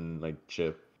has been like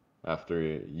chipped after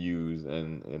use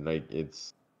and like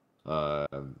it's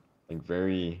like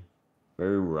very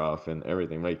rough and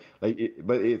everything but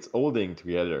it's holding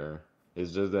together.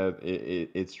 It's just that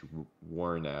it's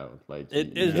worn out. Like It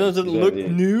you can doesn't see that look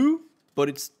new, but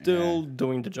it's still Yeah.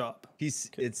 doing the job.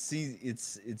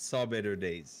 It saw better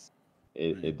days.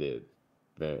 it did.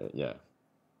 Yeah.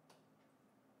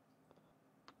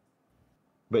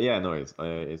 But yeah, no,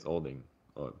 it's holding.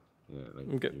 Oh, yeah, like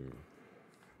Okay.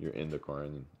 you're in the car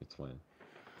and it's fine.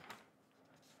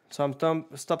 So I'm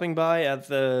stopping by at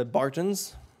the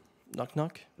Barton's. Knock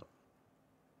knock.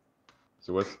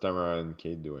 So what's Thamara and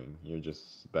Cade doing? You're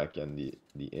just back in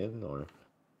the inn, or?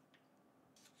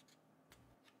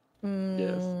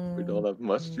 Yes, we don't have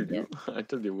much to yeah. do. I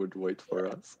thought they would wait for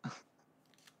us.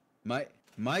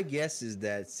 My guess is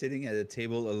that sitting at a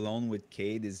table alone with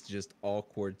Cade is just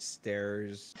awkward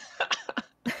stares.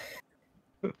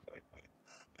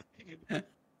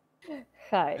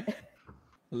 Hi.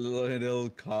 Little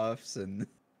coughs and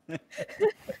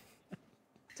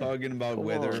talking about Come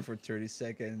weather on. for 30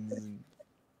 seconds.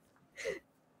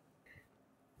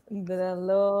 Then a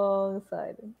long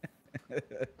silence.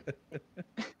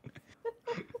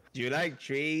 Do you like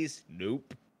trees?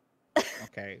 Nope.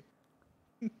 Okay.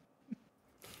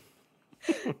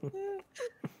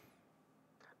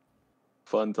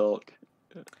 Fun talk.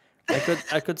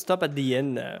 I could stop at the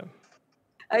end now.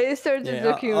 I started Yeah,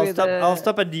 looking I'll with stop. I'll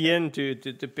stop at the end to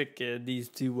pick these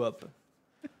two up.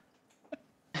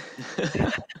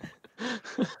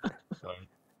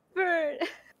 bird.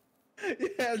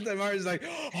 Yeah, Thamara's like,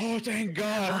 oh, thank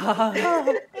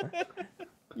God.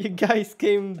 You guys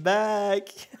came back.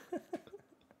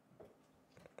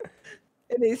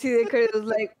 And I see the card was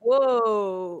like,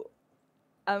 whoa.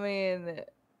 I mean,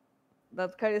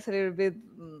 that card is a little bit.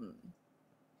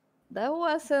 That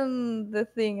wasn't the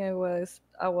thing I was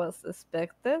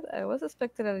expected. I was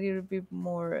expected a little bit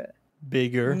more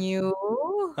Bigger. new,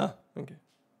 Ah, okay.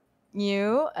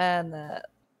 and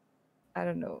I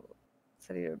don't know. It's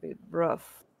a little bit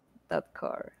rough. That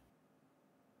card.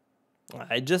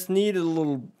 I just need a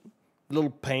little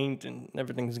paint and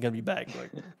everything's gonna be back.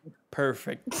 Like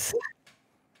perfect.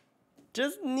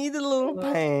 Just need a little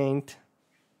paint.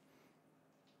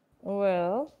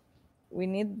 Well, we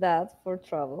need that for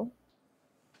travel.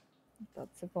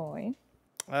 That's the point.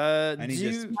 I need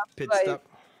do this you- pit Right. stop.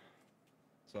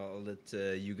 So I'll let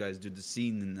you guys do the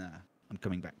scene, and I'm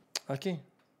coming back. Okay.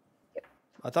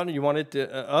 I thought you wanted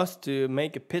us to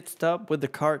make a pit stop with the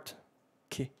cart.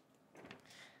 Okay.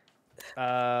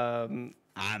 I'm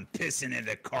pissing in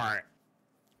the cart.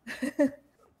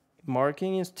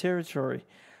 Marking his territory.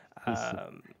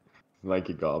 Like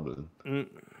a goblin.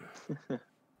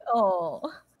 Oh.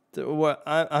 So what?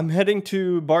 I'm heading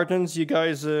to Barton's. You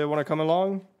guys want to come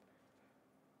along?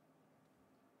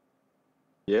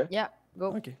 Yeah. Yeah.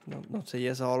 Go. Okay. No, don't say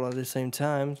yes all at the same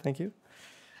time. Thank you.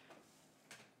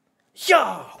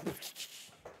 Yeah.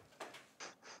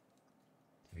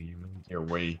 You make your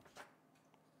way.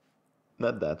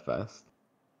 Not that fast.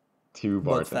 To But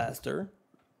Barton. faster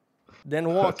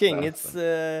than walking. It's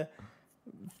faster.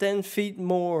 10 feet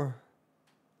more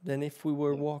than if we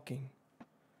were walking.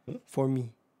 For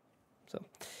me. So,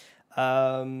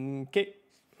 okay.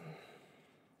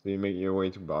 So you make your way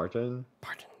to Barton.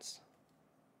 Barton's.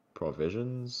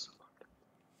 Provisions.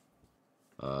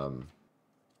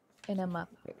 In a map.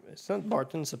 It's not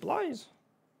Barton Supplies.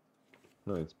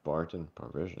 No, it's Barton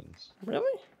Provisions.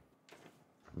 Really?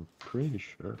 I'm pretty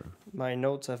sure. My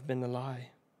notes have been a lie.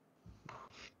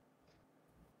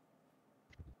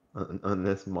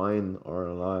 Unless mine are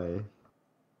a lie.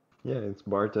 Yeah, it's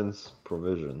Barton's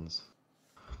Provisions.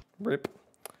 Rip.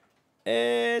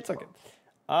 It's okay.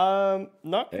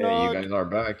 Knock Hey, knock. you guys are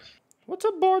back. What's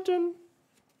up, Barton?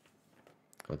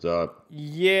 What's up?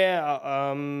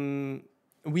 Yeah,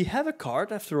 we have a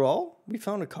cart after all. We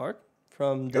found a cart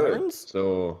from Good. Darren's.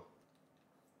 So,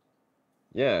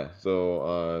 yeah,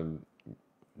 so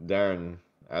Darren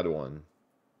had one.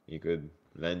 He could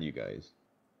lend you guys.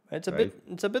 It's a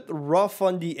Right. bit rough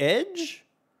on the edge,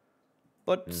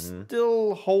 but Mhm.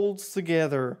 still holds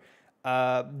together.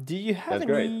 Do you have That's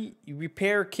great. any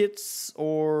repair kits,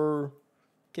 or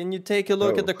can you take a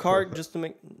look No. at the cart just to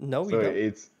make? No, So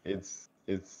you don't.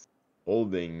 it's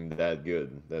holding that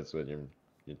good. That's what you're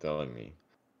telling me.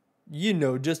 You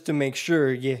know, just to make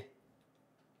sure. Yeah.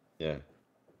 Yeah.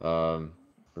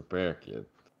 Repair kit.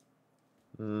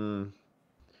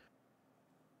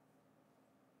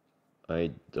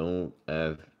 I don't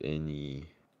have any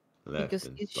left Because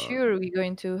in it's stock. sure we're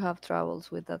going to have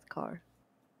troubles with that car.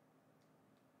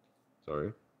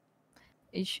 Sorry.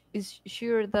 It's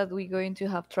sure that we're going to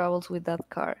have troubles with that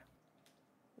car.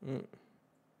 Mm.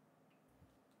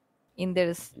 In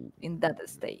that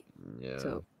state. Yeah.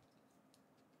 So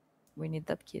we need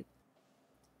that kit.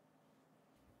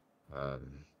 I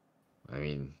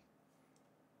mean,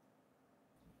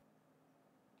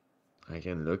 I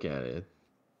can look at it.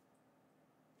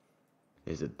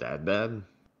 Is it that bad?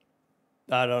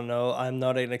 I don't know. I'm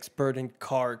not an expert in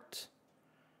cart.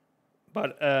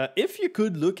 But if you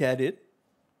could look at it,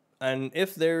 and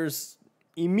if there's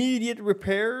immediate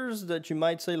repairs that you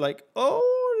might say, like,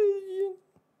 oh,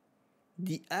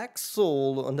 the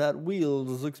axle on that wheel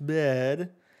looks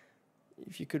bad.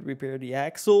 If you could repair the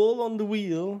axle on the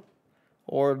wheel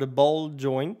or the ball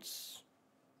joints.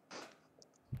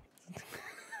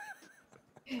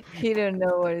 He don't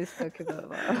know what he's talking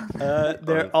about.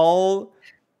 They're all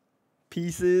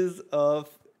pieces of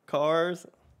cars.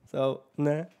 So,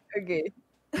 nah. Okay.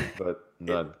 But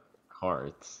not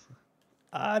carts.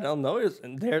 I don't know.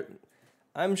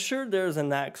 I'm sure there's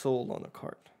an axle on a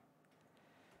cart.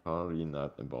 Probably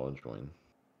not a ball joint.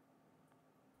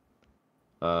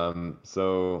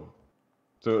 So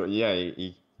yeah,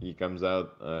 he comes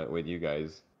out with you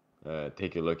guys.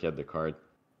 Take a look at the cart.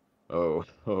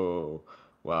 Oh,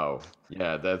 Wow.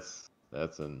 Yeah, that's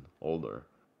an older.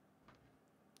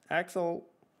 Axel.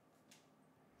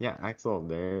 Yeah, Axel,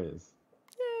 there it is.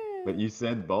 Yay. But you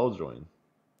said ball joint.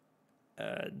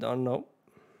 Don't know.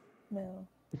 No.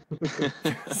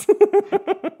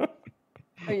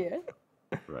 Oh yeah.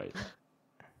 Right.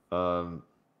 So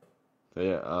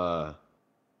yeah,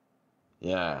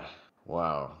 yeah.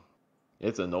 Wow.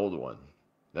 It's an old one.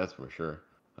 That's for sure.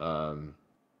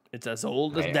 It's as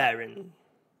old as I- Darren.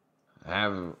 I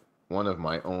have one of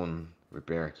my own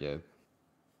repair kit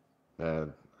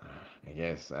that I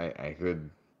guess I could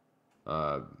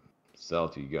sell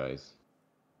to you guys.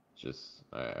 Just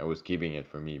I was keeping it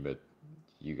for me, but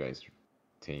you guys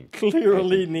think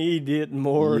Clearly need it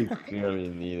more. you clearly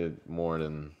need it more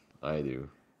than I do.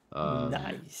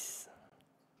 Nice.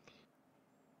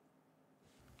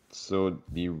 So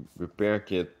the repair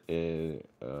kit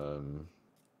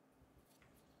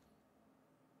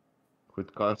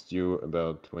would cost you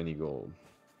about 20 gold.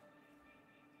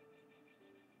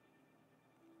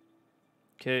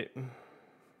 Okay.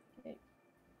 Okay.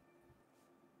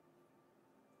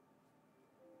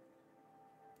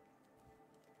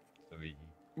 So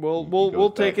We'll he we'll goes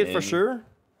we'll take back it for in. sure.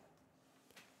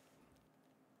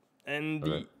 And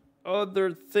the Okay.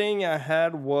 other thing I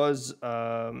had was,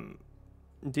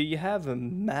 do you have a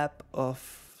map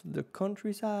of the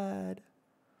countryside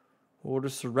or the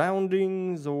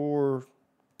surroundings or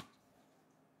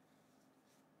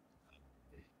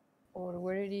Or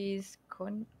where it is,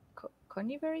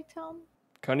 Conyberry Town?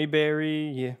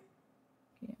 Conyberry? Yeah.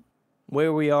 Yeah.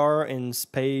 Where we are in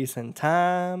space and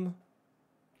time.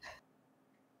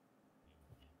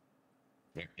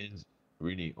 There is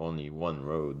really only one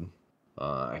road.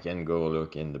 I can go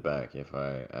look in the back if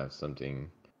I have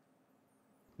something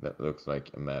that looks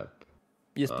like a map.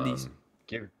 Yes, please.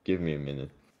 Give me a minute.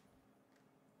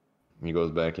 He goes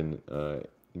back in.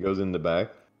 He goes in the back.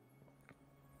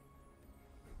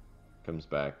 Comes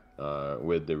back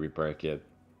with the repair kit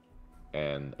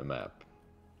and a map.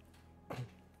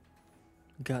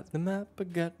 Got the map. I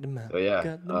got the map. So yeah,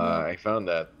 got the map. I found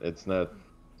that it's not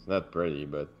pretty,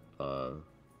 but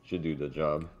should do the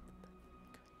job.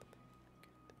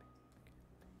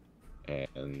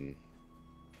 And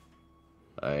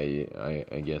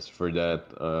I guess for that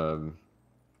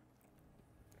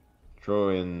throw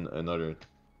in another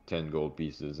 10 gold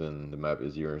pieces and the map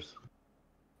is yours.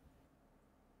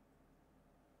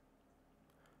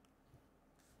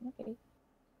 Okay.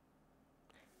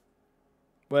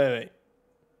 Wait.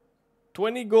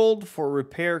 20 gold for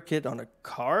repair kit on a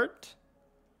cart.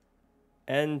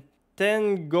 And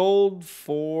 10 gold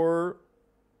for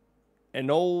an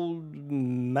old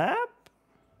map?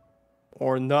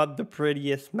 Or not the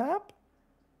prettiest map?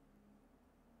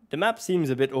 The map seems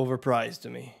a bit overpriced to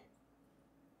me.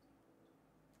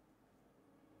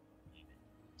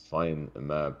 Find a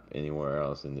map anywhere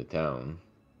else in the town.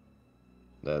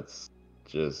 That's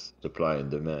just supply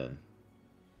and demand.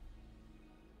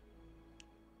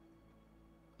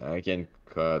 I can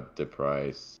cut the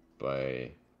price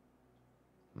by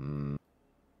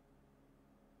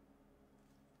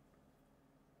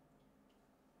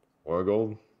 4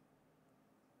 gold.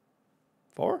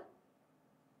 4?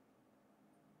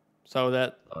 So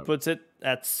that Oh. puts it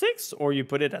at 6, or you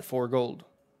put it at 4 gold?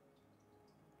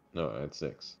 No, at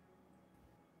 6.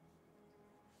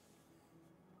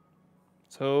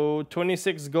 So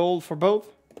 26 gold for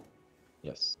both?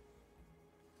 Yes.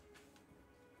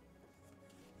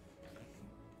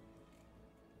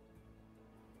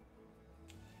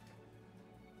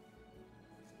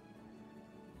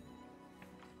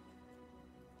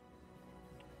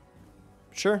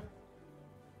 Sure.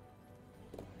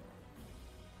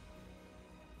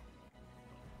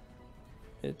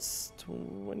 It's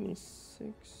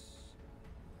 26.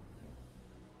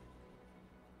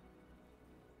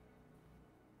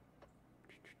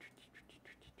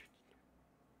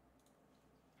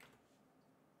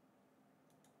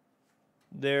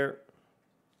 There.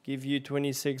 Give you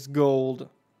 26 gold.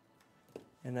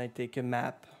 And I take a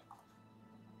map.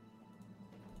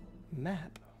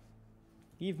 Map.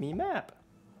 Give me map.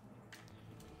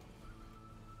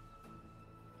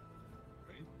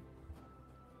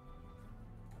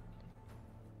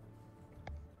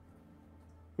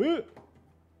 Oh,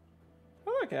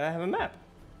 look, I have a map.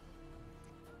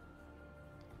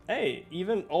 Hey,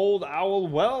 even Old Owl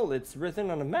Well, it's written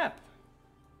on a map.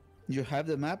 You have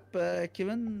the map,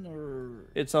 Kevin, or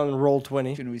It's on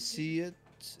Roll20. can we see it?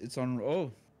 It's on.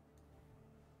 Oh,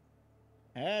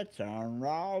 it's on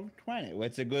Roll 20. Well,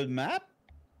 it's a good map.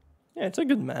 Yeah, it's a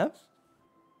good map.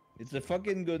 It's a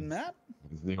fucking good map.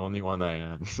 It's the only one I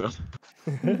had. So.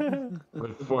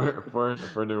 But for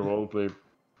the roleplay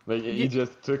Like he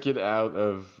just took it out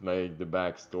of like the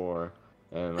back store,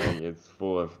 and like it's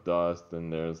full of dust,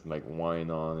 and there's like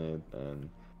wine on it, and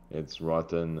it's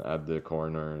rotten at the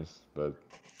corners. But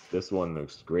this one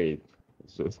looks great.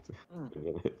 It's just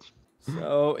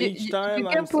So each time you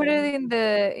I'm can put it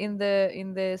saying,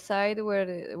 in the side where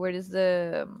is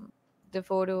the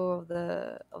photo of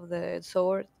the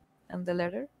sword and the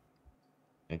letter.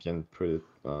 I can put it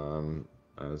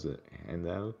as a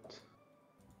handout.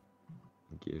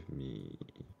 Give me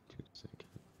 2 seconds.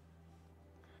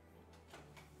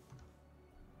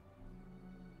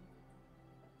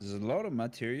 There's a lot of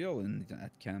material in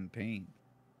that campaign.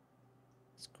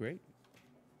 It's great.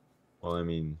 Well, I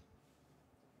mean,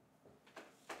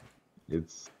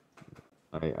 it's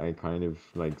I kind of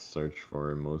like search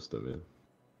for most of it.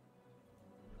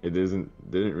 It didn't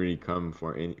really come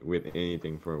for with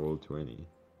anything for Roll20.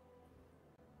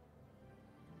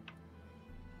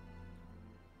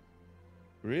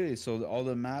 Really? So all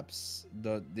the maps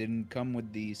that didn't come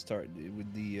with the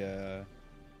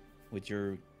with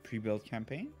your pre-built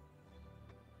campaign?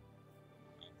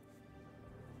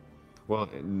 Well,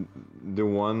 the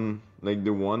one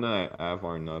that I have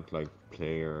are not like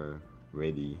player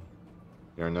ready.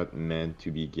 They are not meant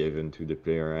to be given to the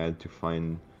player. I had to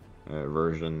find a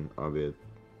version of it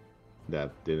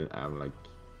that didn't have like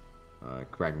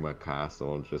Kragma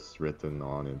Castle just written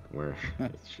on it where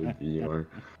it should be, or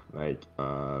like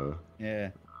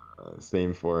Yeah.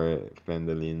 same for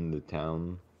Fendelin, the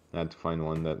town. I had to find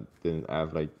one that didn't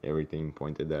have like everything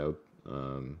pointed out.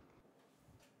 So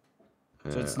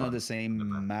it's not the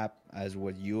same map as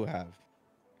what you have.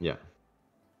 Yeah,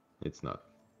 it's not.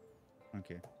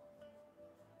 Okay.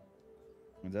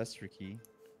 Well, that's tricky.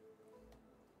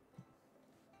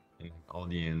 And all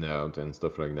the handout and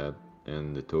stuff like that,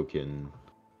 and the token.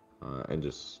 I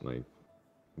just like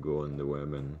go on the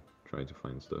web and try to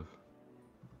find stuff.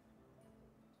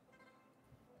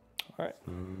 all right.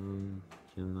 Can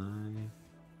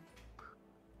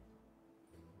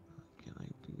I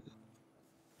do that?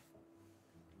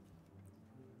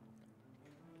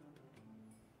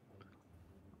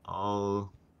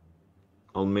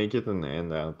 I'll make it an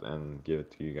handout and give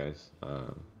it to you guys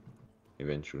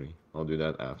eventually. I'll do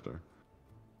that after.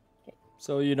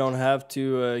 So you don't have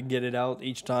to get it out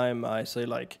each time I say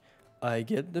like, I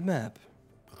get the map.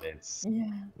 Let's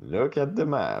Yeah. look at the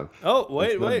map. Oh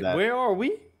wait, It's not wait, that- where are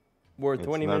we? We're It's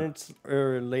 20 not- minutes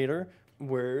later.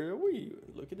 Where are we?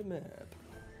 Look at the map.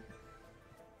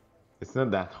 It's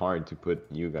not that hard to put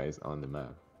you guys on the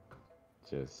map.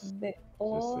 Just The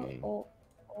saying. old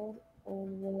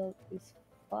world is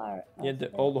far. Yeah, as the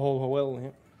well. old whole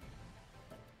well.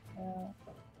 Yeah.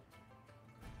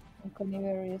 And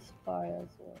Conivery is far as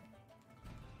well.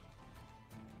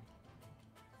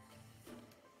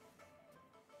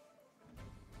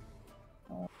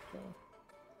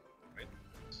 Okay.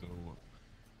 So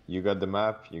you got the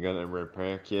map, you got a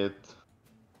repair kit,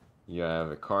 you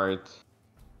have a cart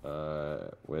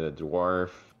with a dwarf,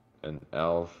 an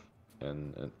elf,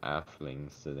 and an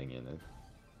halfling sitting in it.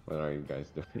 What are you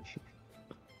guys doing?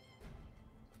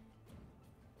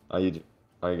 Are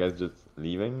you guys just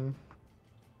leaving?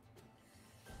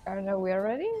 I don't know, we are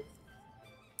ready?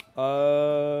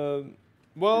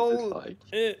 Well, like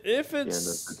if the end of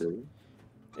it's the day?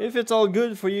 if it's all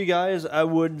good for you guys, I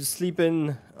would sleep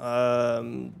in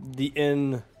the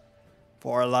inn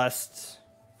for our last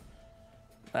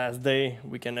day.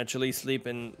 We can actually sleep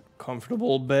in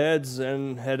comfortable beds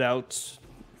and head out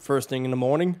first thing in the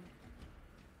morning.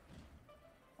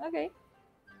 Okay.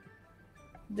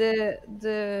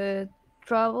 The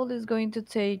travel is going to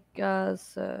take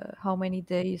us how many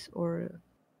days or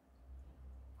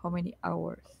how many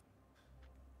hours?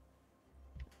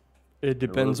 It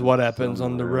depends road what is happens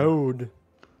on the somewhere. road.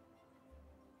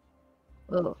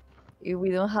 Well, if we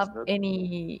don't have not-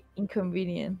 any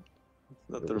inconvenience. It's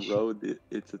not a road,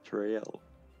 it's a trail.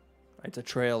 It's a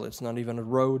trail. It's not even a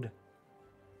road.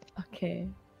 Okay.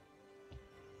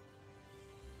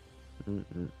 Did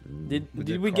With did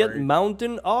the we get cart.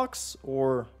 mountain ox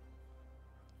or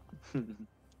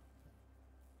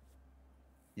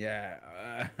Yeah.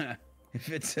 If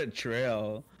it's a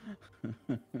trail.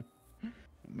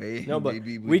 Maybe, no? But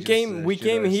maybe we just, came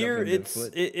shoot here. ourselves in the It's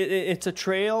foot. it's a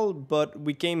trail, but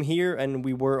we came here and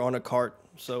we were on a cart.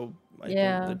 So I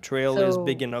Yeah, think the trail is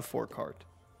big so- enough for a cart.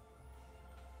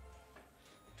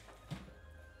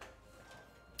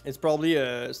 It's probably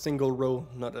a single row,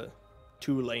 not a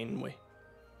 2-lane way.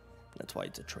 That's why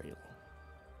it's a trail.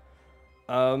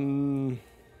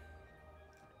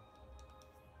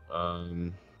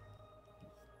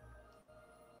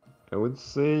 I would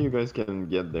say you guys can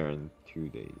get there in 2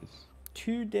 days.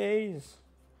 2 days.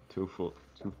 2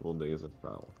 2 full days of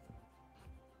travel.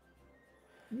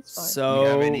 It's fine. Do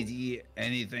you have So,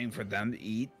 anything for them to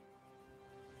eat?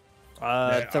 There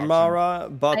are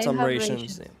Thamara bought I some have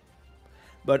rations. rations.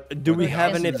 But do What we about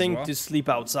have rations as anything well? to sleep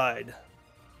outside?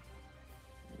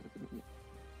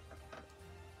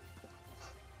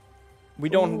 We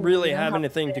don't Ooh, we really don't have have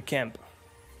anything to camp.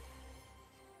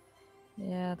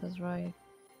 Yeah, that's right.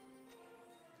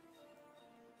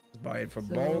 Buy it for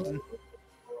So- Bolton.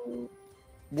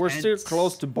 We're still Tents.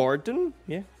 close to Barton,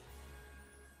 yeah?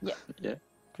 Yeah.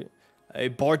 Hey,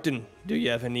 Barton, do you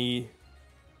have any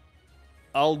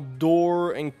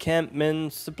outdoor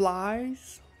encampment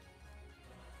supplies?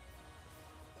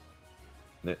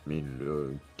 Let me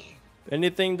look.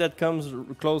 Anything that comes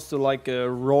close to like a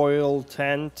royal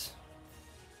tent?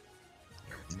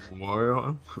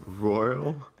 Royal?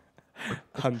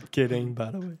 I'm kidding,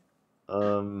 by the way.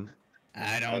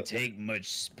 I don't take much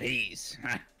space.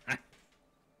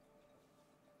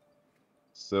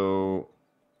 So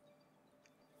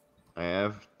I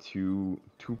have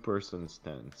two-person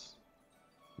tents.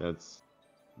 That's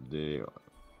the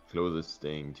closest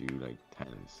thing to like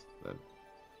tents that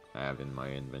I have in my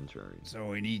inventory. So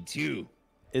we need 2.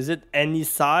 Is it any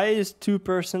size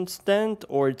 2-person tent,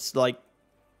 or it's like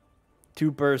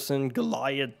 2-person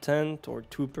Goliath tent, or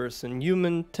 2-person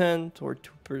human tent, or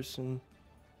 2-person?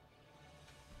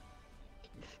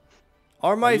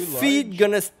 Are my you feet large?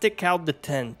 gonna stick out the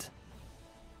tent?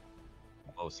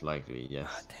 Most likely,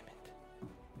 yes. Damn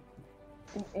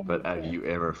it. But have you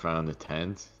ever found a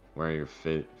tent where your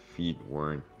feet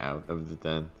weren't out of the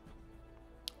tent?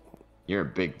 You're a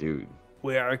big dude.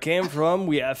 Where I came from,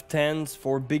 we have tents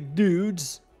for big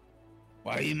dudes.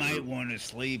 Well, you might want to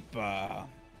sleep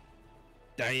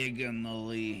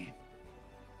diagonally.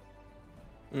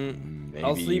 Maybe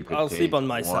I'll you sleep- could I'll sleep take on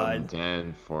my one side.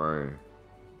 tent for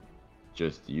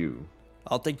just you.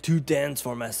 I'll take 2 tents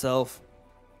for myself.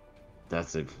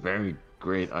 That's a very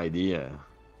great idea.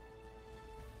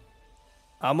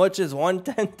 How much is 1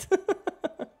 tent?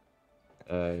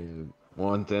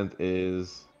 One tent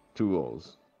is 2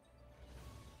 rolls.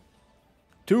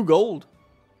 2 gold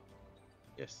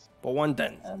Yes. for 1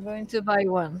 tent. I'm going to buy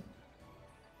one.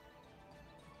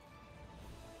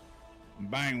 I'm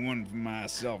buying one for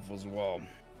myself as well.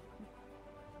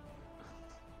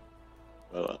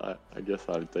 Well, I guess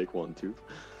I'll take one too.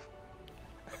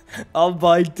 I'll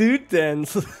buy 2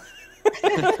 tents.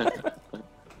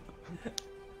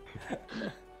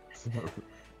 So,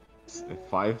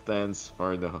 5 tents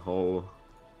for the whole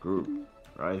group,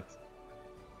 right?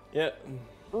 Yeah.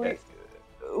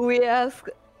 We ask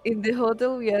in the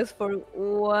hotel. We ask for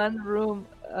one room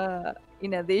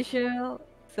in additional.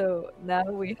 So now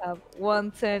we have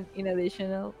 1 tent in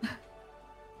additional.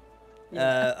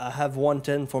 I have 1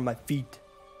 tent for my feet.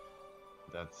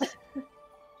 That's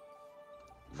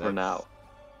For now.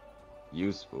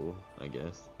 useful, I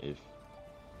guess, if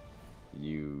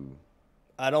you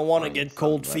I don't want to find get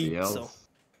cold somebody feet, so. else.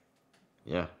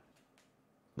 Yeah.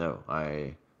 No,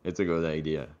 it's a good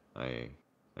idea. I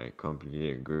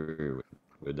completely agree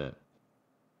with that.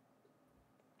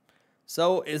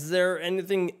 So, is there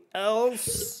anything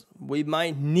else we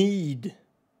might need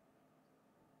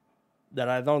that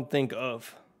I don't think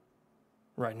of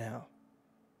right now?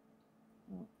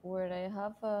 Where I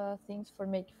have things for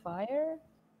make fire.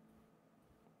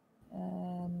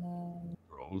 And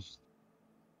Rolls.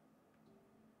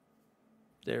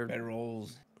 There,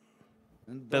 Bedrolls.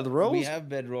 Bedrolls? We have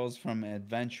bedrolls from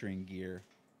adventuring gear.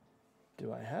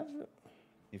 do I have it?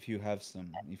 If you have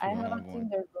some, if I you have a have one.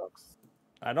 tinder box.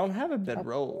 I don't have a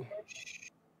bedroll.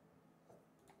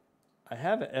 I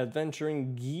have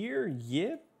adventuring gear,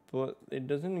 yep, but it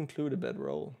doesn't include a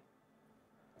bedroll.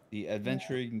 The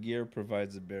adventuring gear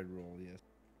provides a bedroll, yes.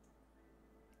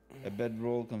 A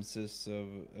bedroll consists of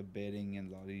a bedding and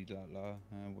la-di-la-la.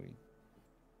 Wait.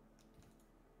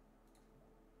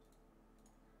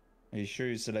 Are you sure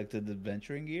you selected the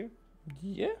adventuring gear?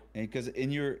 Yeah. Because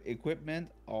in your equipment,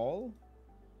 you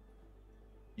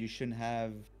shouldn't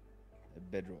have a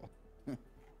bedroll.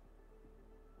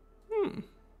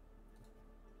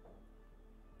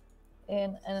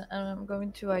 And I'm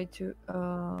going to buy two.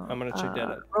 I'm gonna check that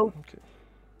out. Rope Okay.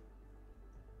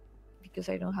 because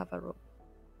I don't have a rope.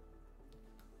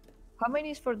 How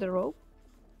many is for the rope?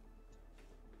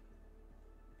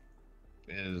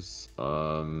 Is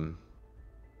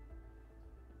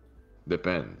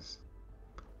depends.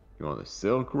 You want a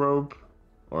silk rope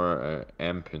or a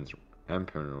hempen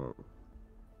rope?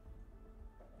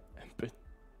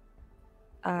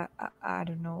 I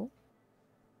don't know.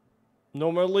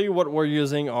 Normally, what we're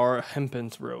using are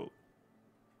hempen's rope.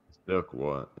 Silk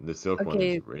one. The silk one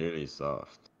Okay. is really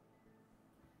soft.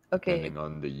 Okay. depending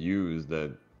on the use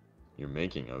that you're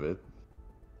making of it,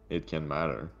 it can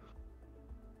matter.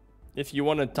 If you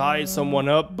want to tie someone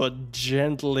up, but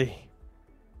gently,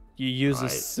 you use a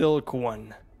Right. silk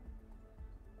one.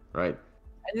 Right.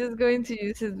 I'm just going to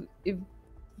use it if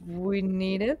we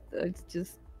need it. It's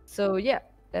just so yeah.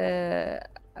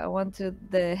 I wanted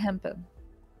the hempen.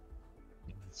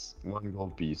 It's 1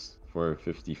 gold piece for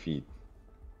 50 feet.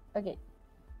 Okay.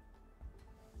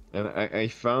 And I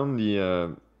found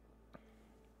the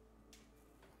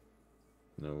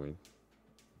no wait.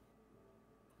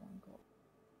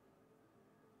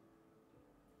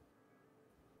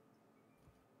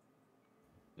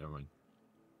 Never mind.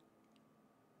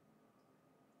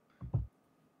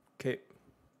 Okay.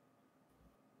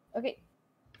 Okay.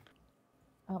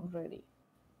 I'm ready.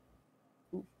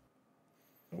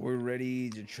 We're ready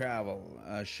to travel.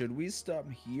 Should we stop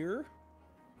here?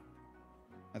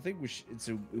 I think we should.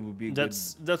 It would be.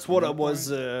 That's what I middle was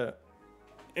point.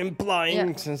 implying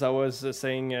Yeah. since I was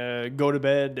saying go to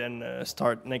bed and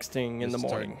start next thing in the Just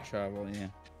start morning. Travel, yeah.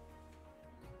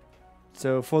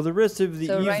 So for the rest of the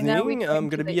So right now we evening, came I'm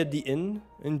to gonna the be at the inn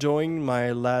enjoying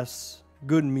my last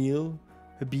good meal,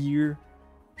 a beer,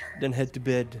 then head to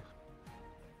bed.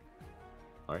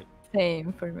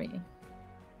 Same for me.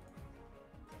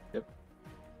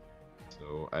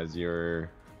 So as you're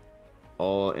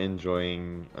all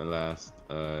enjoying a last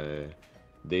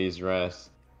day's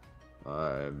rest,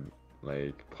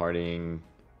 like partying,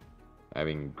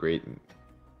 having great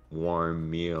warm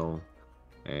meal,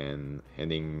 and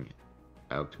heading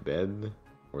out to bed,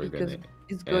 we're Because gonna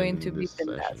it's going end to be this the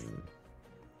last. session.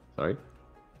 Sorry?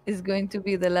 It's going to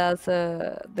be the last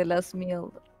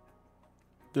meal.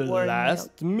 The Warm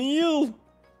last meal?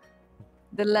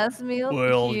 The last meal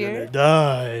We're all here gonna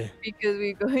die. because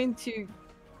we're going to.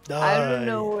 Die. I don't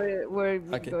know where we're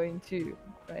Okay. going to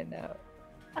right now.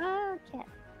 Okay.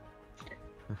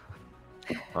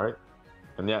 Alright.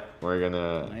 And yeah, we're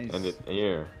gonna Nice. end it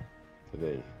here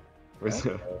today.